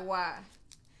was like, why?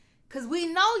 Because we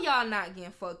know y'all not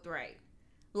getting fucked right.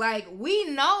 Like, we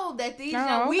know that these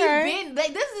we've been,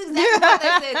 this is exactly what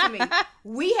they said to me.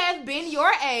 We have been your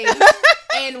age,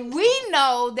 and we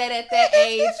know that at that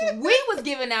age, we was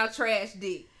giving out trash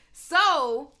dick.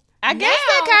 So, I guess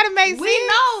that kind of makes sense. We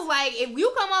know, like, if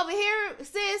you come over here,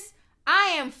 sis,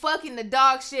 I am fucking the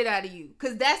dog shit out of you.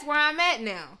 Because that's where I'm at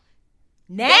now.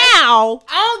 Now?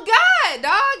 Oh, God,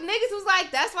 dog. Niggas was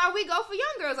like, that's why we go for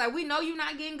young girls. Like, we know you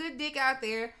not getting good dick out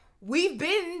there. We've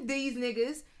been these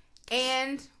niggas.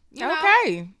 And, you know.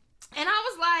 Okay. And I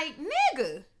was like,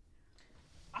 nigga.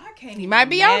 I can't even might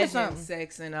be on to imagine something.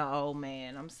 sexing an old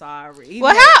man. I'm sorry. Even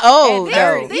Well, how old, at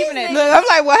though? 30. Even at, Look, I'm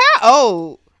like, well, how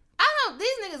old? I don't, these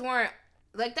niggas weren't,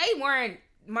 like, they weren't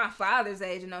my father's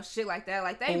age and no shit like that.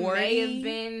 Like, they 40? may have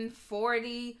been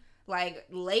 40, like,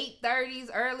 late 30s,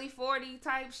 early 40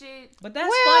 type shit. but that's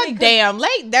Well, funny. damn,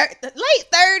 late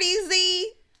 30s,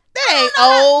 Z. That ain't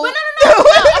old. But no.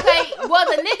 Okay, well,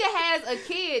 the nigga has a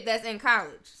kid that's in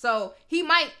college. So, he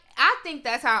might, I think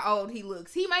that's how old he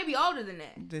looks. He might be older than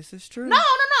that. This is true. No.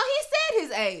 He said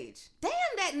his age. Damn,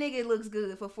 that nigga looks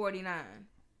good for 49.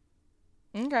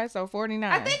 Okay, so 49.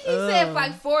 I think he said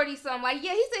like 40 something. Like,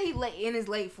 yeah, he said he in his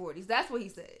late 40s. That's what he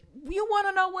said. You want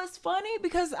to know what's funny?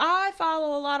 Because I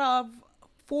follow a lot of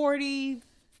 40,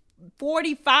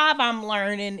 45, I'm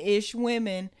learning-ish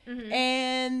women. Mm-hmm.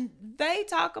 And they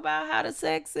talk about how the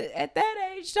sex at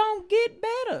that age don't get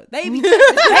better. They be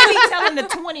telling the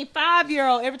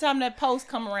 25-year-old every time that post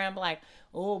come around, like,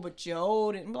 oh, but you're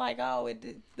old. And like, oh,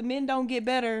 the men don't get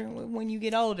better when you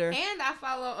get older. And I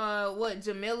follow,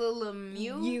 Jamila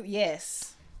Lemieux?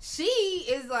 Yes. She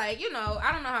is like, you know,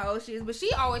 I don't know how old she is, but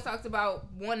she always talks about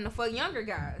wanting to fuck younger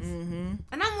guys. Mm-hmm.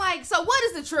 And I'm like, so what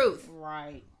is the truth?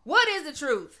 Right. What is the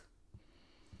truth?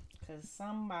 Because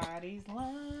somebody's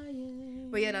lying.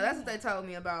 But yeah, no, that's what they told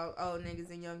me about old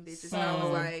niggas and young bitches. And I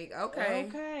was like, okay.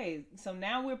 Okay. So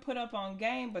now we're put up on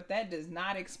game, but that does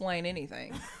not explain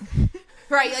anything.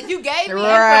 Right, like you gave me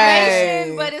Right.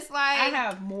 information, but it's like I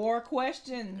have more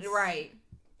questions. Right.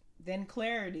 Than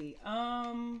clarity.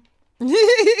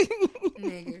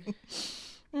 Nigga.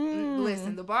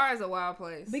 Listen, the bar is a wild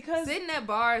place. Because sitting at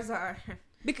bars are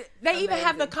Because they even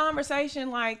have the amazing.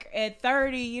 conversation like at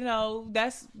 30, you know,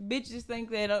 that's bitches think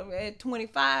that at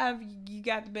 25 you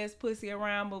got the best pussy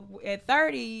around, but at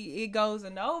 30 it goes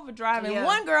into overdrive. And Yeah.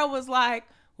 one girl was like,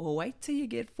 well, wait till you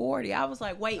get 40. I was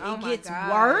like, wait, Oh it my gets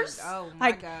God. worse? Oh my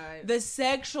like, God. the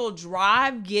sexual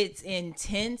drive gets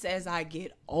intense as I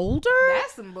get older?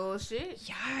 That's some bullshit.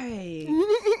 Yikes.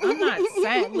 I'm not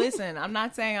saying, listen, I'm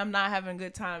not saying I'm not having a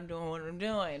good time doing what I'm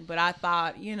doing, but I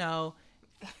thought, you know,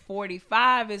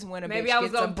 45 is when a Maybe bitch I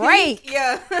was gets a gonna break. peak.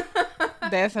 Yeah.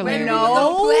 That's Maybe hilarious. we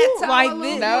was gonna plateau like a this,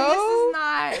 little No. this is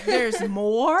not. There's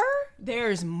more.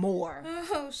 There's more.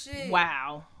 Oh shit.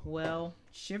 Wow. Well,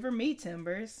 shiver me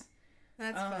timbers.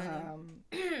 That's funny.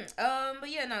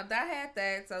 But yeah, no, I had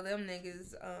that. So them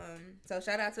niggas. So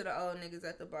shout out to the old niggas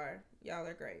at the bar. Y'all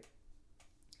are great.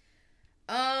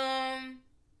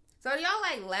 So do y'all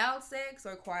like loud sex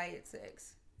or quiet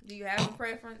sex? Do you have a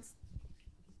preference?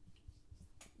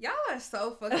 Y'all are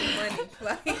so fucking funny.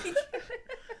 Like,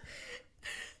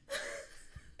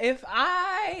 If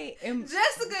I am,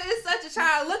 Jessica is such a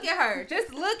child. Look at her.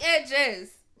 Just look at Jess.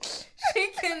 She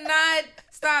cannot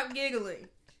stop giggling.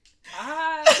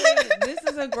 this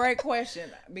is a great question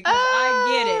because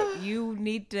I get it. You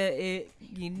need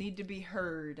to be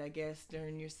heard, I guess,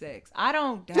 during your sex. I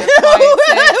don't have quiet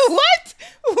sex. What?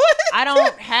 I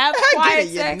don't have I get quiet it.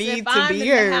 You sex need if to I'm be in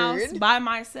heard. the house by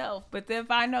myself. But if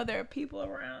I know there are people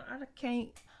around,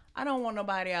 I don't want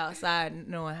nobody outside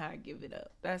knowing how to give it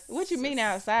up. That's What you mean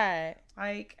just, outside?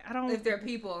 Like, I don't. If there are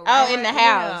people around. Oh, in the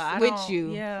Yeah, house I with don't-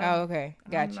 you. yeah. Oh, okay.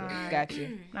 Got I'm you. not- Got you.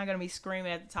 I'm not gonna be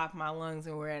screaming at the top of my lungs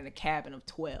and we're in a cabin of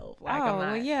 12. Like, Oh, I'm not.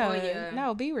 well, yeah. Well, yeah.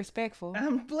 No, be respectful.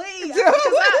 Please,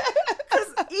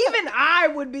 because even I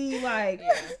would be like,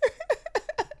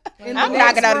 in the I'm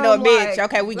next knocking on the door, room, bitch. like,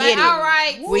 Okay, we Like, get it. all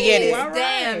right, We get it. sis, All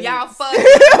Damn, right. y'all fucking.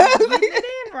 getting it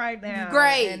in right now.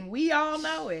 Great. And we all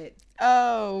know it.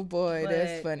 Oh boy,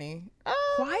 that's But funny.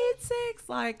 quiet sex,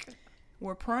 like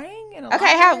we're praying in a Okay,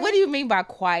 library? what do you mean by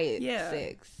quiet Yeah.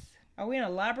 sex? Are we in a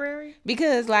library?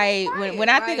 Because like Quiet, when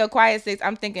I think like- of quiet sex,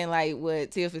 I'm thinking like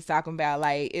what Tiff is talking about.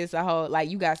 Like it's a whole like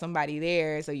you got somebody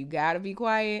there, so you gotta be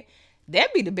quiet.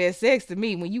 That'd be the best sex to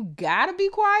me when you gotta be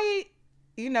quiet.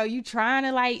 You know, you trying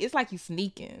to like it's like you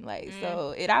sneaking. Like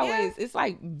so it always it's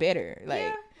like better. Like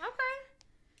Yeah. Okay.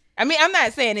 I mean, I'm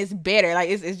not saying it's better. Like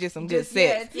it's just some good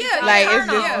sex. Yeah, like turn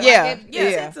it's just on. yeah, Like, It yeah.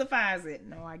 intensifies it.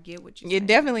 No, I get what you're saying. It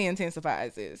definitely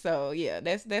intensifies it. So yeah,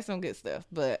 that's some good stuff.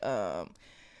 But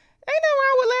ain't nothing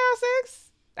wrong with loud sex.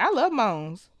 I love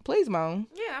moans. Please moan.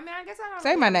 Yeah, I mean, I guess I don't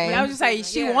Say my name. But I was just saying,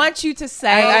 she Yeah. wants you to say.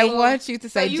 I want you to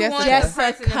So say you Jessica. want this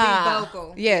person to be Jessica.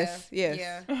 vocal. Yes, Yeah.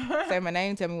 yes. Yeah. Say my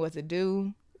name. Tell me what to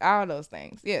do. All those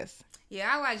things. Yes. Yeah,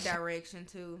 I like direction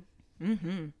too.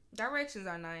 Mm-hmm. Directions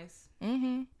are nice.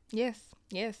 Mm-hmm. Yes.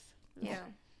 Yes. Yeah.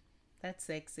 That's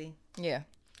sexy. Yeah.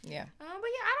 Yeah. But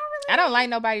yeah, I don't like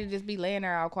nobody to just be laying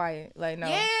there all quiet. Like no.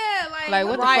 Yeah, Like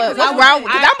what the Right, fuck? 'cause What's wrong?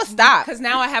 Because I'ma stop. Because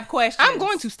now I have questions. I'm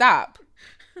going to stop.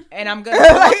 And I'm going to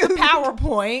pull up the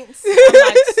PowerPoints. I'm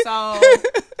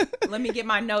like, so let me get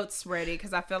my notes ready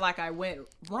because I feel like I went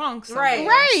wrong somewhere.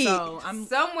 Right. So I'm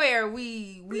somewhere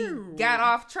we got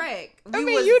off track. I We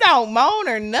mean, was- you don't moan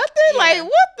or nothing. Yeah. Like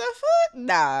what the fuck?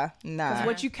 Nah. Because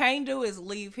what you can't do is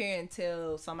leave here and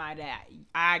tell somebody that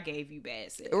I gave you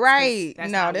bad sex. 'Cause Right.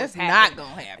 That's no, not that's what's not happening.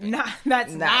 gonna happen.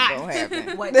 That's not gonna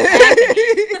happen. what's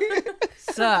happening.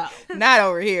 So Not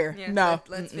over here. Yeah, no.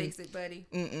 let's fix it, buddy.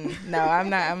 No, I'm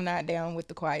not down with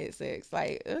the quiet sex.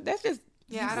 Like that's just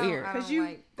Yeah, I weird. don't 'Cause you-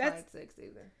 like that's- quiet sex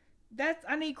either.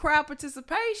 I need crowd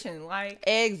participation. Like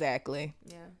Exactly.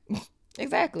 Yeah.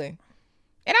 Exactly.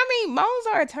 And I mean, moans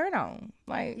are a turn on.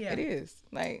 Like Yeah. it is.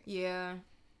 Like Yeah.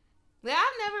 Yeah,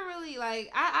 I've never really like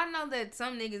I know that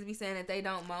some niggas be saying that they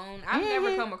don't moan. I've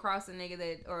never come across a nigga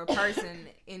that or a person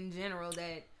in general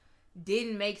that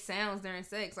didn't make sounds during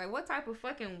sex. Like what type of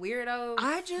fucking weirdo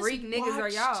freak niggas are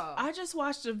y'all? I just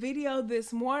watched a video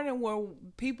this morning where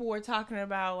people were talking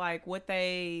about like what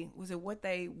they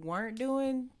weren't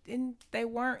doing and they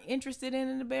weren't interested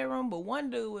in the bedroom. But one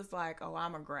dude was like, "Oh,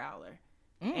 I'm a growler,"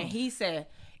 and he said,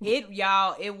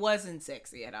 it wasn't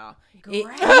sexy at all.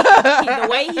 The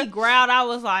way he growled, I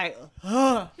was like,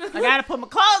 ugh, I gotta put my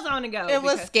clothes on and go. it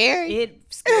was because scary. It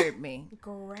scared me.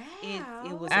 Growl.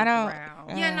 It was I a don't-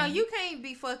 growl. Yeah, no, you can't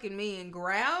be fucking me and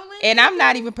growling. And I'm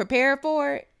not even prepared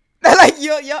for it. Like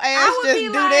your ass I would just be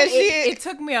do like- that shit. It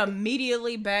took me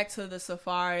immediately back to the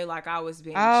safari, like I was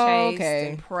being Oh, chased okay.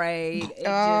 and prayed. It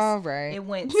All just, right. it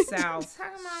went south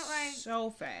Talking about like, so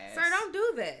fast. sir, don't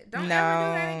do that. Don't no,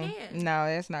 ever do that again. no,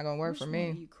 that's not gonna work Which for one me.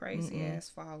 of you crazy ass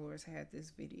followers had this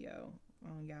video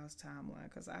on y'all's timeline?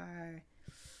 Because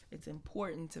it's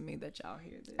important to me that y'all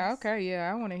hear this. Okay,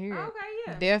 yeah, I want to hear it. Okay,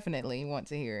 yeah. Definitely want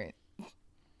to hear it.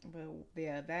 But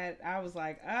yeah, that I was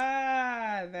like,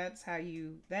 that's how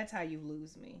you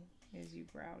lose me, is you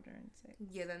growl during sex.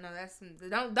 Yeah, no, that's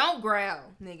don't growl,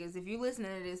 niggas. If you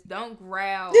listening to this, don't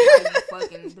growl while you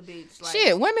fucking the bitch. Like,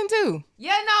 Shit, women too.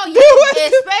 Yeah, no, you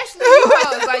especially you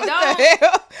hoes. Like, What don't. the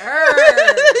hell?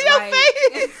 Your like-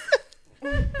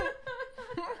 face.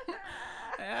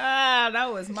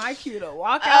 That was my cue to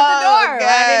walk out Oh the door.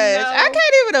 gosh, I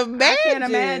can't even imagine. I can't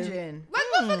imagine. Like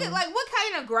what fucking like what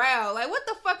kind of growl? Like what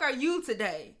the fuck are you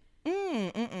today?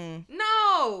 Mm.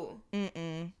 No.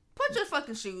 Mm. Put your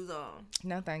fucking shoes on.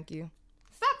 No, thank you.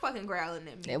 Stop fucking growling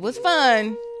at me. It was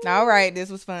fun. All right, this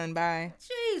was fun. Bye.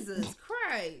 Jesus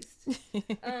Christ.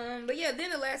 But yeah, then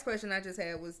the last question I just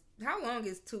had was how long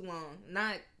is too long?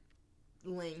 Not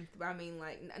length. I mean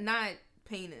like not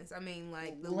penis. I mean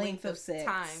like the length of sex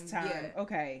time. Yeah.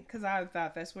 Okay, because I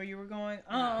thought that's where you were going.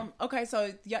 Okay,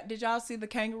 so did y'all see the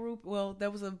kangaroo? Well, there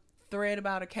was a thread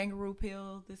about a kangaroo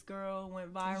pill. This girl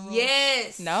went viral.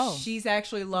 Yes. No. She's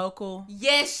actually local.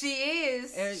 Yes, she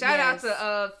is. Shout out yes.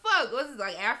 to what's it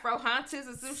like Afro Hunters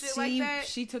or some shit like that.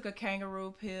 She took a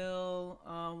kangaroo pill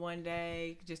one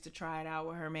day just to try it out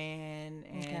with her man,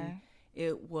 and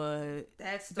it was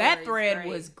that thread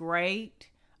was great.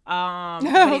 But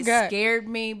it scared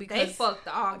me because they fucked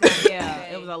all guys. yeah,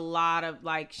 it was a lot of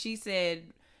like she said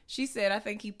I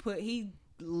think he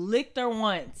licked her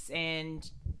once and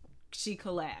she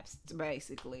collapsed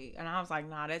basically, and I was like,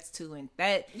 nah, that's too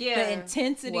the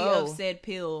intensity of said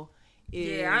pill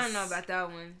is, I don't know about that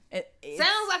one.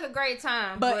 Sounds like a great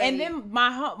time, but and then my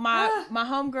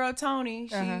homegirl Tony,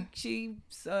 she's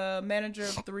manager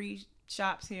of 3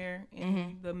 shops here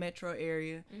in the metro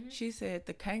area. She said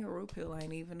the kangaroo pill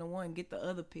ain't even the one. Get the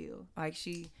other pill. Like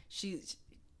she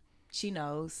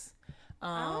knows.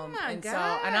 Oh my and God.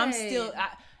 So, and I'm still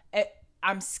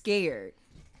I'm scared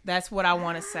That's what I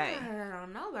want to say. I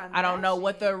don't know about I don't know that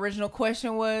what the shit. original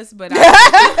question was, but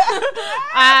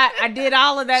I did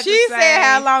all of that. She to say, said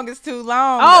how long is too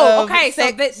long. Oh, okay. So,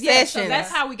 sessions. so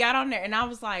that's how we got on there. And I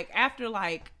was like, after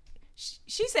like,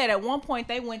 she said at one point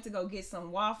they went to go get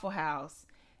some Waffle House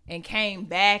and came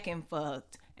back and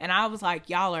fucked. And I was like,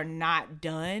 y'all are not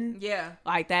done. Yeah.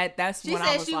 Like that. That's She when said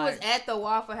I was she like, was at the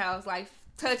Waffle House, like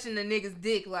touching the nigga's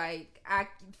dick, like I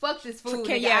fuck this food.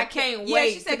 Okay, nigga. I can't wait. Yeah,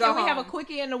 she said, to go "Can we home. have a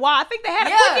quickie in the wall?" I think they had a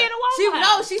quickie in the Waffle She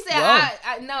House. she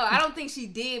said I don't think she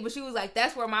did, but she was like,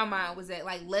 that's where my mind was at.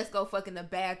 Like, let's go fuck in the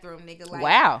bathroom, nigga. Like,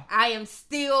 wow, I am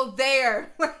still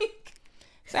there. Like,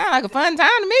 sound like a fun time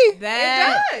to me.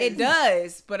 It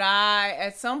does. But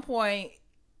at some point,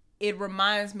 it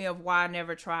reminds me of why I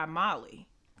never tried Molly.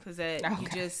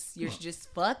 Because you're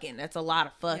just fucking. That's a lot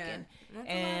of fucking. Yeah,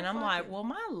 and I'm like, well,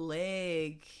 my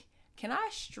leg, can I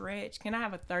stretch? Can I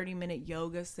have a 30-minute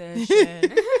yoga session?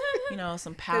 You know,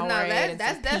 some Powerade and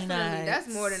that's some definitely peanuts.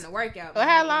 that's more than a workout. Well,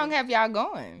 how long have y'all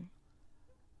going?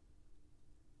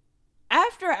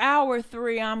 After hour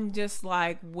 3, I'm just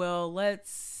like, well,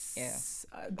 let's. Yeah.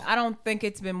 I don't think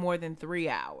it's been more than 3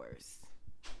 hours.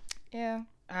 Yeah.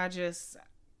 I just.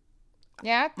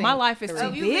 Yeah, I think my life is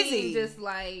So too you busy. mean just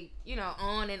like, you know,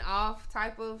 on and off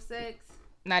type of sex?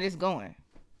 Not just going.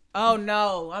 Oh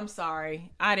no, I'm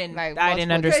sorry. I didn't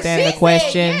multiple- understand the She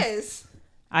question. said yes.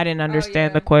 I didn't understand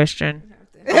yeah. the question.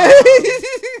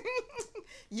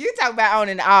 You talk about on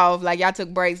and off, like y'all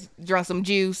took breaks, drunk some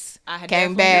juice, I had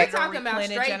came definitely back. You're talking about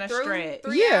replenish straight and a through stretch.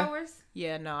 3 Yeah. hours?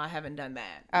 Yeah, no, I haven't done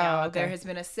that. Oh, No, okay. there has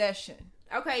been a session.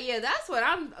 Okay, yeah, that's what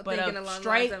I'm But thinking a along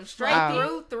straight the lines of straight fucking-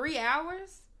 through 3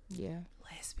 hours? Yeah.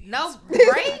 Lesbians. No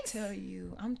I breaks? tell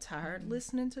you, I'm tired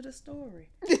listening to the story.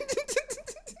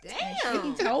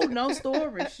 Damn. She told no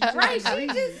story. She just Right, she agreed,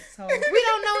 just- so We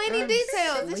don't know any I'm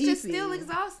details. It's just sleepy. still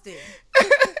exhausting.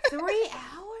 3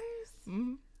 hours?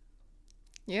 Mm-hmm.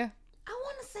 Yeah. I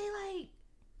want to say like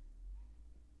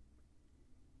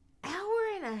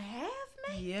hour and a half,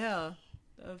 maybe? yeah,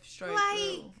 of straight Like,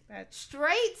 through. That's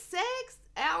Straight sex,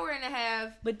 hour and a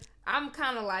half. But- I'm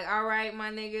kind of like, all right,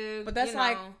 my nigga. But that's you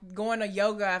like know. going to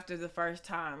yoga after the first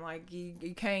time. Like you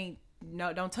can't.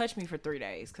 No, don't touch me for 3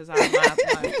 days because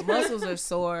my muscles are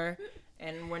sore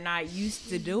and we're not used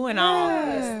to doing all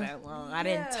this that long. I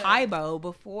didn't Taibo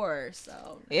before,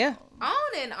 so Yeah. on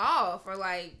and off, or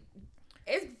like,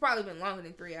 it's probably been longer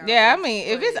than 3 hours. Yeah, I mean,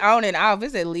 if but it's on and off,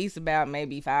 it's at least about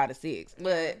maybe 5 to 6.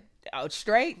 But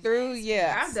straight through,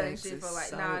 yeah. I've done Sex shit is for like,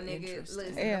 so nah, nigga. interesting.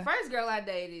 Listen, Yeah. the first girl I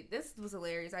dated, this was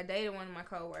hilarious. I dated one of my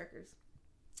coworkers.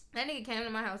 That nigga came to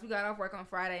my house. We got off work on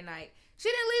Friday night. She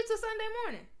didn't leave till Sunday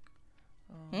morning,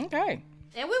 Okay.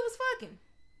 and we was fucking.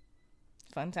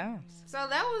 Fun times. So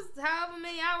that was however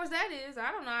many hours that is.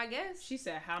 I don't know. I guess. she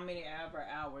said how many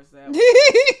hours that was.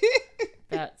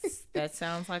 That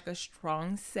sounds like a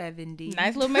strong 70.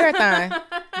 Nice little marathon.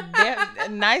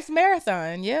 Nice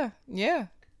marathon. Yeah. Yeah.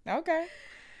 Okay.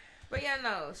 But yeah,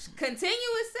 no.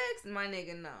 Continuous sex, my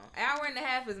nigga, no. Hour and a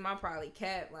half is my probably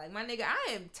cap. Like, my nigga,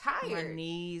 I am tired. My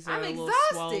knees are I'm a little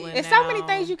exhausted. swollen There's so many now.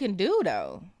 things you can do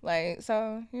though. Like,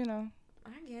 so, you know.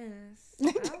 I guess.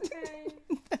 Okay.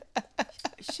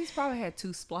 She's probably had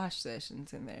 2 splash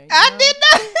sessions in there. I did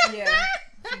not. Yeah.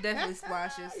 She definitely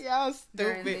splashes. Y'all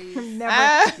during stupid.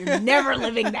 these. You're never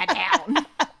living that down.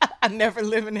 I'm never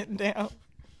living it down.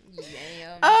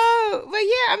 Damn. Oh, but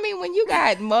yeah, I mean, when you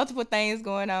got multiple things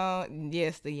going on,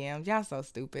 yes, the yams, y'all so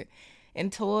stupid.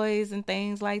 And toys and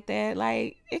things like that,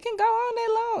 like, it can go on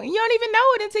that long. And you don't even know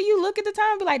it until you look at the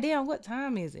time and be like, damn, what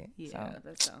time is it? Yeah, So,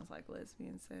 that sounds like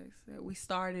lesbian sex. We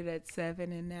started at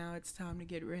 7 and now it's time to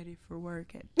get ready for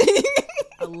work at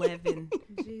 11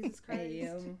 Jesus Christ.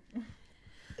 a.m.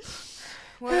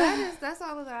 Well, that's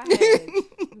all that I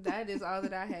had. That is all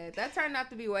that I had. That turned out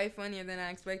to be way funnier than I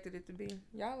expected it to be.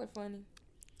 Y'all are funny.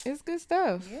 it's good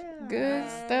stuff. Yeah. Good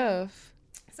stuff.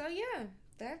 So yeah,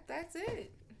 that's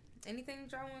it. Anything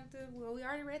that y'all want to? Well, we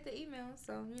already read the email,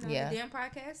 so you know, Yeah. the damn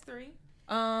podcast 3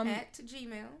 at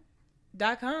Gmail.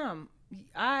 .com.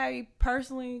 I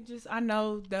personally I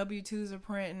know W-2s are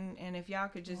printing, and if y'all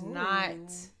could just not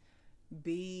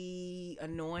be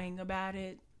annoying about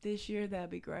it this year, that'd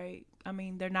be great. I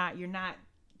mean, you're not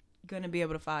gonna be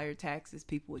able to file your taxes,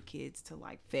 people with kids, till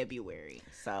like February.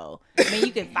 So I mean,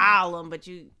 you can file them, but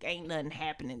you ain't nothing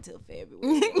happening until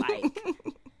February, like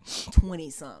 20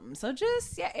 something. So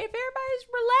just if everybody's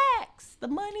relaxed, the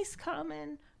money's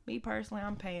coming. Me personally,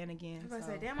 I'm paying again. I was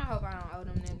So. say, damn, I hope I don't owe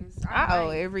them niggas. I owe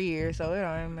might. every year, so it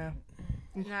don't even matter.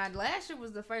 Nah, last year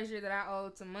was the first year that I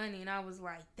owed some money, and I was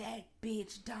like, that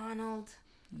bitch Donald.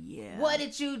 Yeah. What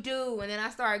did you do? And then I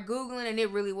started Googling, and it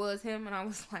really was him. And I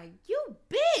was like, you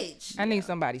bitch. I need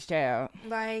somebody's child.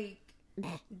 Like,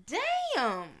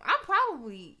 damn.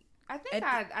 I think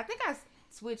I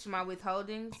switched my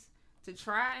withholdings to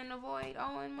try and avoid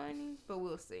owing money, but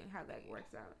we'll see how that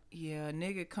works out. Yeah,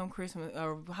 nigga, come Christmas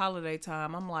or holiday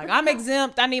time, I'm like, I'm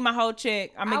exempt. I need my whole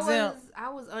check. I'm exempt. I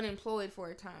was unemployed for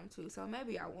a time too, so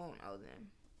maybe I won't owe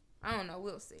them. I don't know.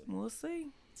 We'll see. We'll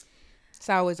see. It's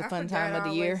always a fun time of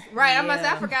the year. Right. I'm about to say,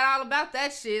 I forgot all about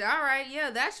that shit. All right. Yeah,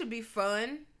 that should be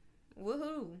fun.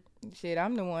 Woohoo. Shit,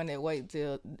 I'm the one that wait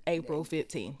till April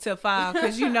 15th to file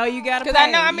because you know you gotta. Because I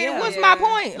know. I mean, what's my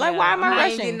point? Like, why am I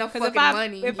rushing? Ain't getting no fucking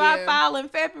money. If I file in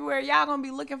February, y'all gonna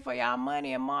be looking for y'all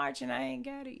money in March, and I ain't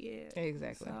got it yet.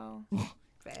 Exactly. So,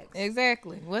 facts.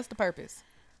 Exactly. What's the purpose?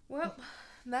 Well,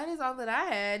 that is all that I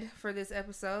had for this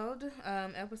episode.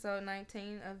 Episode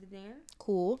 19 of the Den.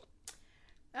 Cool.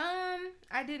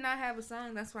 I did not have a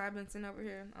song. That's why I've been sitting over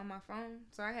here on my phone.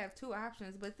 So I have two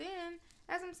options. But then,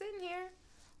 as I'm sitting here,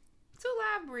 Two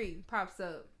Live Breed pops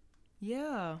up.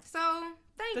 Yeah. So,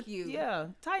 thank you. Yeah.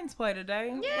 Titans play today.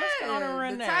 Yeah. Let's go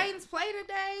run the Titans play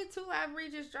today. Two Live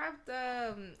Breed just dropped,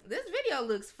 this video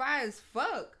looks fire as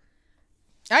fuck.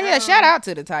 Oh, yeah. Shout out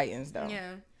to the Titans, though.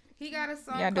 Yeah. He got a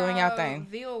song y'all doing y'all thing.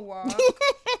 Ville Walk.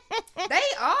 They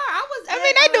are.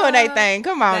 They doing their thing.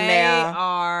 Come on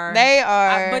now. They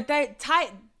are. But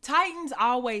Titans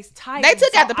always Titans. They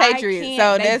took out the Patriots,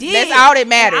 so that's all that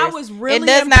matters. I was really it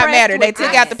does not matter. They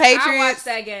took out the Patriots. I watched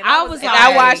that game.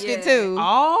 I watched it too.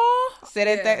 Oh, sit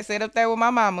up there with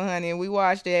my mama, honey, and we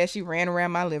watched it as she ran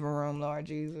around my living room. Lord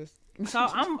Jesus. So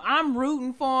I'm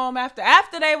rooting for them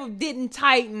after they didn't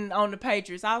tighten on the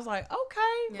Patriots. I was like,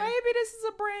 okay, maybe this is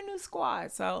a brand new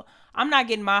squad. So I'm not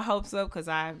getting my hopes up because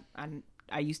I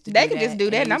used to. They could just do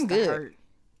that, and I'm good.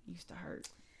 Used to hurt.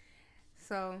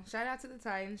 So shout out to the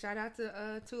Titans. Shout out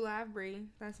to Two Live Breed.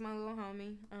 That's my little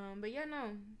homie. But yeah,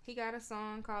 no, he got a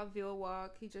song called Ville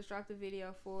Walk. He just dropped a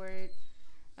video for it.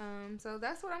 So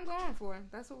that's what I'm going for.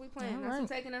 That's what we playing. That's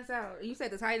what's taking us out. You said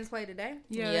the Titans play today?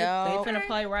 Yeah, they finna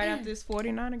play right after this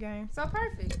 49er game. So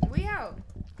perfect. We out.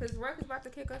 Because Ruck is about to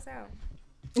kick us out.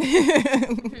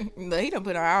 No, he done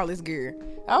put on all his gear.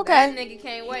 Okay. That nigga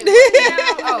can't wait.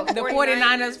 The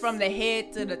 49ers from the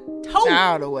head to the toe.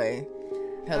 All the way.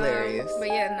 Hilarious. But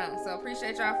yeah, no. So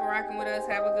appreciate y'all for rocking with us.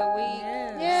 Have a good week.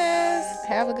 Yes.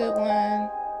 Have a good one.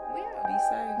 We out. Be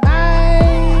safe. Bye.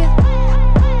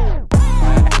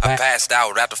 I passed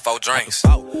out after 4 drinks.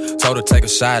 Told her take a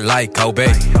shot like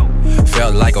Kobe.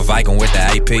 Felt like a Viking with the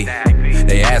AP.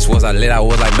 They asked was I lit, I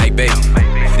was like maybe.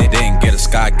 They didn't get a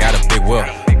sky, got a big wheel.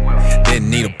 Didn't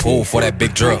need a pool for that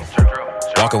big drill.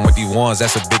 Walking with these ones,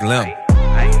 that's a big limb.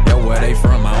 Know where they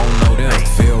from, I don't know them.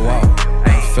 Feel walk,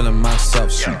 I'm feeling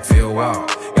myself, shoot, feel walk.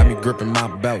 Got me gripping my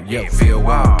belt, yeah, feel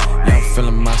walk. Yeah, I'm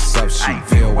feeling myself, shoot,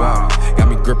 feel walk. Got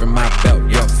me gripping my belt,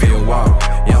 yeah, feel walk.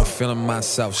 Yeah, I'm feeling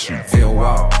myself, shoot, feel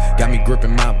walk. Got me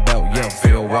gripping my belt, yeah,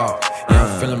 feel walk. Yeah,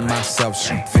 I'm feeling myself,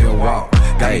 shoot, feel walk.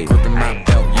 Got me gripping my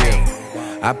belt, yeah.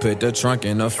 I put the trunk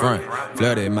in the front,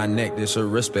 flooded my neck, this a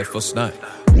respectful stunt.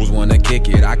 Who's wanna kick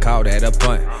it, I call that a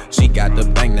punt. She got the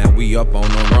bang, now we up on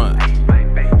the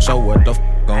run. So what the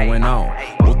going on?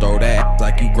 Who throw that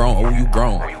like you grown, oh you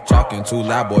grown. Talking too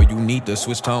loud, boy, you need to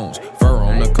switch tones. Fur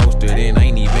on the coaster, it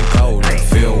ain't even cold.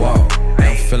 Feel walk,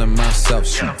 I'm feeling myself,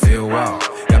 shoot, feel walk.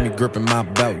 Got me gripping my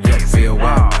belt, yeah, feel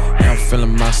walk. Yeah, I'm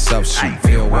feeling myself, shoot,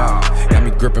 feel walk. Got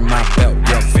me gripping my belt,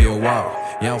 yeah, feel walk.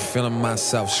 Yeah, I'm feeling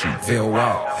myself, shoot, feel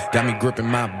walk. Got me gripping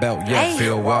my belt, yeah,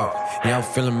 feel walk. Yeah, I'm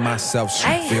feeling myself,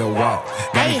 shoot, feel walk.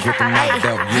 Got me gripping my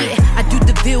belt, yeah. I do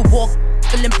the Ville Walk,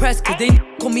 feel impressed, cause they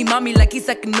call me mommy like he's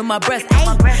sucking on my breast.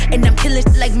 And I'm killing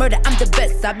shit like murder, I'm the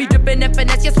best. I be dripping and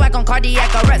finesse, your swag on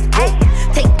cardiac arrest.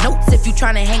 Take notes if you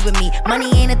tryna hang with me.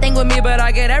 Money ain't a thing with me, but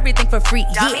I get everything for free,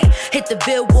 yeah. Hit the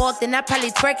Ville Walk, then I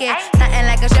probably twerk it. Something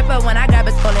like a stripper when I grab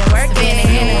his pole and work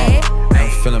it.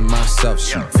 I'm feeling myself,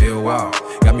 shoot, feel walk.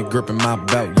 Got me gripping my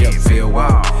belt, yeah, feel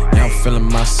walk. Yeah, I'm feeling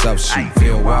myself, shoot,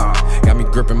 feel walk. Got me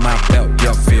gripping my belt,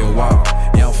 yeah, feel walk.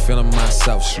 Yeah, I'm feeling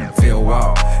myself, shoot, feel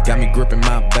walk. Got me gripping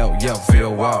my belt, yeah,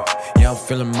 feel walk. Yeah, I'm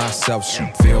feeling myself,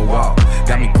 shoot, feel walk.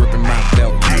 Got me gripping my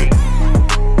belt, yeah.